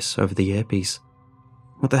heard Chris over the earpiece.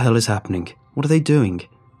 What the hell is happening? What are they doing?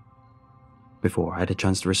 Before I had a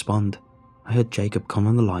chance to respond, I heard Jacob come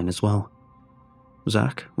on the line as well.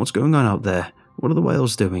 Zach, what's going on out there? What are the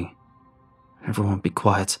whales doing? Everyone be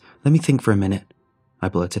quiet. Let me think for a minute, I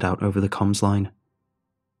blurted out over the comms line.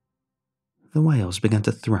 The whales began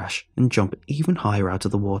to thrash and jump even higher out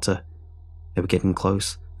of the water. They were getting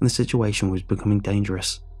close, and the situation was becoming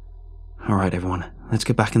dangerous. Alright everyone, let's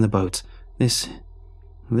get back in the boat. This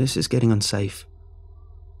is getting unsafe.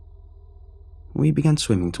 We began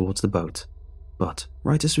swimming towards the boat, but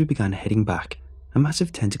right as we began heading back, a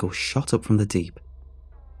massive tentacle shot up from the deep.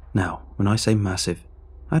 Now, when I say massive,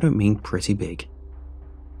 I don't mean pretty big.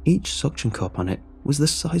 Each suction cup on it was the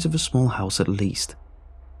size of a small house at least.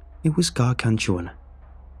 It was gargantuan.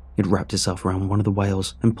 It wrapped itself around one of the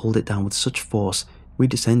whales and pulled it down with such force we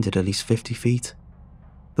descended at least 50 feet.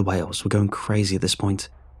 The whales were going crazy at this point.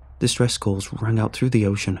 Distress calls rang out through the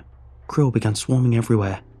ocean. Krill began swarming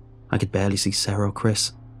everywhere. I could barely see Sarah or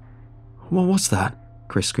Chris. What's that?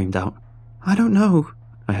 Chris screamed out. I don't know,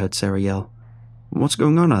 I heard Sarah yell. What's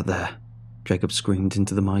going on out there? Jacob screamed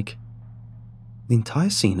into the mic. The entire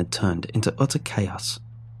scene had turned into utter chaos.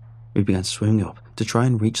 We began swimming up to try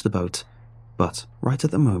and reach the boat, but right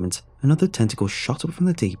at the moment, another tentacle shot up from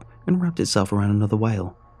the deep and wrapped itself around another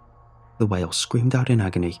whale. The whale screamed out in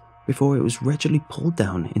agony before it was wretchedly pulled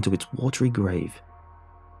down into its watery grave.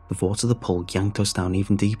 The force of the pull yanked us down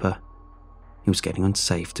even deeper. It was getting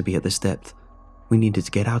unsafe to be at this depth. We needed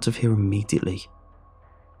to get out of here immediately.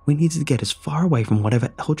 We needed to get as far away from whatever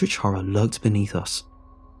eldritch horror lurked beneath us.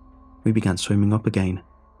 We began swimming up again.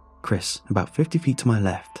 Chris, about 50 feet to my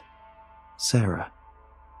left. Sarah.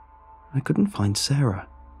 I couldn't find Sarah.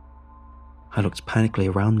 I looked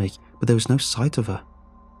panically around me, but there was no sight of her.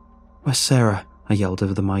 Where's Sarah? I yelled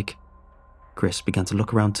over the mic. Chris began to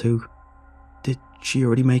look around too. Did she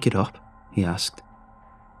already make it up? He asked.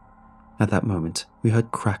 At that moment, we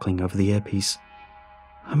heard crackling over the earpiece.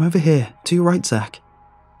 I'm over here, to your right, Zach.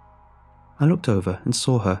 I looked over and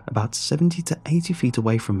saw her about 70 to 80 feet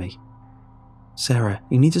away from me. Sarah,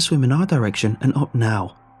 you need to swim in our direction and up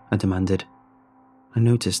now, I demanded. I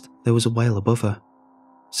noticed there was a whale above her.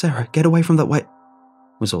 Sarah, get away from that whale,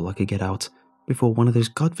 was all I could get out, before one of those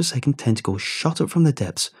godforsaken tentacles shot up from the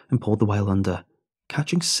depths and pulled the whale under,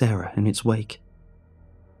 catching Sarah in its wake.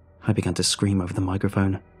 I began to scream over the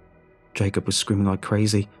microphone. Jacob was screaming like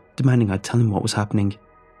crazy, demanding I tell him what was happening.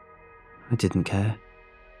 I didn't care.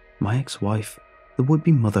 My ex-wife, the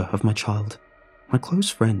would-be mother of my child, my close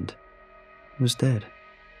friend, was dead.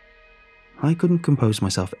 I couldn't compose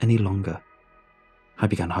myself any longer. I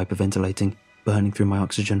began hyperventilating, burning through my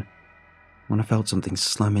oxygen, when I felt something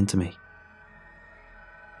slam into me.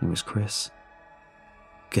 It was Chris.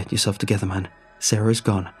 Get yourself together, man. Sarah is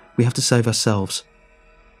gone. We have to save ourselves.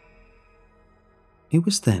 It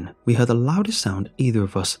was then we heard the loudest sound either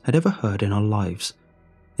of us had ever heard in our lives.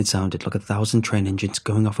 It sounded like 1,000 train engines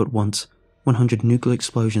going off at once, 100 nuclear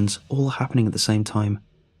explosions all happening at the same time.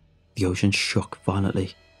 The ocean shook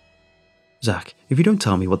violently. Zach, if you don't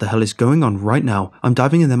tell me what the hell is going on right now, I'm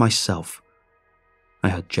diving in there myself. I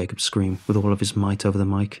heard Jacob scream with all of his might over the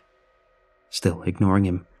mic. Still ignoring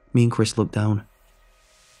him, me and Chris looked down.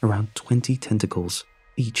 Around 20 tentacles,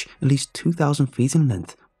 each at least 2,000 feet in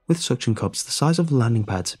length, with suction cups the size of landing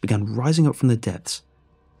pads, began rising up from the depths.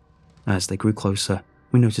 As they grew closer,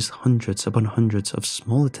 we noticed hundreds upon hundreds of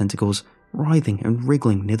smaller tentacles writhing and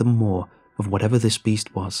wriggling near the maw of whatever this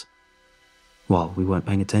beast was. While we weren't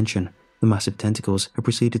paying attention, the massive tentacles had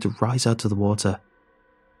proceeded to rise out of the water.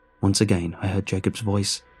 Once again, I heard Jacob's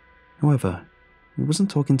voice. However, he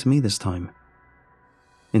wasn't talking to me this time.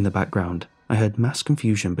 In the background, I heard mass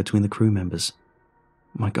confusion between the crew members.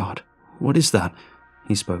 My God, what is that?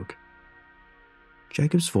 He spoke.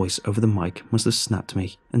 Jacob's voice over the mic must have snapped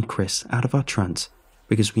me and Chris out of our trance,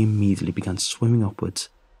 because we immediately began swimming upwards.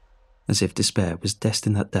 As if despair was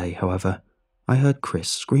destined that day, however, I heard Chris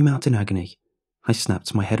scream out in agony. I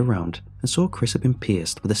snapped my head around and saw Chris had been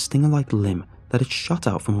pierced with a stinger-like limb that had shot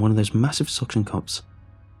out from one of those massive suction cups.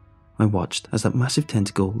 I watched as that massive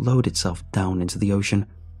tentacle lowered itself down into the ocean,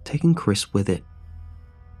 taking Chris with it.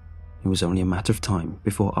 It was only a matter of time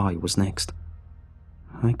before I was next.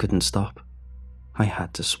 I couldn't stop. I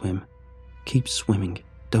had to swim. Keep swimming.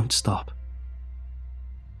 Don't stop.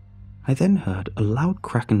 I then heard a loud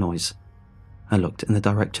cracking noise. I looked in the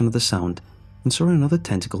direction of the sound and saw another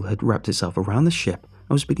tentacle had wrapped itself around the ship and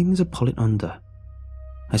was beginning to pull it under.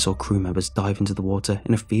 I saw crew members dive into the water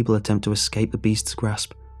in a feeble attempt to escape the beast's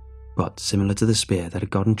grasp, but similar to the spear that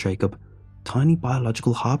had gotten Jacob, tiny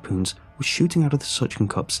biological harpoons were shooting out of the suction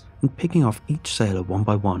cups and picking off each sailor one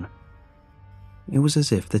by one. It was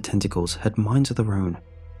as if the tentacles had minds of their own.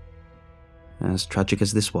 As tragic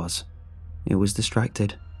as this was, it was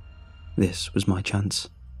distracted. This was my chance.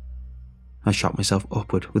 I shot myself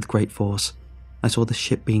upward with great force. I saw the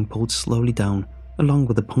ship being pulled slowly down, along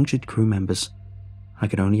with the punctured crew members. I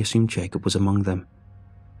could only assume Jacob was among them.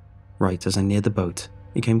 Right as I neared the boat,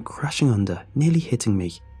 it came crashing under, nearly hitting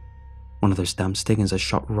me. One of those damn stingers had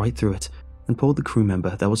shot right through it and pulled the crew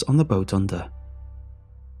member that was on the boat under.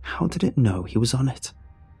 How did it know he was on it?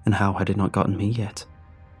 And how had it not gotten me yet?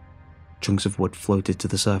 Chunks of wood floated to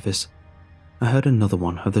the surface. I heard another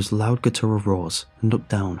one of those loud guttural roars and looked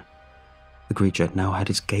down. The creature now had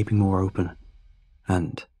its gaping maw open,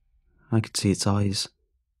 and I could see its eyes.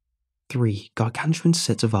 3 gargantuan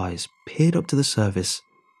sets of eyes peered up to the surface.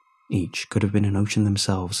 Each could have been an ocean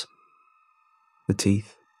themselves. The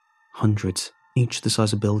teeth, hundreds, each the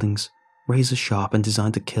size of buildings, razor sharp and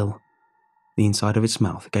designed to kill. The inside of its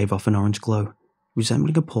mouth gave off an orange glow,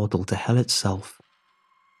 resembling a portal to hell itself.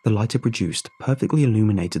 The light it produced perfectly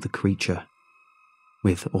illuminated the creature.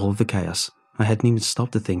 With all of the chaos, I hadn't even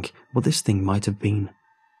stopped to think what this thing might have been.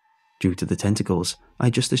 Due to the tentacles, I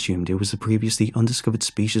just assumed it was the previously undiscovered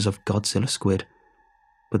species of Godzilla squid.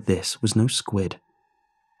 But this was no squid.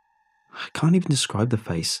 I can't even describe the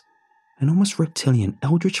face. An almost reptilian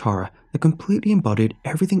eldritch horror that completely embodied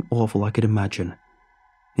everything awful I could imagine.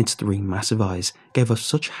 Its 3 massive eyes gave off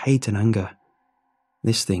such hate and anger.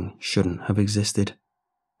 This thing shouldn't have existed.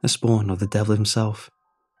 A spawn of the devil himself.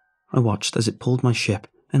 I watched as it pulled my ship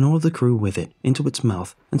and all of the crew with it into its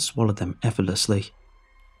mouth and swallowed them effortlessly.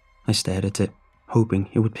 I stared at it, hoping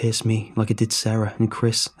it would pierce me like it did Sarah and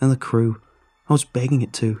Chris and the crew. I was begging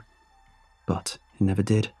it to, but it never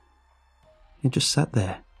did. It just sat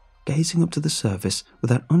there, gazing up to the surface with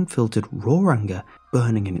that unfiltered raw anger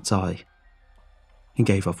burning in its eye. It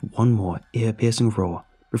gave off one more ear-piercing roar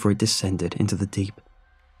before it descended into the deep.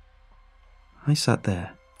 I sat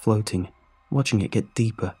there, floating, watching it get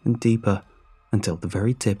deeper and deeper, until the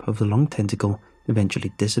very tip of the long tentacle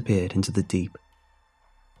eventually disappeared into the deep.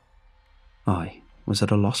 I was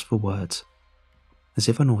at a loss for words. As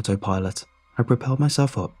if on autopilot, I propelled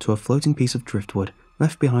myself up to a floating piece of driftwood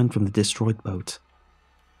left behind from the destroyed boat.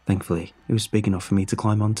 Thankfully, it was big enough for me to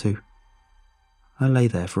climb onto. I lay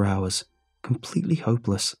there for hours, completely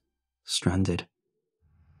hopeless, stranded.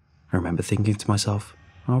 I remember thinking to myself,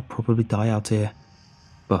 I'll probably die out here,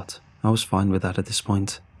 but I was fine with that at this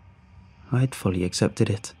point. I had fully accepted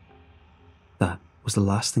it. That was the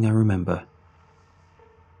last thing I remember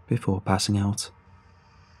before passing out.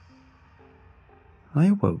 I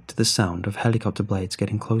awoke to the sound of helicopter blades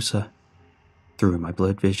getting closer. Through my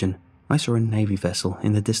blurred vision, I saw a Navy vessel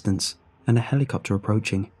in the distance and a helicopter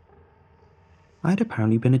approaching. I had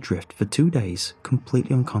apparently been adrift for 2 days,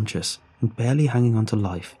 completely unconscious and barely hanging on to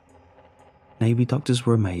life. Navy doctors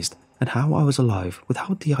were amazed at how I was alive with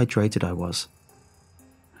how dehydrated I was.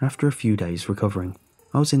 After a few days recovering,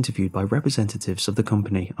 I was interviewed by representatives of the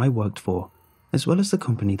company I worked for, as well as the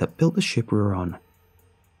company that built the ship we were on.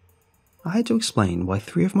 I had to explain why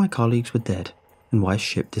 3 of my colleagues were dead and why a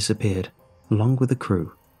ship disappeared, along with the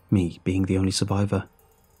crew, me being the only survivor.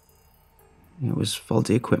 It was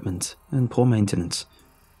faulty equipment and poor maintenance.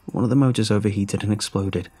 One of the motors overheated and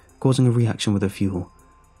exploded, causing a reaction with the fuel.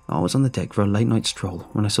 I was on the deck for a late night stroll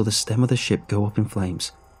when I saw the stem of the ship go up in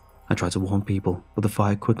flames. I tried to warn people, but the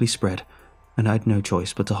fire quickly spread, and I had no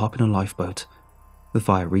choice but to hop in a lifeboat. The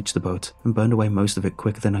fire reached the boat and burned away most of it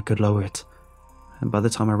quicker than I could lower it, and by the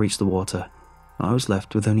time I reached the water, I was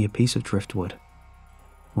left with only a piece of driftwood.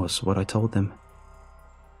 Was what I told them.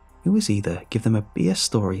 It was either give them a BS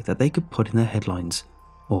story that they could put in their headlines,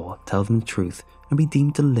 or tell them the truth and be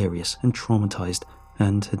deemed delirious and traumatized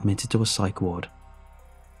and admitted to a psych ward.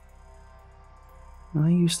 I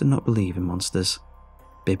used to not believe in monsters.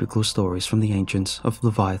 Biblical stories from the ancients of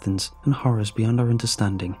leviathans and horrors beyond our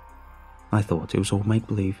understanding. I thought it was all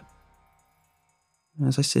make-believe.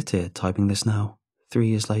 As I sit here typing this now, 3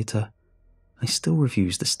 years later, I still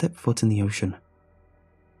refuse to step foot in the ocean.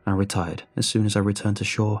 I retired as soon as I returned to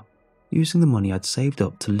shore, using the money I'd saved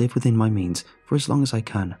up to live within my means for as long as I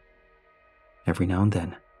can. Every now and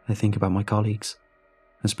then, I think about my colleagues,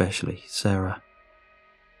 especially Sarah.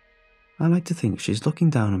 I like to think she's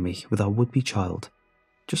looking down on me with our would-be child,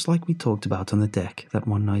 just like we talked about on the deck that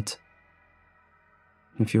one night.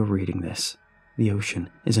 If you're reading this, the ocean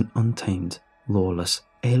is an untamed, lawless,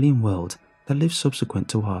 alien world that lives subsequent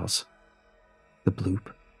to ours. The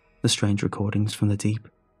bloop, the strange recordings from the deep,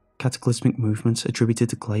 cataclysmic movements attributed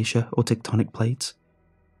to glacier or tectonic plates.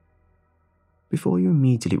 Before you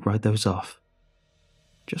immediately write those off,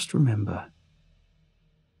 just remember,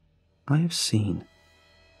 I have seen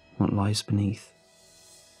what lies beneath.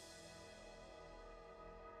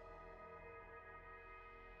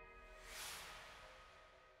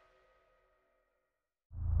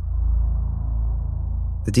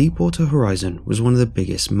 The Deepwater Horizon was one of the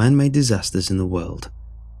biggest man-made disasters in the world,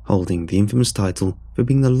 holding the infamous title for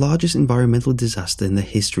being the largest environmental disaster in the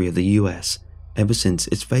history of the US ever since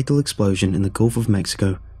its fatal explosion in the Gulf of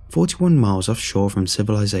Mexico, 41 miles offshore from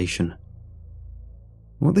civilization.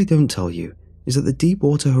 What they don't tell you is that the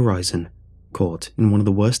Deepwater Horizon, caught in one of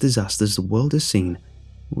the worst disasters the world has seen,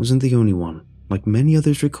 wasn't the only one, like many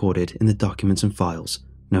others recorded in the documents and files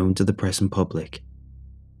known to the press and public.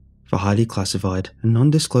 For highly classified and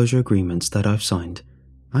non-disclosure agreements that I've signed,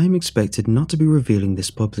 I am expected not to be revealing this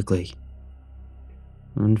publicly.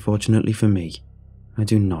 Unfortunately for me, I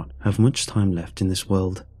do not have much time left in this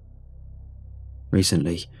world.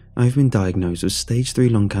 Recently, I have been diagnosed with stage 3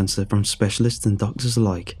 lung cancer from specialists and doctors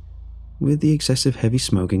alike, with the excessive heavy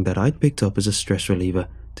smoking that I'd picked up as a stress reliever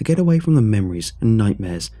to get away from the memories and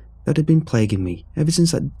nightmares that had been plaguing me ever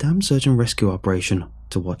since that damn search and rescue operation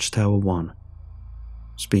to Watchtower 1.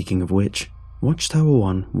 Speaking of which, Watchtower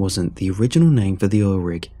 1 wasn't the original name for the oil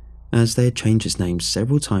rig, as they had changed its name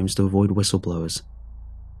several times to avoid whistleblowers.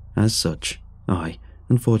 As such, I,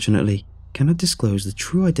 unfortunately, cannot disclose the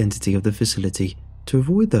true identity of the facility to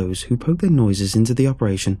avoid those who poke their noses into the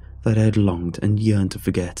operation that I had longed and yearned to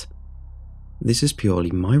forget. This is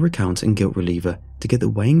purely my recount and guilt reliever to get the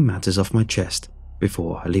weighing matters off my chest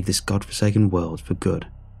before I leave this godforsaken world for good.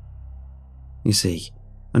 You see,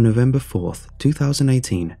 on November 4th,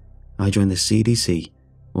 2018, I joined the CDC,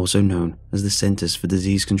 also known as the Centers for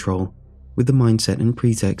Disease Control, with the mindset and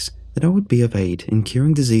pretext that I would be of aid in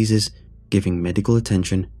curing diseases, giving medical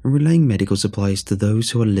attention, and relaying medical supplies to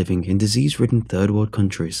those who are living in disease-ridden third world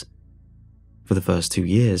countries. For the first 2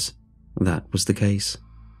 years, that was the case.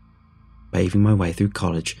 Paving my way through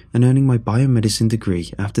college and earning my biomedicine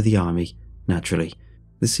degree after the army, naturally,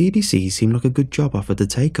 the CDC seemed like a good job offer to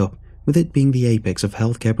take up, with it being the apex of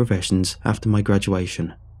healthcare professions after my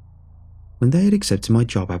graduation. When they had accepted my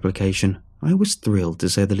job application, I was thrilled to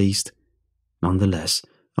say the least. Nonetheless,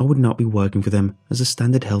 I would not be working for them as a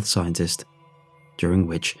standard health scientist, during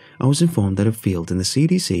which I was informed that a field in the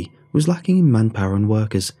CDC was lacking in manpower and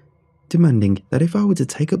workers, demanding that if I were to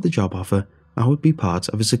take up the job offer, I would be part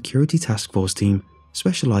of a security task force team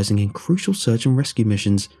specializing in crucial search and rescue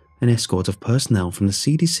missions and escort of personnel from the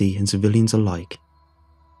CDC and civilians alike.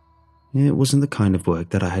 It wasn't the kind of work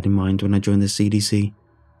that I had in mind when I joined the CDC,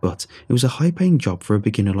 but it was a high-paying job for a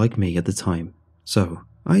beginner like me at the time, so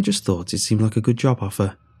I just thought it seemed like a good job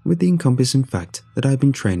offer, with the encompassing fact that I had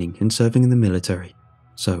been training and serving in the military,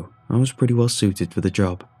 so I was pretty well suited for the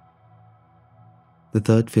job. The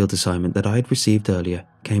third field assignment that I had received earlier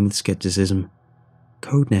came with skepticism,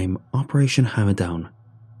 codename Operation Hammerdown.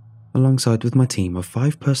 Alongside with my team of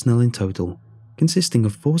 5 personnel in total, consisting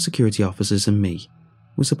of 4 security officers and me,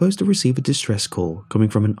 was supposed to receive a distress call coming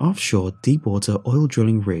from an offshore deepwater oil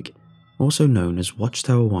drilling rig, also known as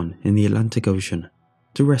Watchtower 1 in the Atlantic Ocean,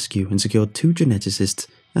 to rescue and secure 2 geneticists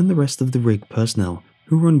and the rest of the rig personnel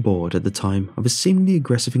who were on board at the time of a seemingly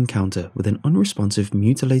aggressive encounter with an unresponsive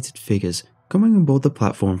mutilated figures coming on board the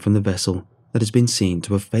platform from the vessel that has been seen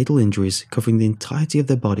to have fatal injuries covering the entirety of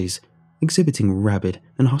their bodies, exhibiting rabid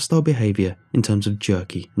and hostile behavior in terms of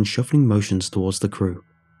jerky and shuffling motions towards the crew.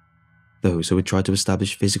 Those who had tried to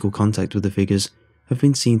establish physical contact with the figures have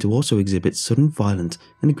been seen to also exhibit sudden violent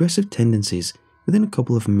and aggressive tendencies within a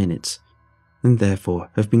couple of minutes, and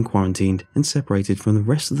therefore have been quarantined and separated from the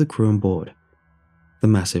rest of the crew on board. The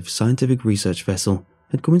massive scientific research vessel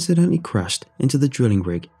had coincidentally crashed into the drilling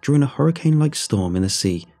rig during a hurricane-like storm in the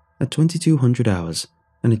sea at 2200 hours,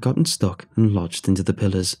 and had gotten stuck and lodged into the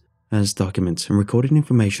pillars, as documents and recorded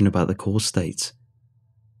information about the call states.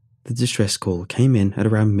 The distress call came in at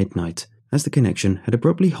around midnight, as the connection had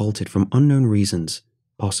abruptly halted from unknown reasons,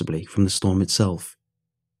 possibly from the storm itself.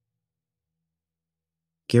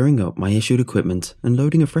 Gearing up my issued equipment and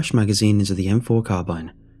loading a fresh magazine into the M4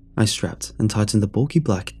 carbine, I strapped and tightened the bulky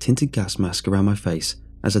black tinted gas mask around my face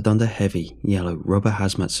as I donned a heavy, yellow rubber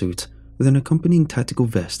hazmat suit with an accompanying tactical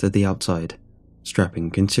vest at the outside, strapping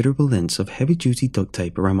considerable lengths of heavy-duty duct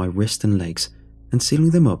tape around my wrists and legs and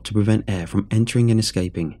sealing them up to prevent air from entering and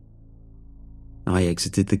escaping. I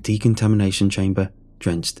exited the decontamination chamber,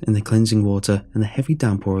 drenched in the cleansing water and the heavy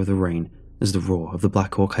downpour of the rain, as the roar of the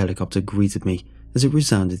Black Hawk helicopter greeted me as it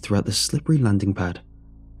resounded throughout the slippery landing pad,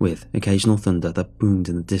 with occasional thunder that boomed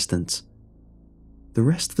in the distance. The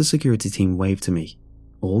rest of the security team waved to me,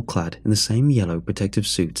 all clad in the same yellow protective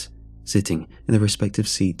suits, sitting in their respective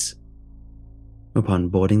seats. Upon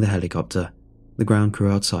boarding the helicopter, the ground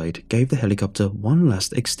crew outside gave the helicopter one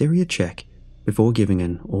last exterior check before giving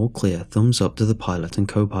an all-clear thumbs-up to the pilot and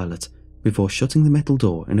co-pilot before shutting the metal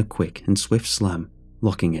door in a quick and swift slam,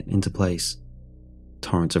 locking it into place.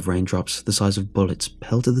 Torrents of raindrops the size of bullets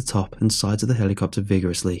pelted the top and sides of the helicopter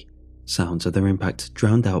vigorously, sounds of their impact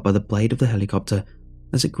drowned out by the blade of the helicopter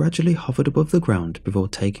as it gradually hovered above the ground before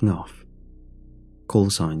taking off. Call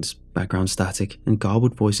signs, background static, and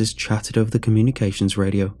garbled voices chattered over the communications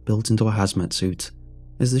radio built into a hazmat suit,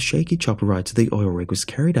 as the shaky chopper ride to the oil rig was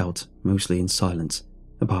carried out mostly in silence,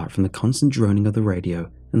 apart from the constant droning of the radio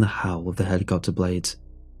and the howl of the helicopter blades.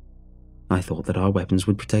 I thought that our weapons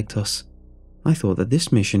would protect us. I thought that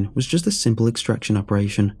this mission was just a simple extraction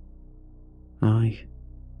operation. I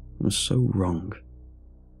was so wrong.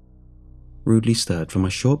 Rudely stirred from my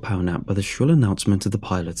short power nap by the shrill announcement of the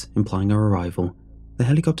pilot implying our arrival, the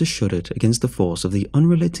helicopter shuddered against the force of the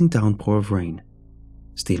unrelenting downpour of rain.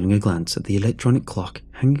 Stealing a glance at the electronic clock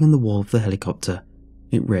hanging on the wall of the helicopter,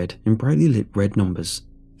 it read in brightly lit red numbers,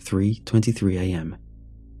 3:23 a.m.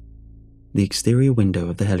 The exterior window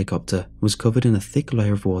of the helicopter was covered in a thick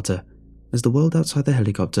layer of water, as the world outside the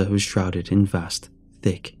helicopter was shrouded in vast,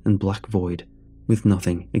 thick and black void, with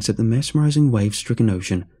nothing except the mesmerizing wave-stricken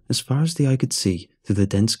ocean as far as the eye could see through the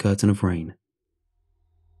dense curtain of rain.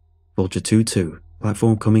 Vulture 2-2,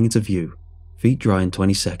 platform coming into view, feet dry in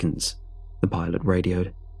 20 seconds, the pilot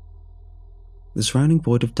radioed. The surrounding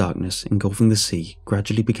void of darkness engulfing the sea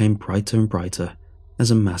gradually became brighter and brighter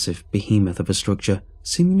as a massive behemoth of a structure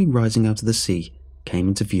seemingly rising out of the sea came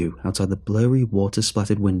into view outside the blurry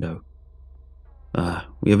water-splattered window.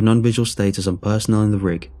 We have a non-visual status on personnel in the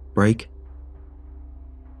rig. Break.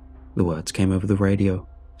 The words came over the radio,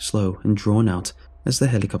 slow and drawn out as the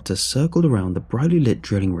helicopter circled around the brightly lit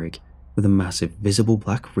drilling rig with a massive visible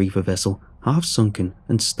black reefer vessel half sunken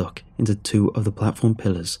and stuck into two of the platform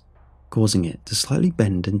pillars, causing it to slightly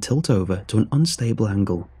bend and tilt over to an unstable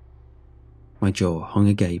angle. My jaw hung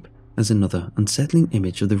agape as another unsettling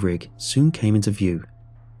image of the rig soon came into view,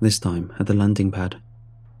 this time at the landing pad.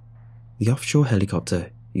 The offshore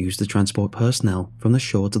helicopter, used to transport personnel from the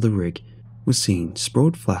shore to the rig, was seen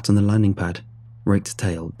sprawled flat on the landing pad, raked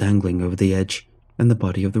tail dangling over the edge, and the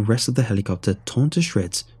body of the rest of the helicopter torn to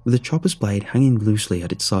shreds with the chopper's blade hanging loosely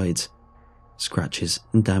at its sides. Scratches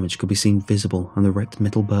and damage could be seen visible on the wrecked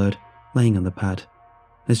metal bird laying on the pad,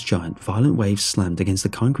 as giant violent waves slammed against the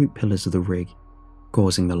concrete pillars of the rig,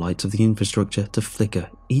 causing the lights of the infrastructure to flicker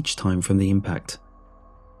each time from the impact.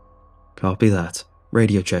 Copy that.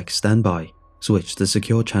 Radio check, stand by. Switch to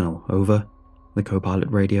secure channel, over, the co-pilot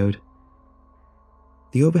radioed.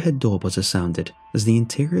 The overhead door buzzer sounded as the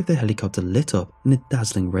interior of the helicopter lit up in a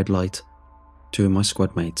dazzling red light. Two of my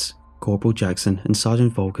squad mates, Corporal Jackson and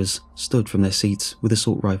Sergeant Volkers, stood from their seats with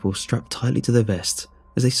assault rifles strapped tightly to their vests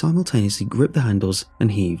as they simultaneously gripped the handles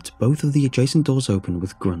and heaved both of the adjacent doors open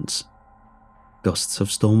with grunts. Gusts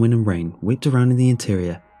of storm wind and rain whipped around in the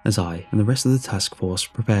interior as I and the rest of the task force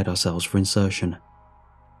prepared ourselves for insertion.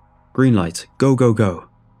 Green light, go, go, go.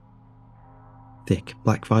 Thick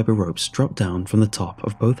black fibre ropes dropped down from the top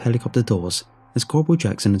of both helicopter doors as Corporal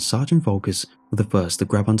Jackson and Sergeant Volkers were the first to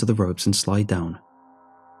grab onto the ropes and slide down.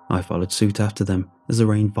 I followed suit after them as the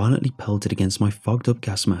rain violently pelted against my fogged-up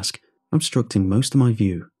gas mask, obstructing most of my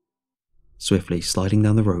view. Swiftly sliding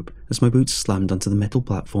down the rope as my boots slammed onto the metal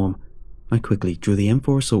platform, I quickly drew the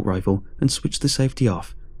M4 assault rifle and switched the safety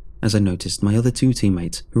off as I noticed my other two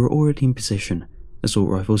teammates who were already in position, assault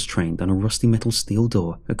rifles trained on a rusty metal steel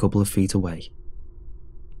door a couple of feet away.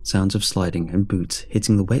 Sounds of sliding and boots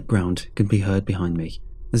hitting the wet ground could be heard behind me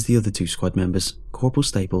as the other two squad members, Corporal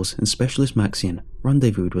Staples and Specialist Maxian,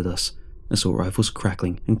 rendezvoused with us, assault rifles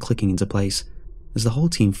crackling and clicking into place as the whole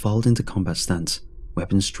team filed into combat stance,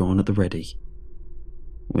 weapons drawn at the ready.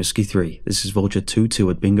 Whiskey 3, this is Vulture 2-2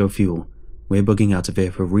 at Bingo Fuel. We're bugging out of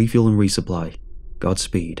here for refuel and resupply.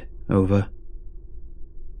 Godspeed. Over.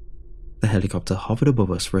 The helicopter hovered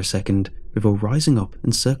above us for a second before rising up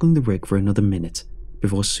and circling the rig for another minute,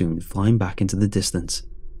 before soon flying back into the distance,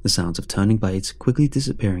 the sounds of turning blades quickly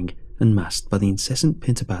disappearing and masked by the incessant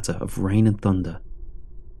pitter-patter of rain and thunder.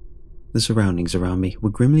 The surroundings around me were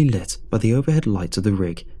grimly lit by the overhead lights of the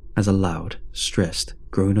rig as a loud, stressed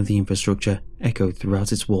groan of the infrastructure echoed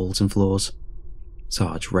throughout its walls and floors.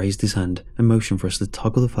 Sarge raised his hand and motioned for us to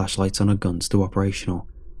toggle the flashlights on our guns to operational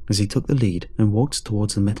as he took the lead and walked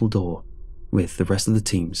towards the metal door, with the rest of the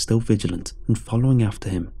team still vigilant and following after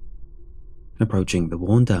him. Approaching the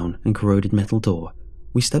worn-down and corroded metal door,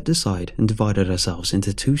 we stepped aside and divided ourselves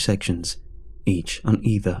into two sections, each on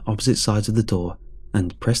either opposite sides of the door,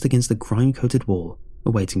 and pressed against the grime-coated wall,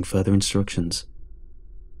 awaiting further instructions.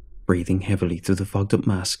 Breathing heavily through the fogged-up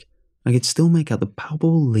mask, I could still make out the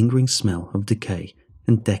palpable lingering smell of decay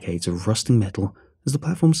and decades of rusting metal as the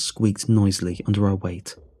platform squeaked noisily under our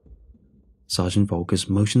weight. Sergeant Volkers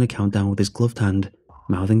motioned the countdown with his gloved hand,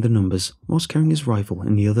 mouthing the numbers whilst carrying his rifle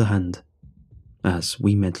in the other hand, as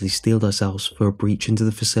we mentally steeled ourselves for a breach into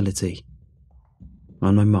the facility.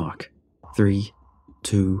 On my mark, 3,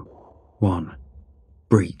 2, 1,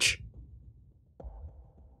 breach.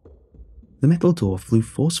 The metal door flew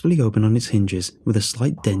forcefully open on its hinges with a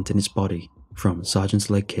slight dent in its body from Sergeant's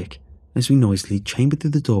leg kick as we noisily chambered through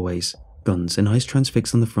the doorways, guns and eyes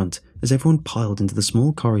transfixed on the front as everyone piled into the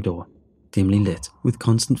small corridor, dimly lit with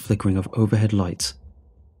constant flickering of overhead lights.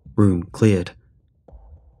 Room cleared.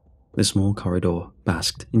 The small corridor,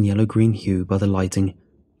 basked in yellow-green hue by the lighting,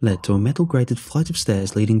 led to a metal-grated flight of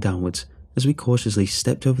stairs leading downwards as we cautiously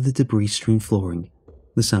stepped over the debris-strewn flooring,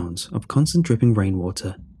 the sounds of constant dripping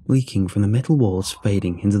rainwater leaking from the metal walls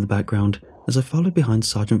fading into the background as I followed behind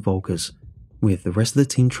Sergeant Volkers, with the rest of the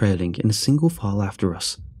team trailing in a single file after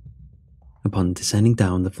us. Upon descending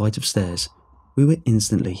down the flight of stairs, we were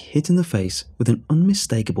instantly hit in the face with an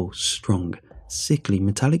unmistakable, strong, sickly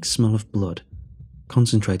metallic smell of blood,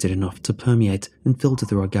 concentrated enough to permeate and filter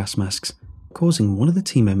through our gas masks, causing one of the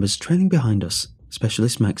team members trailing behind us,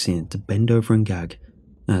 Specialist Maxine, to bend over and gag,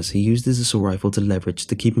 as he used his assault rifle to leverage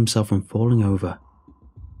to keep himself from falling over.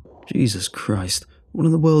 Jesus Christ, what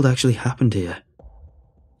in the world actually happened here?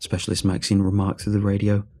 Specialist Maxine remarked through the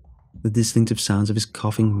radio, the distinctive sounds of his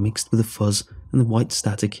coughing mixed with the fuzz and the white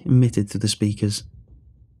static emitted through the speakers.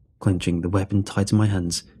 Clenching the weapon tight in my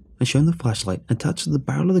hands, I shone the flashlight attached to the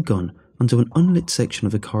barrel of the gun onto an unlit section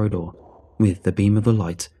of the corridor, with the beam of the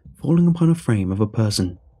light falling upon a frame of a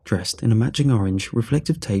person dressed in a matching orange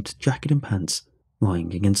reflective taped jacket and pants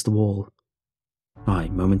lying against the wall. I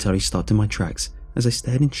momentarily stopped in my tracks as I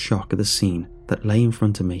stared in shock at the scene that lay in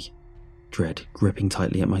front of me, dread gripping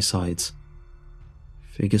tightly at my sides.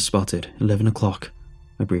 Figure spotted, 11 o'clock,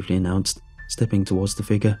 I briefly announced, stepping towards the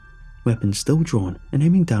figure, weapon still drawn and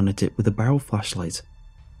aiming down at it with a barrel flashlight.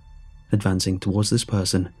 Advancing towards this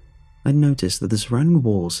person, I noticed that the surrounding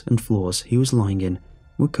walls and floors he was lying in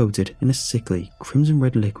were coated in a sickly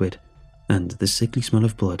crimson-red liquid, and the sickly smell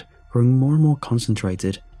of blood growing more and more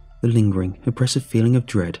concentrated, the lingering, oppressive feeling of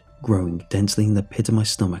dread growing densely in the pit of my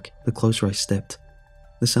stomach the closer I stepped,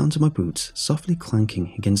 the sounds of my boots softly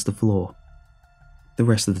clanking against the floor. The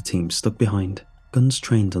rest of the team stuck behind, guns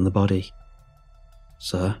trained on the body.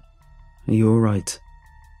 "Sir, are you alright?"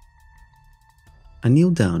 I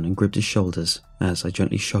kneeled down and gripped his shoulders as I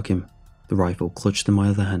gently shook him, the rifle clutched in my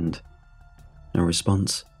other hand. No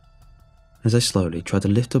response. As I slowly tried to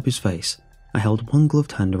lift up his face, I held one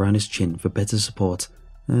gloved hand around his chin for better support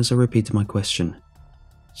as I repeated my question.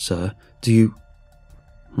 "Sir, do you—"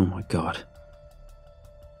 Oh my god.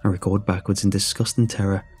 I recoiled backwards in disgust and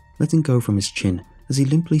terror, letting go from his chin as he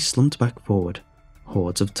limply slumped back forward,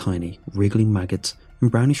 hordes of tiny, wriggling maggots and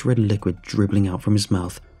brownish-red liquid dribbling out from his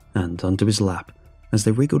mouth and onto his lap as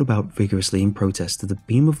they wriggled about vigorously in protest to the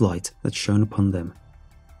beam of light that shone upon them.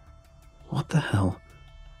 "What the hell?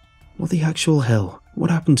 What the actual hell? What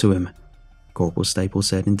happened to him?" Corporal Staples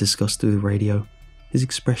said in disgust through the radio, his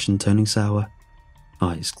expression turning sour,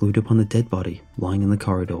 eyes glued upon the dead body lying in the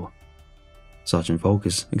corridor. Sergeant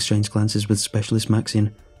Volkers exchanged glances with Specialist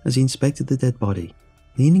Maxine as he inspected the dead body,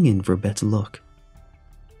 leaning in for a better look.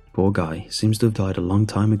 "Poor guy seems to have died a long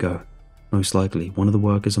time ago, most likely one of the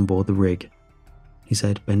workers on board the rig," he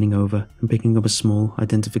said, bending over and picking up a small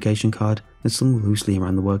identification card that slung loosely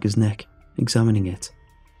around the worker's neck, examining it.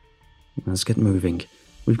 "Let's get moving.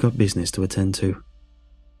 We've got business to attend to."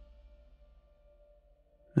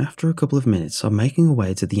 After a couple of minutes of making our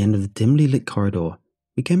way to the end of the dimly lit corridor,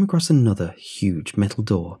 we came across another huge metal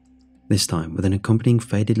door, this time with an accompanying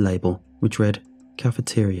faded label which read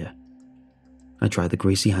 "Cafeteria." I tried the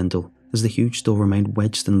greasy handle as the huge door remained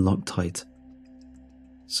wedged and locked tight.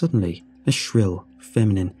 Suddenly, a shrill,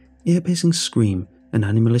 feminine, ear-piercing scream and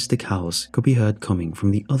animalistic howls could be heard coming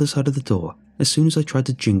from the other side of the door as soon as I tried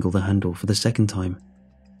to jingle the handle for the second time.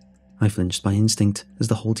 I flinched by instinct as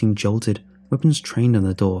the whole team jolted, weapons trained on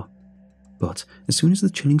the door. But as soon as the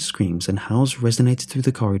chilling screams and howls resonated through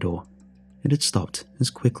the corridor, it had stopped as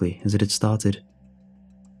quickly as it had started.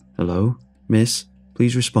 "Hello? Miss?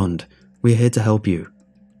 Please respond. We are here to help you,"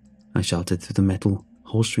 I shouted through the metal,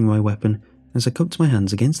 holstering my weapon as I cupped my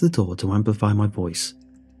hands against the door to amplify my voice.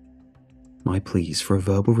 My pleas for a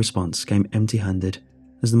verbal response came empty-handed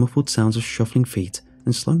as the muffled sounds of shuffling feet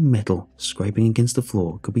and slow metal scraping against the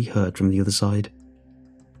floor could be heard from the other side.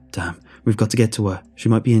 "Damn, we've got to get to her. She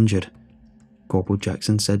might be injured," Corporal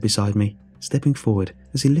Jackson said beside me, stepping forward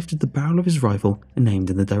as he lifted the barrel of his rifle and aimed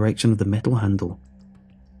in the direction of the metal handle.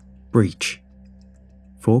 "Breach."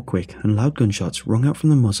 4 quick and loud gunshots rung out from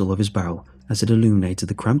the muzzle of his barrel as it illuminated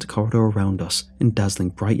the cramped corridor around us in dazzling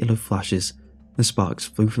bright yellow flashes, as sparks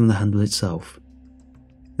flew from the handle itself.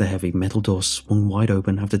 The heavy metal door swung wide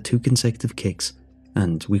open after 2 consecutive kicks,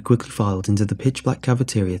 and we quickly filed into the pitch-black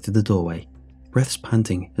cafeteria through the doorway, breaths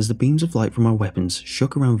panting as the beams of light from our weapons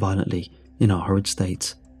shook around violently in our hurried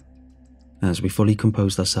states. As we fully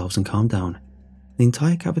composed ourselves and calmed down, the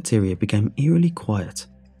entire cafeteria became eerily quiet.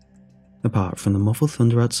 Apart from the muffled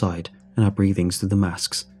thunder outside and our breathings through the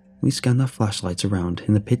masks, we scanned our flashlights around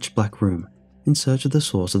in the pitch-black room in search of the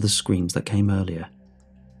source of the screams that came earlier.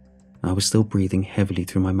 I was still breathing heavily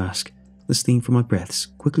through my mask, the steam from my breaths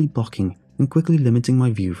quickly blocking and quickly limiting my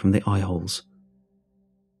view from the eye holes.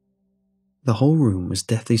 The whole room was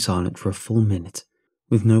deathly silent for a full minute,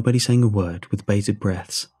 with nobody saying a word with bated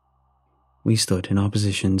breaths. We stood in our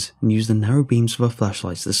positions and used the narrow beams of our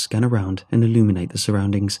flashlights to scan around and illuminate the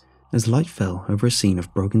surroundings as light fell over a scene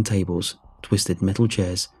of broken tables, twisted metal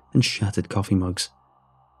chairs, and shattered coffee mugs.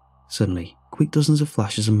 Suddenly, quick dozens of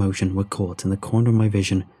flashes of motion were caught in the corner of my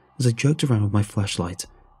vision as I jerked around with my flashlight,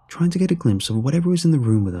 trying to get a glimpse of whatever was in the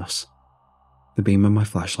room with us. The beam of my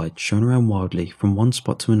flashlight shone around wildly from one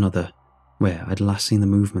spot to another, where I'd last seen the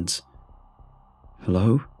movements.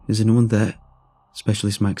 "Hello? Is anyone there?"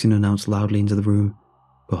 Specialist Maxine announced loudly into the room,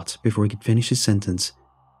 but before he could finish his sentence,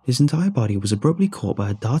 his entire body was abruptly caught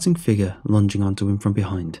by a darting figure lunging onto him from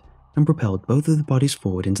behind and propelled both of the bodies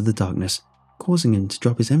forward into the darkness, causing him to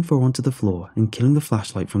drop his M4 onto the floor and killing the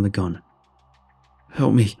flashlight from the gun.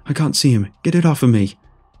 "Help me, I can't see him, get it off of me!"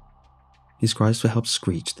 His cries for help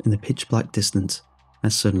screeched in the pitch-black distance,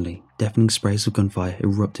 as suddenly deafening sprays of gunfire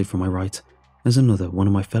erupted from my right, as another one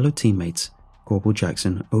of my fellow teammates, Corporal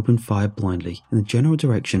Jackson, opened fire blindly in the general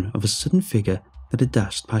direction of a sudden figure that had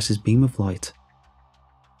dashed past his beam of light.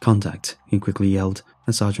 "Contact," he quickly yelled,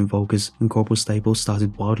 as Sergeant Volkers and Corporal Staples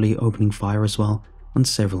started wildly opening fire as well on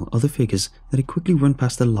several other figures that had quickly run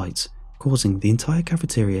past their lights, causing the entire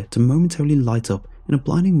cafeteria to momentarily light up in a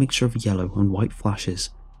blinding mixture of yellow and white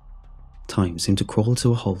flashes. Time seemed to crawl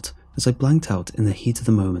to a halt as I blanked out in the heat of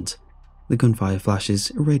the moment, the gunfire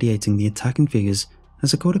flashes irradiating the attacking figures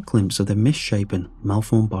as I caught a glimpse of their misshapen,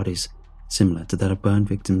 malformed bodies, similar to that of burned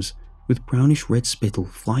victims, with brownish red spittle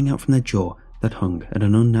flying out from their jaw that hung at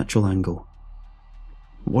an unnatural angle.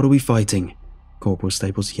 "What are we fighting?" Corporal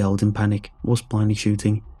Staples yelled in panic whilst blindly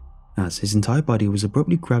shooting, as his entire body was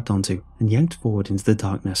abruptly grabbed onto and yanked forward into the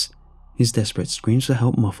darkness, his desperate screams for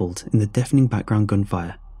help muffled in the deafening background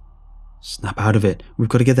gunfire. "Snap out of it, we've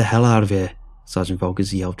got to get the hell out of here," Sergeant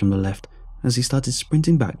Volkers yelled from the left as he started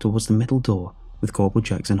sprinting back towards the metal door, with Corporal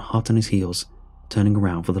Jackson hot on his heels, turning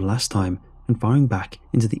around for the last time and firing back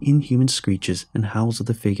into the inhuman screeches and howls of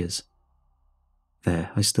the figures.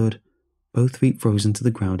 There I stood, both feet frozen to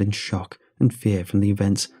the ground in shock and fear from the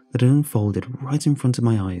events that had unfolded right in front of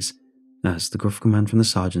my eyes, as the gruff command from the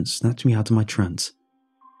sergeant snatched me out of my trance.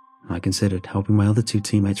 I considered helping my other 2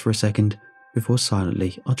 teammates for a second, before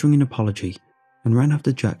silently uttering an apology, and ran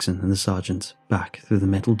after Jackson and the sergeant back through the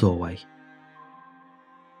metal doorway.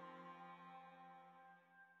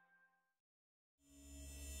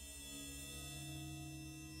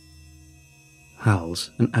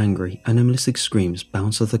 Howls and angry, animalistic screams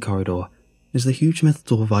bounced off the corridor as the huge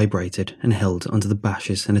metal door vibrated and held under the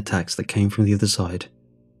bashes and attacks that came from the other side.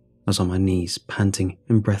 I was on my knees, panting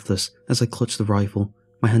and breathless as I clutched the rifle,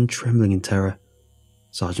 my hand trembling in terror.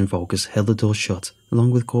 Sergeant Volkers held the door shut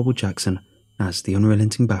along with Corporal Jackson as the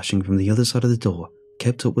unrelenting bashing from the other side of the door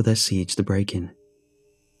kept up with their siege to break in.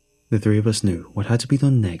 The 3 of us knew what had to be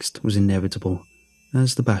done next was inevitable,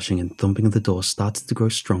 as the bashing and thumping of the door started to grow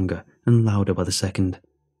stronger and louder by the second.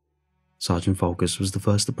 Sergeant Volkers was the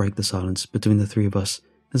first to break the silence between the 3 of us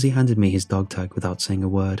as he handed me his dog tag without saying a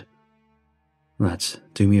word. "Lads,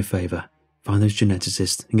 do me a favour, find those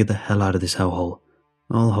geneticists and get the hell out of this hellhole.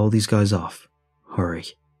 I'll hold these guys off. Hurry."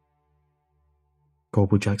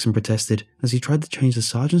 Corporal Jackson protested as he tried to change the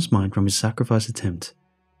sergeant's mind from his sacrifice attempt.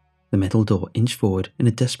 The metal door inched forward in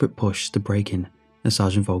a desperate push to break in as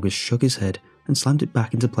Sergeant Volkers shook his head and slammed it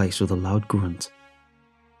back into place with a loud grunt.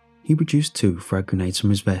 He produced 2 frag grenades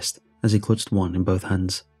from his vest as he clutched one in both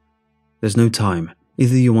hands. "There's no time.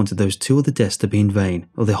 Either you wanted those 2 other deaths to be in vain,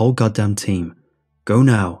 or the whole goddamn team. Go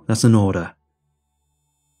now, that's an order."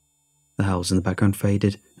 The howls in the background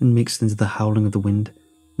faded and mixed into the howling of the wind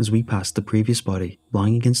as we passed the previous body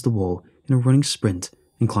lying against the wall in a running sprint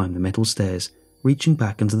and climbed the metal stairs, reaching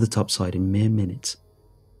back onto the topside in mere minutes.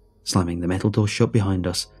 Slamming the metal door shut behind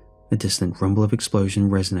us, a distant rumble of explosion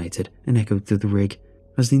resonated and echoed through the rig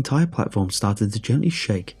as the entire platform started to gently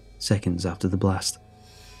shake seconds after the blast.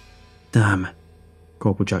 "Damn!"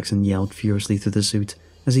 Corporal Jackson yelled furiously through the suit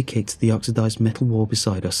as he kicked the oxidized metal wall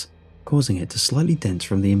beside us, causing it to slightly dent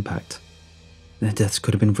from the impact. "Their deaths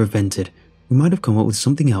could have been prevented. We might have come up with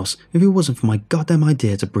something else if it wasn't for my goddamn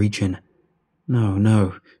idea to breach in.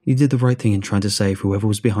 No, you did the right thing in trying to save whoever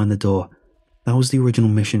was behind the door. That was the original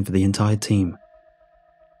mission for the entire team.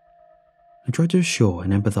 I tried to assure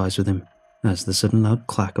and empathize with him, as the sudden loud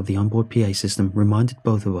clack of the onboard PA system reminded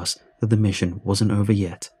both of us that the mission wasn't over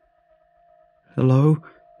yet. Hello?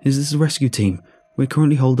 Is this the rescue team? We're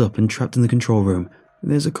currently holed up and trapped in the control room.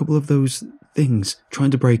 There's a couple of those things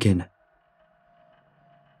trying to break in.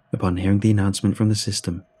 Upon hearing the announcement from the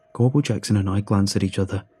system, Corporal Jackson and I glanced at each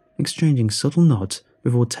other, exchanging subtle nods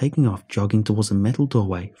before taking off jogging towards a metal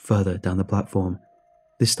doorway further down the platform,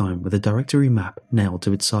 this time with a directory map nailed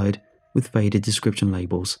to its side with faded description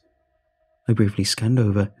labels. I briefly scanned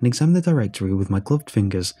over and examined the directory with my gloved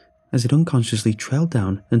fingers as it unconsciously trailed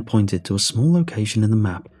down and pointed to a small location in the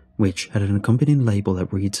map which had an accompanying label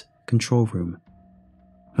that reads Control Room.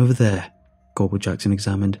 Over there, Corporal Jackson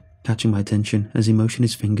examined, catching my attention as he motioned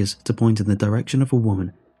his fingers to point in the direction of a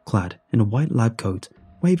woman clad in a white lab coat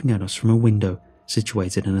waving at us from a window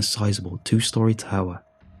situated in a sizable 2-story tower.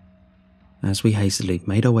 As we hastily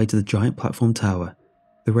made our way to the giant platform tower,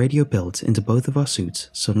 the radio built into both of our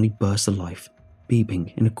suits suddenly burst to life,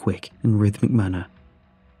 beeping in a quick and rhythmic manner.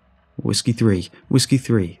 Whiskey 3,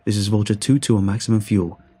 this is Vulture 2-2 on maximum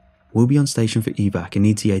fuel. We'll be on station for evac in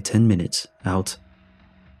ETA 10 minutes, out.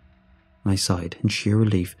 I sighed in sheer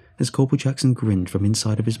relief as Corporal Jackson grinned from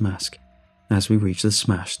inside of his mask as we reached the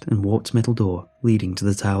smashed and warped metal door leading to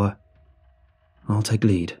the tower. I'll take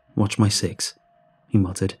lead, watch my 6, he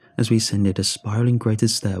muttered as we ascended a spiraling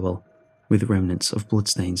grated stairwell with remnants of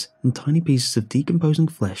bloodstains and tiny pieces of decomposing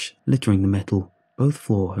flesh littering the metal, both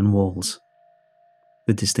floor and walls.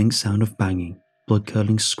 The distinct sound of banging,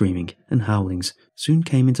 blood-curdling screaming and howlings soon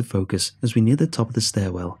came into focus as we neared the top of the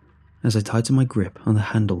stairwell as I tightened my grip on the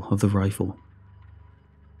handle of the rifle.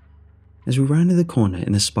 As we rounded the corner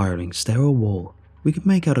in the spiraling stairwell wall, we could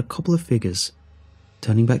make out a couple of figures,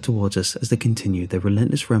 turning back towards us as they continued their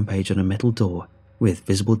relentless rampage on a metal door with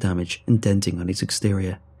visible damage and denting on its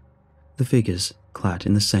exterior. The figures, clad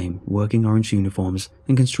in the same working orange uniforms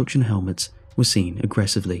and construction helmets, were seen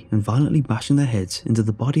aggressively and violently bashing their heads into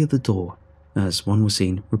the body of the door, as one was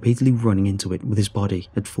seen repeatedly running into it with his body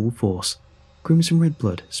at full force, crimson red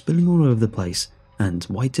blood spilling all over the place, and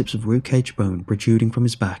white tips of ribcage bone protruding from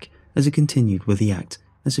his back as he continued with the act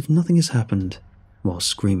as if nothing has happened, while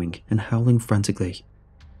screaming and howling frantically.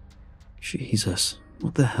 Jesus,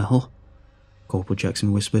 what the hell? Corporal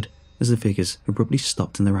Jackson whispered as the figures abruptly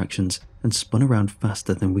stopped in their actions and spun around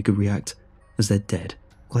faster than we could react, as their dead,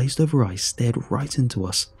 glazed-over eyes stared right into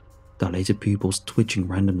us, dilated pupils twitching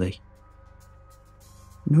randomly.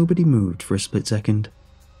 Nobody moved for a split second,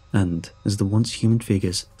 and as the once human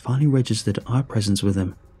figures finally registered our presence with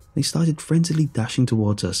them, they started frenziedly dashing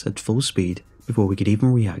towards us at full speed before we could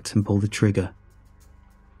even react and pull the trigger.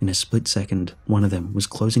 In a split second, one of them was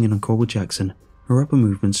closing in on Corporal Jackson, her upper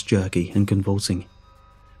movements jerky and convulsing.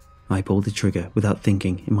 I pulled the trigger without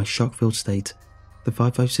thinking in my shock-filled state, the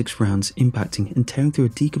 5.56 rounds impacting and tearing through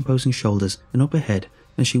her decomposing shoulders and up her head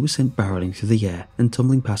as she was sent barreling through the air and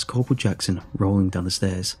tumbling past Corporal Jackson, rolling down the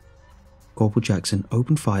stairs. Corporal Jackson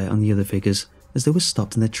opened fire on the other figures as they were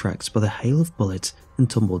stopped in their tracks by the hail of bullets and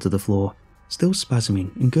tumbled to the floor, still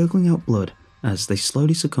spasming and gurgling out blood as they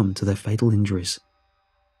slowly succumbed to their fatal injuries.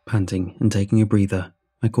 Panting and taking a breather,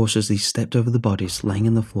 I cautiously stepped over the bodies laying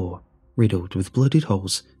on the floor, riddled with blooded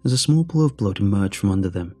holes as a small pool of blood emerged from under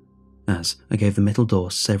them, as I gave the metal door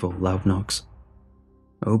several loud knocks.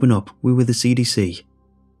 "Open up, we're with the CDC."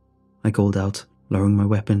 I called out, lowering my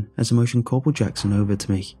weapon as I motioned Corporal Jackson over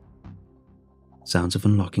to me. Sounds of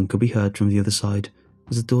unlocking could be heard from the other side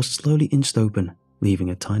as the door slowly inched open, leaving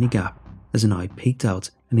a tiny gap as an eye peeked out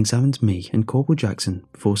and examined me and Corporal Jackson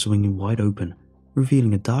before swinging wide open,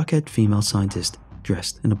 revealing a dark-haired female scientist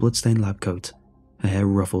dressed in a bloodstained lab coat, her hair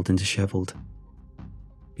ruffled and disheveled.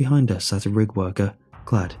 Behind her sat a rig worker,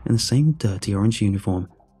 clad in the same dirty orange uniform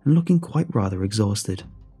and looking quite rather exhausted.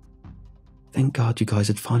 "Thank God you guys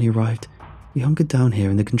had finally arrived. We hunkered down here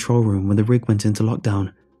in the control room when the rig went into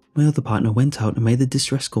lockdown. My other partner went out and made the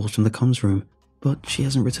distress calls from the comms room, but she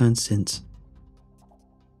hasn't returned since."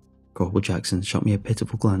 Corporal Jackson shot me a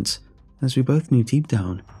pitiful glance, as we both knew deep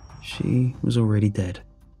down she was already dead.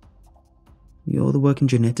 "You're the working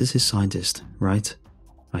geneticist scientist, right?"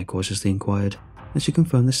 I cautiously inquired, as she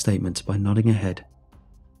confirmed the statement by nodding her head.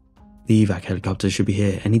 "The evac helicopter should be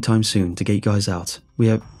here any time soon to get you guys out. We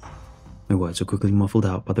have..." My words were quickly muffled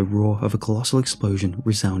out by the roar of a colossal explosion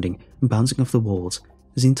resounding and bouncing off the walls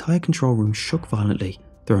as the entire control room shook violently,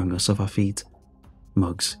 throwing us off our feet.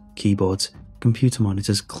 Mugs, keyboards, computer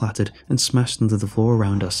monitors clattered and smashed into the floor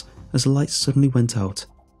around us as the lights suddenly went out.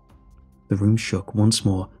 The room shook once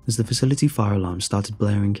more as the facility fire alarm started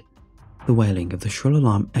blaring. The wailing of the shrill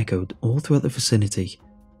alarm echoed all throughout the vicinity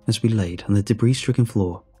as we laid on the debris-stricken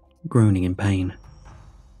floor, groaning in pain.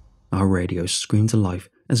 Our radio screamed to life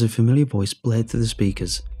as a familiar voice blared through the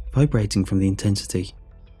speakers, vibrating from the intensity.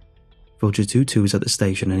 Vulture 2-2 is at the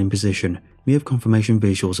station and in position. We have confirmation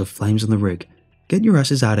visuals of flames on the rig. Get your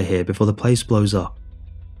asses out of here before the place blows up.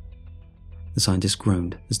 The scientist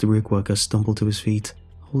groaned as the rig worker stumbled to his feet,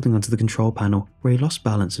 holding onto the control panel where he lost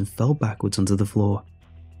balance and fell backwards onto the floor.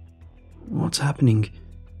 "What's happening?"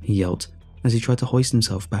 he yelped as he tried to hoist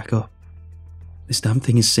himself back up. "This damn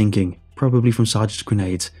thing is sinking, probably from Sarge's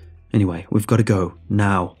grenades. Anyway, we've got to go,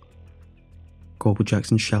 now." Corporal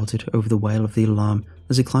Jackson shouted over the wail of the alarm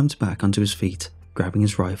as he climbed back onto his feet, grabbing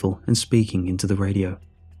his rifle and speaking into the radio.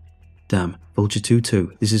 "Damn, Vulture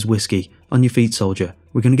 2-2, this is Whiskey. On your feet, soldier.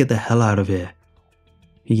 We're gonna get the hell out of here,"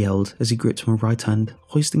 he yelled as he gripped my right hand,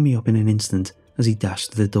 hoisting me up in an instant as he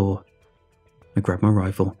dashed to the door. I grabbed my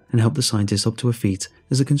rifle and helped the scientist up to her feet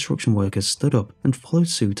as the construction workers stood up and followed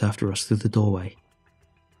suit after us through the doorway.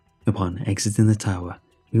 Upon exiting the tower,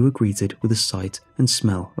 we were greeted with the sight and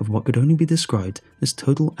smell of what could only be described as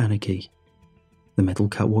total anarchy. The metal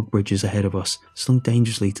catwalk bridges ahead of us slung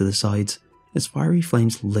dangerously to the sides as fiery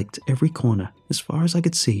flames licked every corner as far as I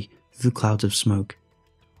could see through the clouds of smoke.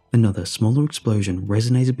 Another smaller explosion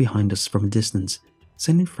resonated behind us from a distance,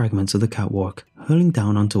 sending fragments of the catwalk hurling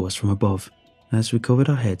down onto us from above as we covered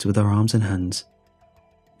our heads with our arms and hands.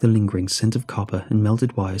 The lingering scent of copper and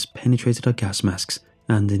melted wires penetrated our gas masks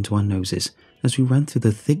and into our noses as we ran through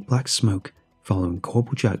the thick black smoke, following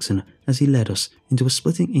Corporal Jackson as he led us into a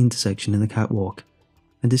splitting intersection in the catwalk.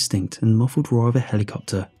 A distinct and muffled roar of a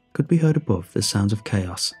helicopter could be heard above the sounds of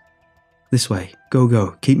chaos. "This way, go,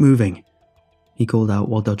 go, keep moving," he called out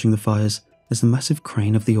while dodging the fires as the massive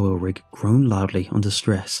crane of the oil rig groaned loudly under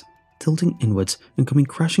stress, tilting inwards and coming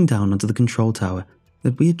crashing down onto the control tower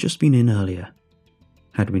that we had just been in earlier.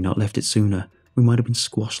 Had we not left it sooner, we might have been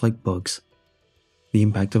squashed like bugs. The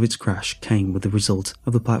impact of its crash came with the result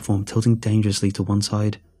of the platform tilting dangerously to one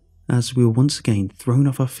side, as we were once again thrown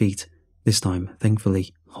off our feet, this time,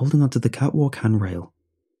 thankfully, holding onto the catwalk handrail.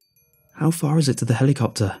 "How far is it to the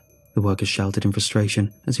helicopter?" the worker shouted in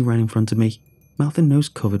frustration as he ran in front of me, mouth and nose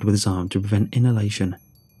covered with his arm to prevent inhalation.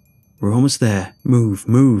 "We're almost there. Move,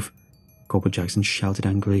 move," Corporal Jackson shouted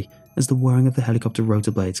angrily as the whirring of the helicopter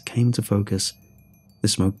rotor blades came into focus. The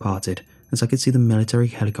smoke parted as I could see the military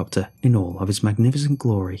helicopter in all of its magnificent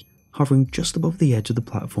glory, hovering just above the edge of the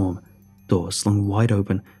platform, doors slung wide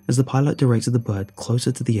open as the pilot directed the bird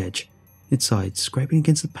closer to the edge, its sides scraping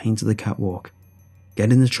against the paint of the catwalk.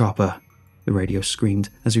 "Get in the chopper," the radio screamed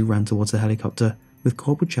as we ran towards the helicopter, with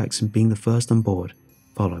Corporal Jackson being the first on board,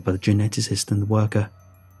 followed by the geneticist and the worker.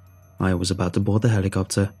 I was about to board the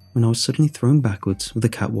helicopter when I was suddenly thrown backwards with the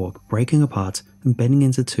catwalk breaking apart and bending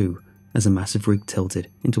into two as the massive rig tilted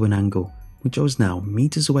into an angle, which I was now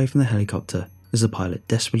meters away from the helicopter as the pilot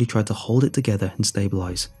desperately tried to hold it together and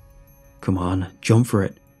stabilize. "Come on, jump for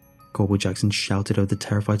it," Corporal Jackson shouted over the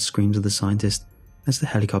terrified screams of the scientist as the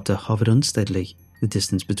helicopter hovered unsteadily, the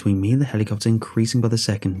distance between me and the helicopter increasing by the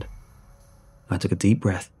second. I took a deep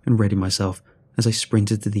breath and readied myself as I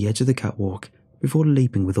sprinted to the edge of the catwalk before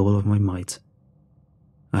leaping with all of my might.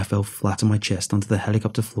 I fell flat on my chest onto the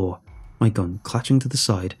helicopter floor, my gun clattering to the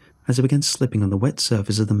side as I began slipping on the wet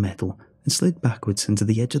surface of the metal and slid backwards into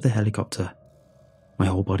the edge of the helicopter. My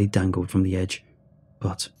whole body dangled from the edge,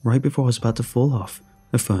 but right before I was about to fall off,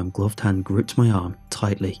 a firm gloved hand gripped my arm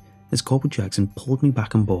tightly as Corporal Jackson pulled me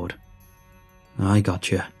back on board. "I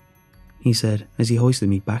gotcha," he said as he hoisted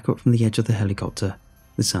me back up from the edge of the helicopter,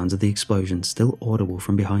 the sounds of the explosion still audible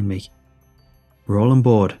from behind me. "We're all on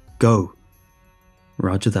board. Go."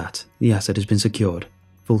 "Roger that. The asset has been secured.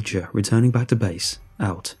 Vulture returning back to base.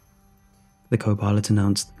 Out," the co-pilot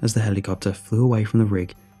announced as the helicopter flew away from the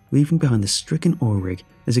rig, leaving behind the stricken oil rig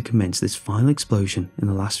as it commenced its final explosion in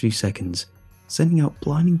the last few seconds, sending out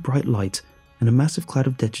blinding bright light and a massive cloud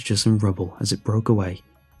of detritus and rubble as it broke away,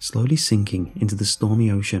 slowly sinking into the stormy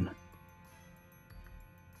ocean.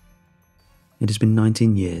 It has been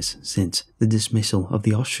 19 years since the dismissal of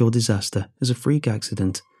the offshore disaster as a freak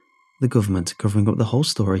accident, the government covering up the whole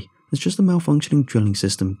story as just a malfunctioning drilling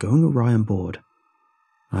system going awry on board.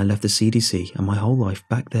 I left the CDC and my whole life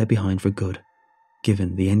back there behind for good,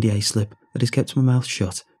 given the NDA slip that has kept my mouth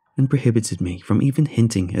shut and prohibited me from even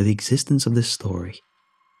hinting at the existence of this story.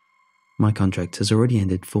 My contract has already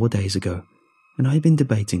ended 4 days ago, and I have been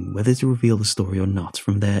debating whether to reveal the story or not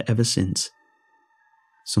from there ever since.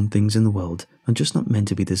 Some things in the world are just not meant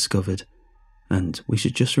to be discovered, and we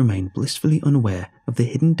should just remain blissfully unaware of the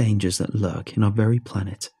hidden dangers that lurk in our very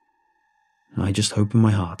planet. I just hope in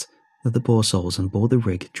my heart that the poor souls on board the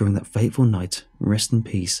rig during that fateful night rest in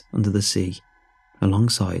peace under the sea,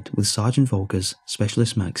 alongside with Sergeant Volker's,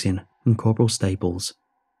 Specialist Maxian, and Corporal Staples.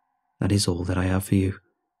 That is all that I have for you,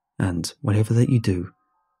 and whatever that you do,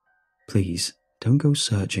 please don't go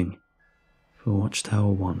searching for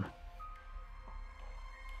Watchtower 1.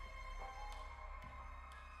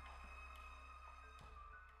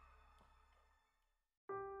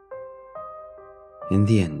 In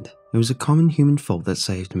the end, it was a common human fault that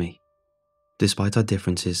saved me. Despite our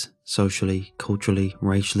differences, socially, culturally,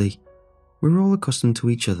 racially, we were all accustomed to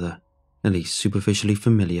each other, at least superficially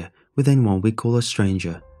familiar with anyone we'd call a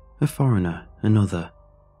stranger, a foreigner, another.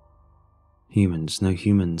 Humans know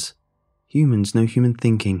humans. Humans know human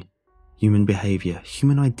thinking, human behaviour,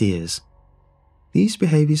 human ideas. These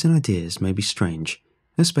behaviours and ideas may be strange,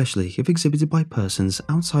 especially if exhibited by persons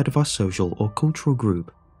outside of our social or cultural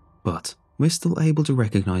group, but we're still able to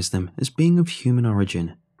recognise them as being of human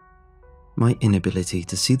origin. My inability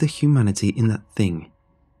to see the humanity in that thing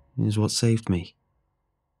is what saved me.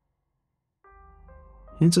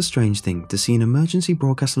 It's a strange thing to see an emergency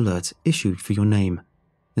broadcast alert issued for your name,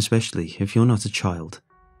 especially if you're not a child,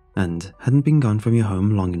 and hadn't been gone from your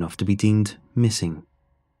home long enough to be deemed missing.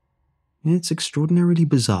 It's extraordinarily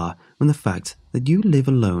bizarre when the fact that you live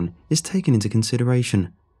alone is taken into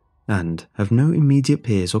consideration, and have no immediate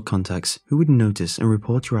peers or contacts who would notice and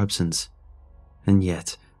report your absence. And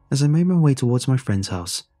yet, as I made my way towards my friend's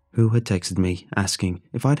house, who had texted me asking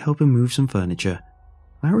if I'd help him move some furniture,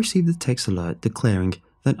 I received a text alert declaring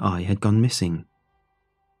that I had gone missing.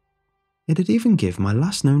 It had even given my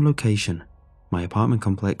last known location, my apartment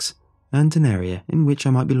complex, and an area in which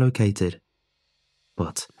I might be located.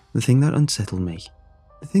 But the thing that unsettled me,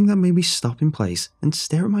 the thing that made me stop in place and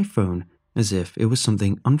stare at my phone as if it was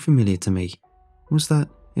something unfamiliar to me, was that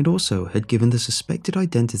it also had given the suspected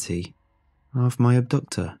identity of my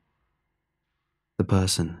abductor. The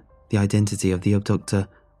person, the identity of the abductor,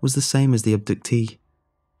 was the same as the abductee.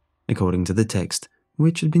 According to the text,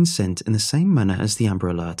 which had been sent in the same manner as the Amber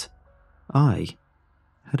Alert, I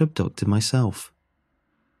had abducted myself.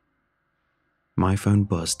 My phone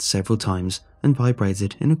buzzed several times and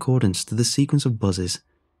vibrated in accordance to the sequence of buzzes,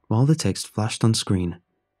 while the text flashed on screen,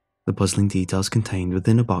 the puzzling details contained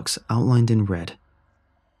within a box outlined in red.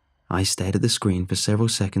 I stared at the screen for several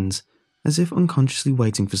seconds, as if unconsciously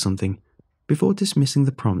waiting for something, before dismissing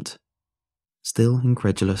the prompt. Still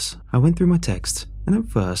incredulous, I went through my text and at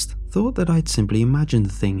first thought that I had simply imagined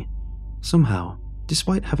the thing, somehow,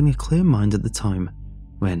 despite having a clear mind at the time,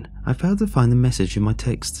 when I failed to find the message in my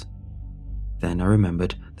texts. Then I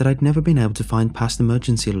remembered that I'd never been able to find past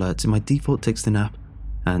emergency alerts in my default texting app,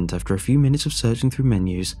 and after a few minutes of searching through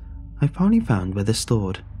menus, I finally found where they're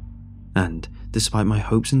stored. And, despite my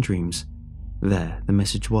hopes and dreams, there the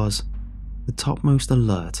message was, the topmost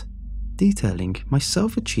alert, detailing my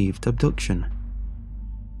self-achieved abduction.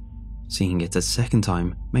 Seeing it a second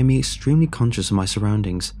time made me extremely conscious of my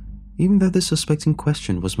surroundings, even though the suspect in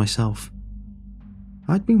question was myself.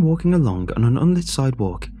 I'd been walking along on an unlit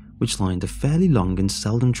sidewalk which lined a fairly long and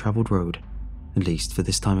seldom travelled road, at least for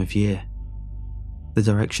this time of year. The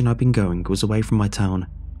direction I'd been going was away from my town,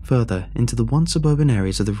 further into the once suburban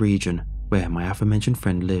areas of the region where my aforementioned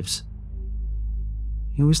friend lives.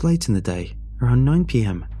 It was late in the day, around 9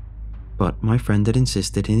 PM, but my friend had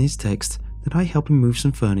insisted in his text that I help him move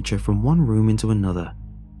some furniture from one room into another,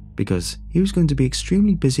 because he was going to be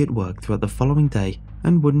extremely busy at work throughout the following day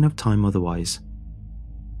and wouldn't have time otherwise.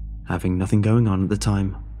 Having nothing going on at the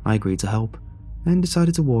time, I agreed to help, and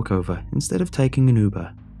decided to walk over instead of taking an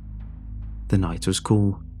Uber. The night was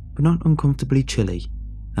cool, but not uncomfortably chilly,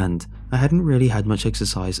 and I hadn't really had much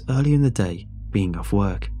exercise earlier in the day, being off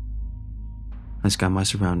work. I scanned my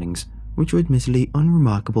surroundings, which were admittedly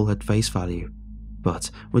unremarkable at face value, but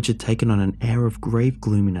which had taken on an air of grave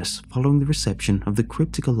gloominess following the reception of the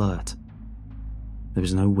cryptic alert. There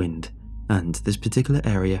was no wind, and this particular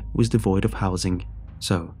area was devoid of housing,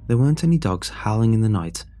 so there weren't any dogs howling in the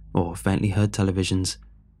night or faintly heard televisions,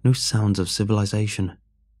 no sounds of civilization.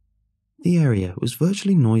 The area was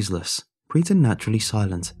virtually noiseless, preternaturally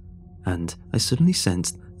silent, and I suddenly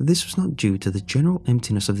sensed that this was not due to the general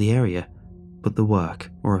emptiness of the area, but the work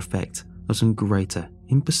or effect of some greater,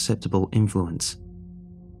 imperceptible influence.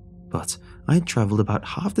 But I had travelled about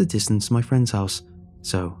half the distance to my friend's house,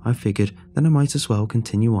 so I figured that I might as well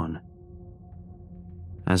continue on.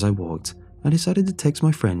 As I walked, I decided to text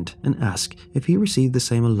my friend and ask if he received the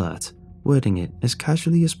same alert, wording it as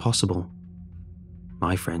casually as possible.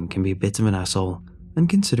 My friend can be a bit of an asshole, and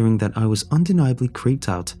considering that I was undeniably creeped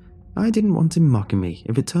out, I didn't want him mocking me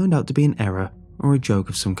if it turned out to be an error or a joke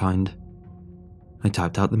of some kind. I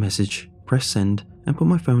typed out the message, pressed send and put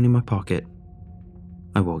my phone in my pocket.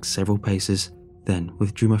 I walked several paces, then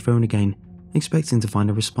withdrew my phone again, expecting to find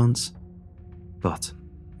a response. But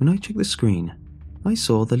when I checked the screen, I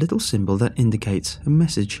saw the little symbol that indicates a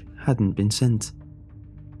message hadn't been sent.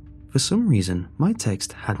 For some reason, my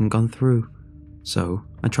text hadn't gone through, so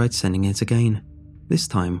I tried sending it again, this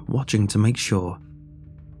time watching to make sure.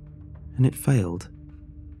 And it failed.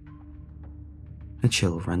 A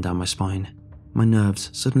chill ran down my spine, my nerves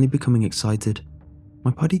suddenly becoming excited,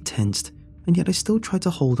 my body tensed, and yet I still tried to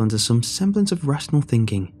hold on to some semblance of rational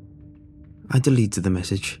thinking. I deleted the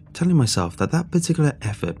message, telling myself that that particular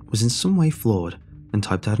effort was in some way flawed, and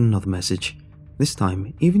typed out another message, this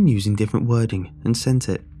time even using different wording, and sent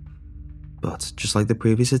it. But just like the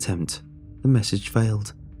previous attempt, the message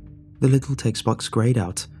failed. The little text box grayed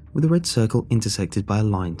out, with a red circle intersected by a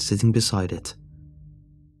line sitting beside it.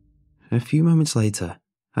 A few moments later,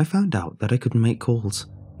 I found out that I couldn't make calls,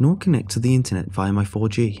 nor connect to the internet via my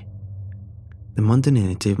 4G. The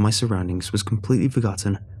mundanity of my surroundings was completely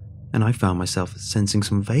forgotten, and I found myself sensing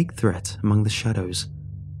some vague threat among the shadows.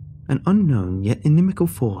 An unknown yet inimical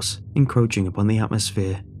force encroaching upon the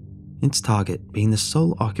atmosphere, its target being the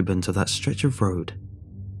sole occupant of that stretch of road.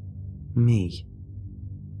 Me.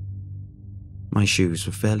 My shoes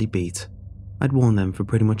were fairly beat. I'd worn them for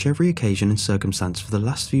pretty much every occasion and circumstance for the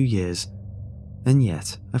last few years, and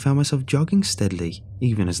yet I found myself jogging steadily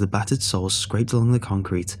even as the battered soles scraped along the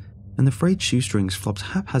concrete and the frayed shoestrings flopped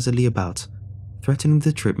haphazardly about, threatening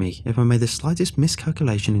to trip me if I made the slightest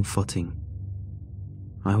miscalculation in footing.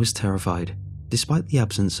 I was terrified, despite the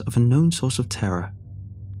absence of a known source of terror.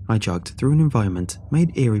 I jogged through an environment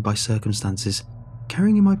made eerie by circumstances,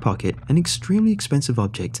 carrying in my pocket an extremely expensive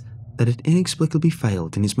object that had inexplicably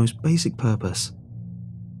failed in its most basic purpose.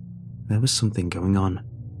 There was something going on,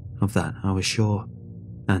 of that I was sure,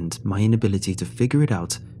 and my inability to figure it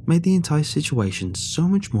out made the entire situation so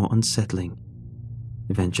much more unsettling.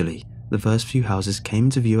 Eventually, the first few houses came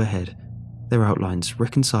into view ahead, their outlines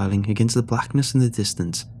reconciling against the blackness in the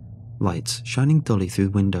distance, lights shining dully through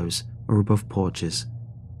windows or above porches.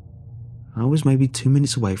 I was maybe 2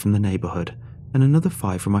 minutes away from the neighborhood and another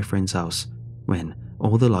 5 from my friend's house when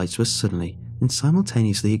all the lights were suddenly and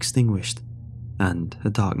simultaneously extinguished, and a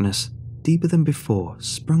darkness, deeper than before,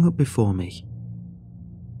 sprung up before me.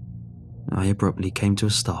 I abruptly came to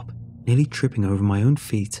a stop, nearly tripping over my own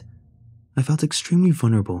feet. I felt extremely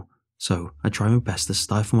vulnerable, so I tried my best to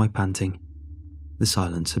stifle my panting. The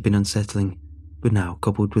silence had been unsettling, but now,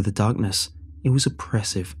 coupled with the darkness, it was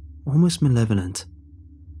oppressive, almost malevolent.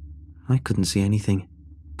 I couldn't see anything,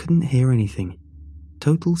 couldn't hear anything.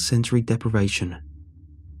 Total sensory deprivation.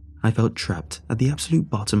 I felt trapped at the absolute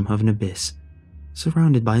bottom of an abyss,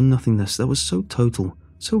 surrounded by a nothingness that was so total,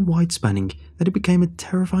 so wide-spanning that it became a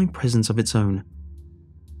terrifying presence of its own.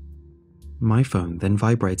 My phone then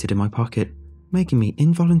vibrated in my pocket, making me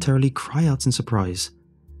involuntarily cry out in surprise.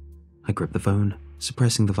 I gripped the phone,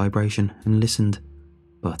 suppressing the vibration, and listened,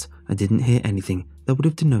 but I didn't hear anything that would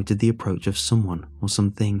have denoted the approach of someone or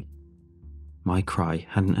something. My cry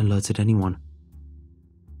hadn't alerted anyone.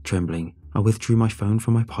 Trembling, I withdrew my phone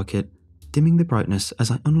from my pocket, dimming the brightness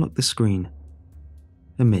as I unlocked the screen.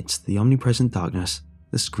 Amidst the omnipresent darkness,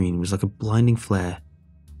 the screen was like a blinding flare.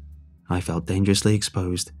 I felt dangerously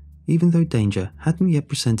exposed, even though danger hadn't yet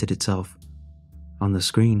presented itself. On the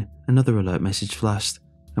screen, another alert message flashed,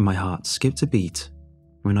 and my heart skipped a beat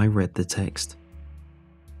when I read the text.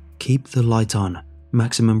 Keep the light on,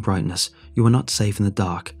 maximum brightness, you are not safe in the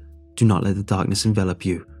dark. Do not let the darkness envelop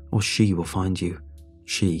you, or she will find you.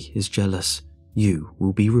 She is jealous. You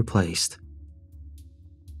will be replaced.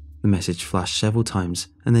 The message flashed several times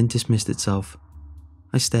and then dismissed itself.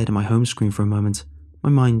 I stared at my home screen for a moment, my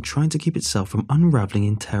mind trying to keep itself from unraveling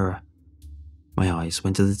in terror. My eyes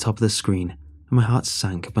went to the top of the screen and my heart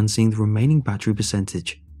sank upon seeing the remaining battery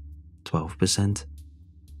percentage, 12%.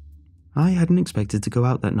 I hadn't expected to go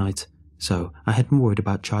out that night, so I hadn't worried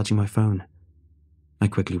about charging my phone. I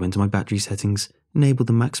quickly went to my battery settings, enabled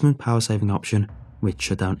the maximum power saving option, which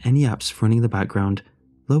shut down any apps running in the background,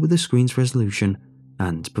 lowered the screen's resolution,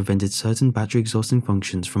 and prevented certain battery exhausting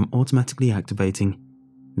functions from automatically activating.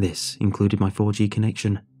 This included my 4G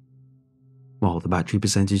connection. While the battery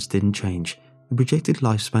percentage didn't change, the projected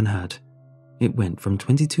lifespan had. It went from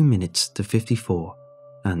 22 minutes to 54,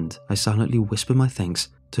 and I silently whispered my thanks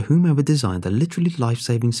to whomever designed the literally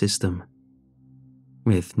life-saving system.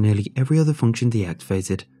 With nearly every other function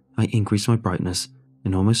deactivated, I increased my brightness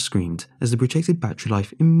and almost screamed as the projected battery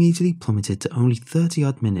life immediately plummeted to only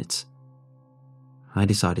 30-odd minutes. I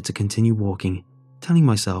decided to continue walking, telling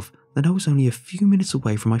myself that I was only a few minutes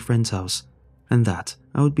away from my friend's house and that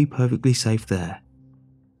I would be perfectly safe there.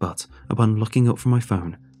 But upon looking up from my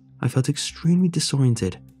phone, I felt extremely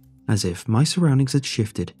disoriented, as if my surroundings had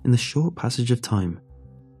shifted in the short passage of time.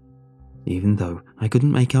 Even though I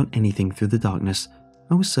couldn't make out anything through the darkness,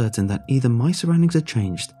 I was certain that either my surroundings had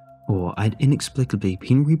changed, or I'd inexplicably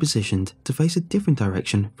been repositioned to face a different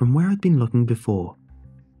direction from where I'd been looking before.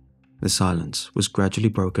 The silence was gradually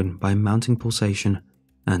broken by a mounting pulsation,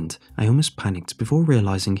 and I almost panicked before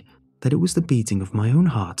realizing that it was the beating of my own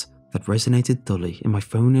heart that resonated dully in my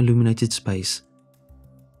phone-illuminated space.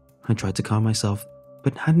 I tried to calm myself,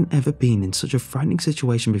 but hadn't ever been in such a frightening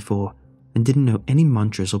situation before, and didn't know any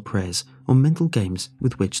mantras or prayers or mental games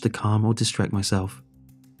with which to calm or distract myself.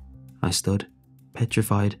 I stood,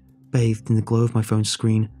 petrified, bathed in the glow of my phone's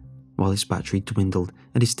screen, while its battery dwindled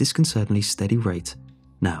at its disconcertingly steady rate,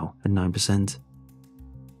 now at 9%.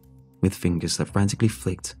 With fingers that frantically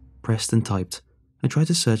flicked, pressed and typed, I tried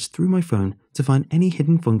to search through my phone to find any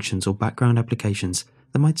hidden functions or background applications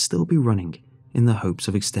that might still be running in the hopes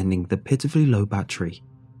of extending the pitifully low battery.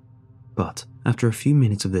 But after a few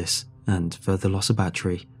minutes of this, and further loss of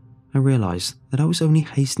battery, I realized that I was only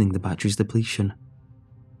hastening the battery's depletion.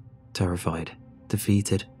 Terrified,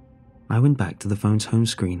 defeated, I went back to the phone's home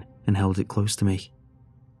screen and held it close to me.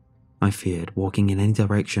 I feared walking in any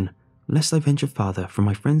direction, lest I venture farther from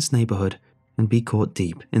my friend's neighborhood and be caught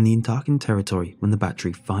deep in the darkened territory when the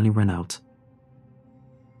battery finally ran out.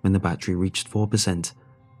 When the battery reached 4%,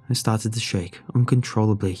 I started to shake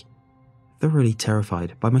uncontrollably, thoroughly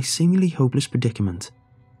terrified by my seemingly hopeless predicament.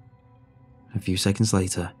 A few seconds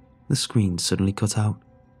later, the screen suddenly cut out,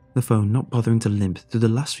 the phone not bothering to limp through the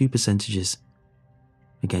last few percentages.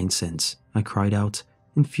 Again since, I cried out,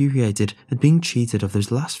 infuriated at being cheated of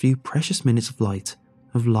those last few precious minutes of light,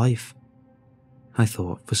 of life. I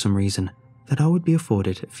thought, for some reason, that I would be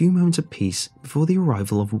afforded a few moments of peace before the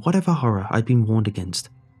arrival of whatever horror I'd been warned against.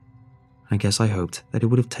 I guess I hoped that it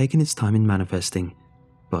would have taken its time in manifesting,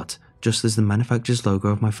 but just as the manufacturer's logo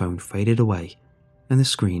of my phone faded away, and the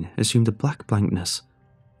screen assumed a black blankness,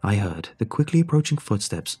 I heard the quickly approaching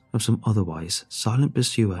footsteps of some otherwise silent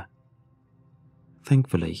pursuer.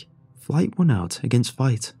 Thankfully, flight won out against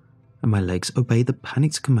fight, and my legs obeyed the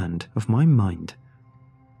panicked command of my mind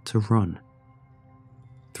to run.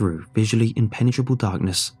 Through visually impenetrable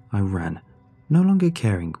darkness, I ran, no longer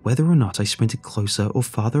caring whether or not I sprinted closer or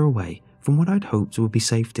farther away from what I'd hoped would be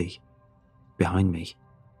safety. Behind me,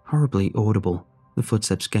 horribly audible, the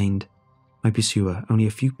footsteps gained, my pursuer only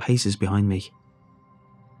a few paces behind me.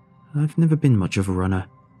 I've never been much of a runner,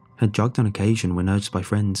 had jogged on occasion when urged by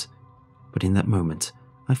friends, but in that moment,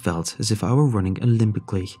 I felt as if I were running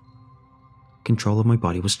Olympically. Control of my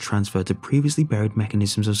body was transferred to previously buried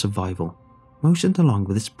mechanisms of survival, motioned along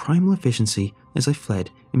with its primal efficiency as I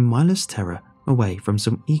fled in mindless terror away from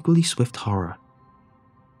some equally swift horror.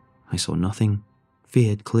 I saw nothing,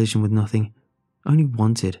 feared collision with nothing, only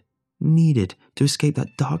wanted, needed to escape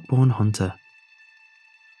that dark-born hunter.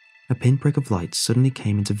 A pinprick of light suddenly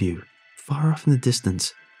came into view, far off in the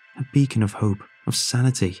distance, a beacon of hope, of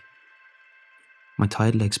sanity. My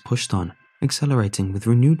tired legs pushed on, accelerating with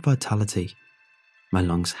renewed vitality. My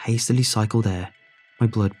lungs hastily cycled air, my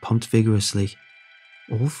blood pumped vigorously.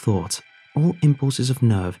 All thought, all impulses of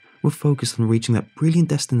nerve were focused on reaching that brilliant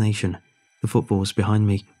destination. The footfalls behind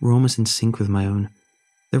me were almost in sync with my own,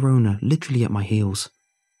 their owner literally at my heels.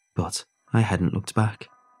 But I hadn't looked back,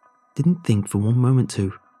 didn't think for one moment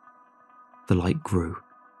to. The light grew.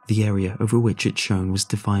 The area over which it shone was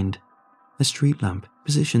defined. A street lamp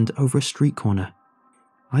positioned over a street corner.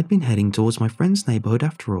 I'd been heading towards my friend's neighborhood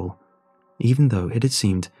after all, even though it had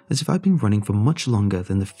seemed as if I'd been running for much longer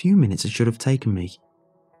than the few minutes it should have taken me.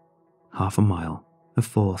 Half a mile, a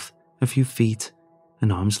fourth, a few feet,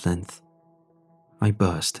 an arm's length. I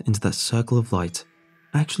burst into that circle of light.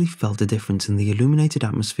 I actually felt a difference in the illuminated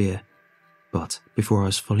atmosphere, but before I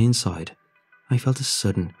was fully inside, I felt a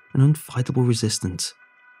sudden and unfightable resistance.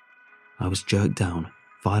 I was jerked down,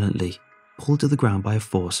 violently, pulled to the ground by a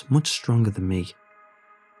force much stronger than me.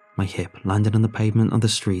 My hip landed on the pavement of the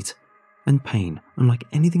street, and pain, unlike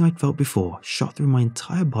anything I'd felt before, shot through my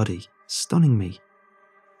entire body, stunning me.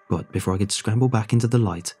 But before I could scramble back into the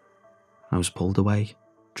light, I was pulled away,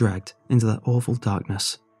 dragged into that awful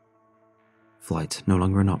darkness. Flight no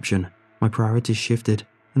longer an option, my priorities shifted,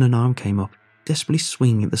 and an arm came up, desperately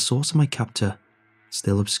swinging at the source of my captor,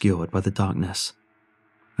 still obscured by the darkness.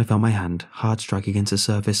 I felt my hand hard strike against the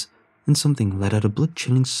surface, and something let out a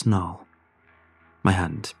blood-chilling snarl. My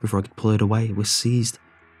hand, before I could pull it away, was seized,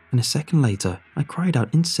 and a second later I cried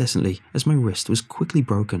out incessantly as my wrist was quickly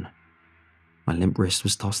broken. My limp wrist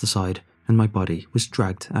was tossed aside, and my body was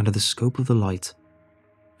dragged out of the scope of the light.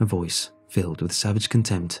 A voice, filled with savage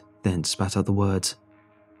contempt, then spat out the words,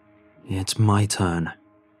 It's my turn.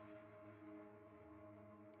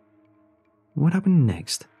 What happened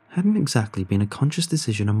next hadn't exactly been a conscious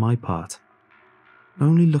decision on my part.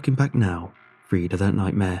 Only looking back now, freed of that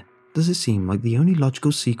nightmare, does it seem like the only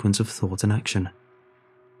logical sequence of thought and action.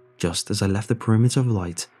 Just as I left the perimeter of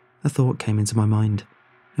light, a thought came into my mind,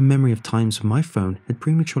 a memory of times when my phone had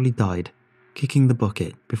prematurely died, kicking the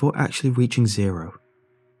bucket before actually reaching zero.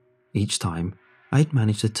 Each time, I had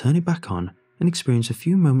managed to turn it back on and experience a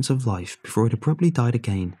few moments of life before it abruptly died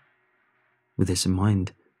again. With this in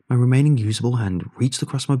mind, my remaining usable hand reached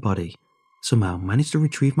across my body, somehow managed to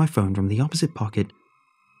retrieve my phone from the opposite pocket,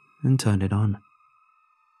 and turn it on.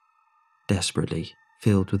 Desperately,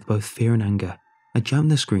 filled with both fear and anger, I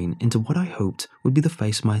jammed the screen into what I hoped would be the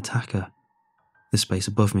face of my attacker. The space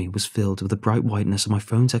above me was filled with the bright whiteness of my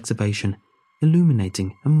phone's activation,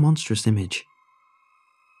 illuminating a monstrous image.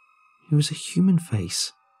 It was a human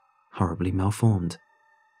face, horribly malformed,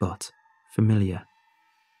 but familiar.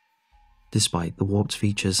 Despite the warped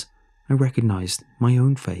features, I recognized my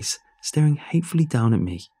own face staring hatefully down at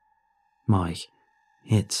me.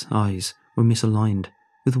 Its eyes were misaligned,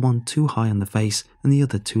 with one too high on the face and the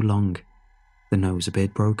other too long. The nose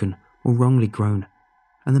appeared broken or wrongly grown,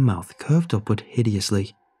 and the mouth curved upward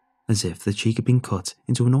hideously, as if the cheek had been cut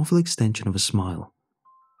into an awful extension of a smile.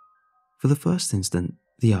 For the first instant,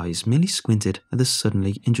 the eyes merely squinted at the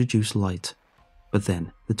suddenly introduced light, but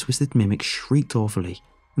then the twisted mimic shrieked awfully,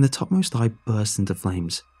 and the topmost eye burst into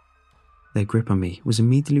flames. Their grip on me was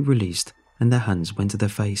immediately released, and their hands went to their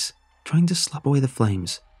face, trying to slap away the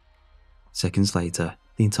flames. Seconds later,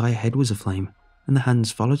 the entire head was aflame, and the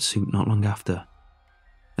hands followed suit not long after.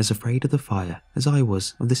 As afraid of the fire as I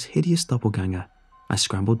was of this hideous doppelganger, I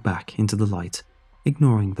scrambled back into the light,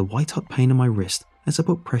 ignoring the white-hot pain on my wrist as I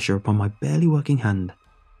put pressure upon my barely working hand.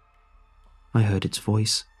 I heard its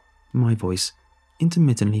voice, my voice,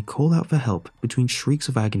 intermittently call out for help between shrieks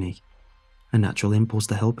of agony. A natural impulse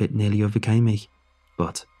to help it nearly overcame me,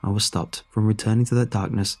 but I was stopped from returning to that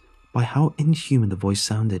darkness by how inhuman the voice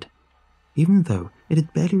sounded, even though it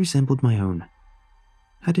had barely resembled my own.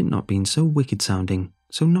 Had it not been so wicked sounding,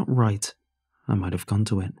 so not right, I might have gone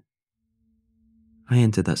to it. I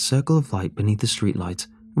entered that circle of light beneath the streetlight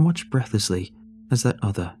and watched breathlessly as that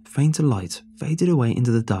other, fainter light faded away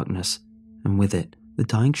into the darkness, and with it, the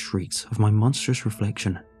dying shrieks of my monstrous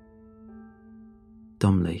reflection.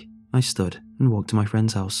 Dumbly, I stood and walked to my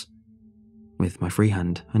friend's house. With my free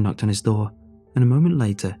hand, I knocked on his door, and a moment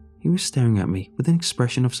later, he was staring at me with an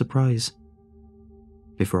expression of surprise.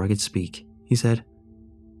 Before I could speak, he said,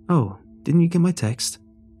 "Oh, didn't you get my text?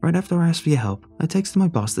 Right after I asked for your help, I texted my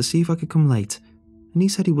boss to see if I could come late, and he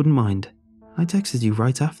said he wouldn't mind. I texted you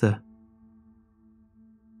right after."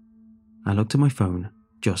 I looked at my phone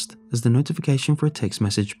just as the notification for a text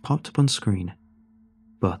message popped up on screen,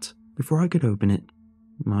 but before I could open it,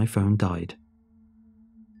 my phone died.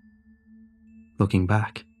 Looking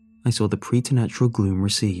back, I saw the preternatural gloom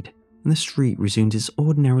recede and the street resumed its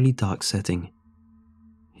ordinarily dark setting.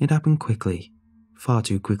 It happened quickly, far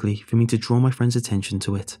too quickly for me to draw my friend's attention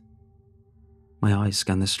to it. My eyes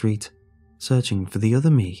scanned the street, searching for the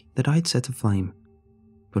other me that I had set aflame,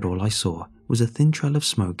 but all I saw was a thin trail of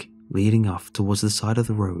smoke leading off towards the side of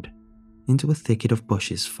the road, into a thicket of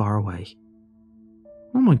bushes far away.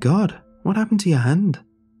 "Oh my God, what happened to your hand?"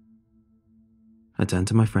 I turned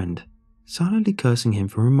to my friend, silently cursing him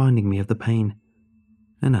for reminding me of the pain,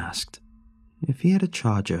 and asked if he had a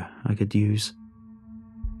charger I could use.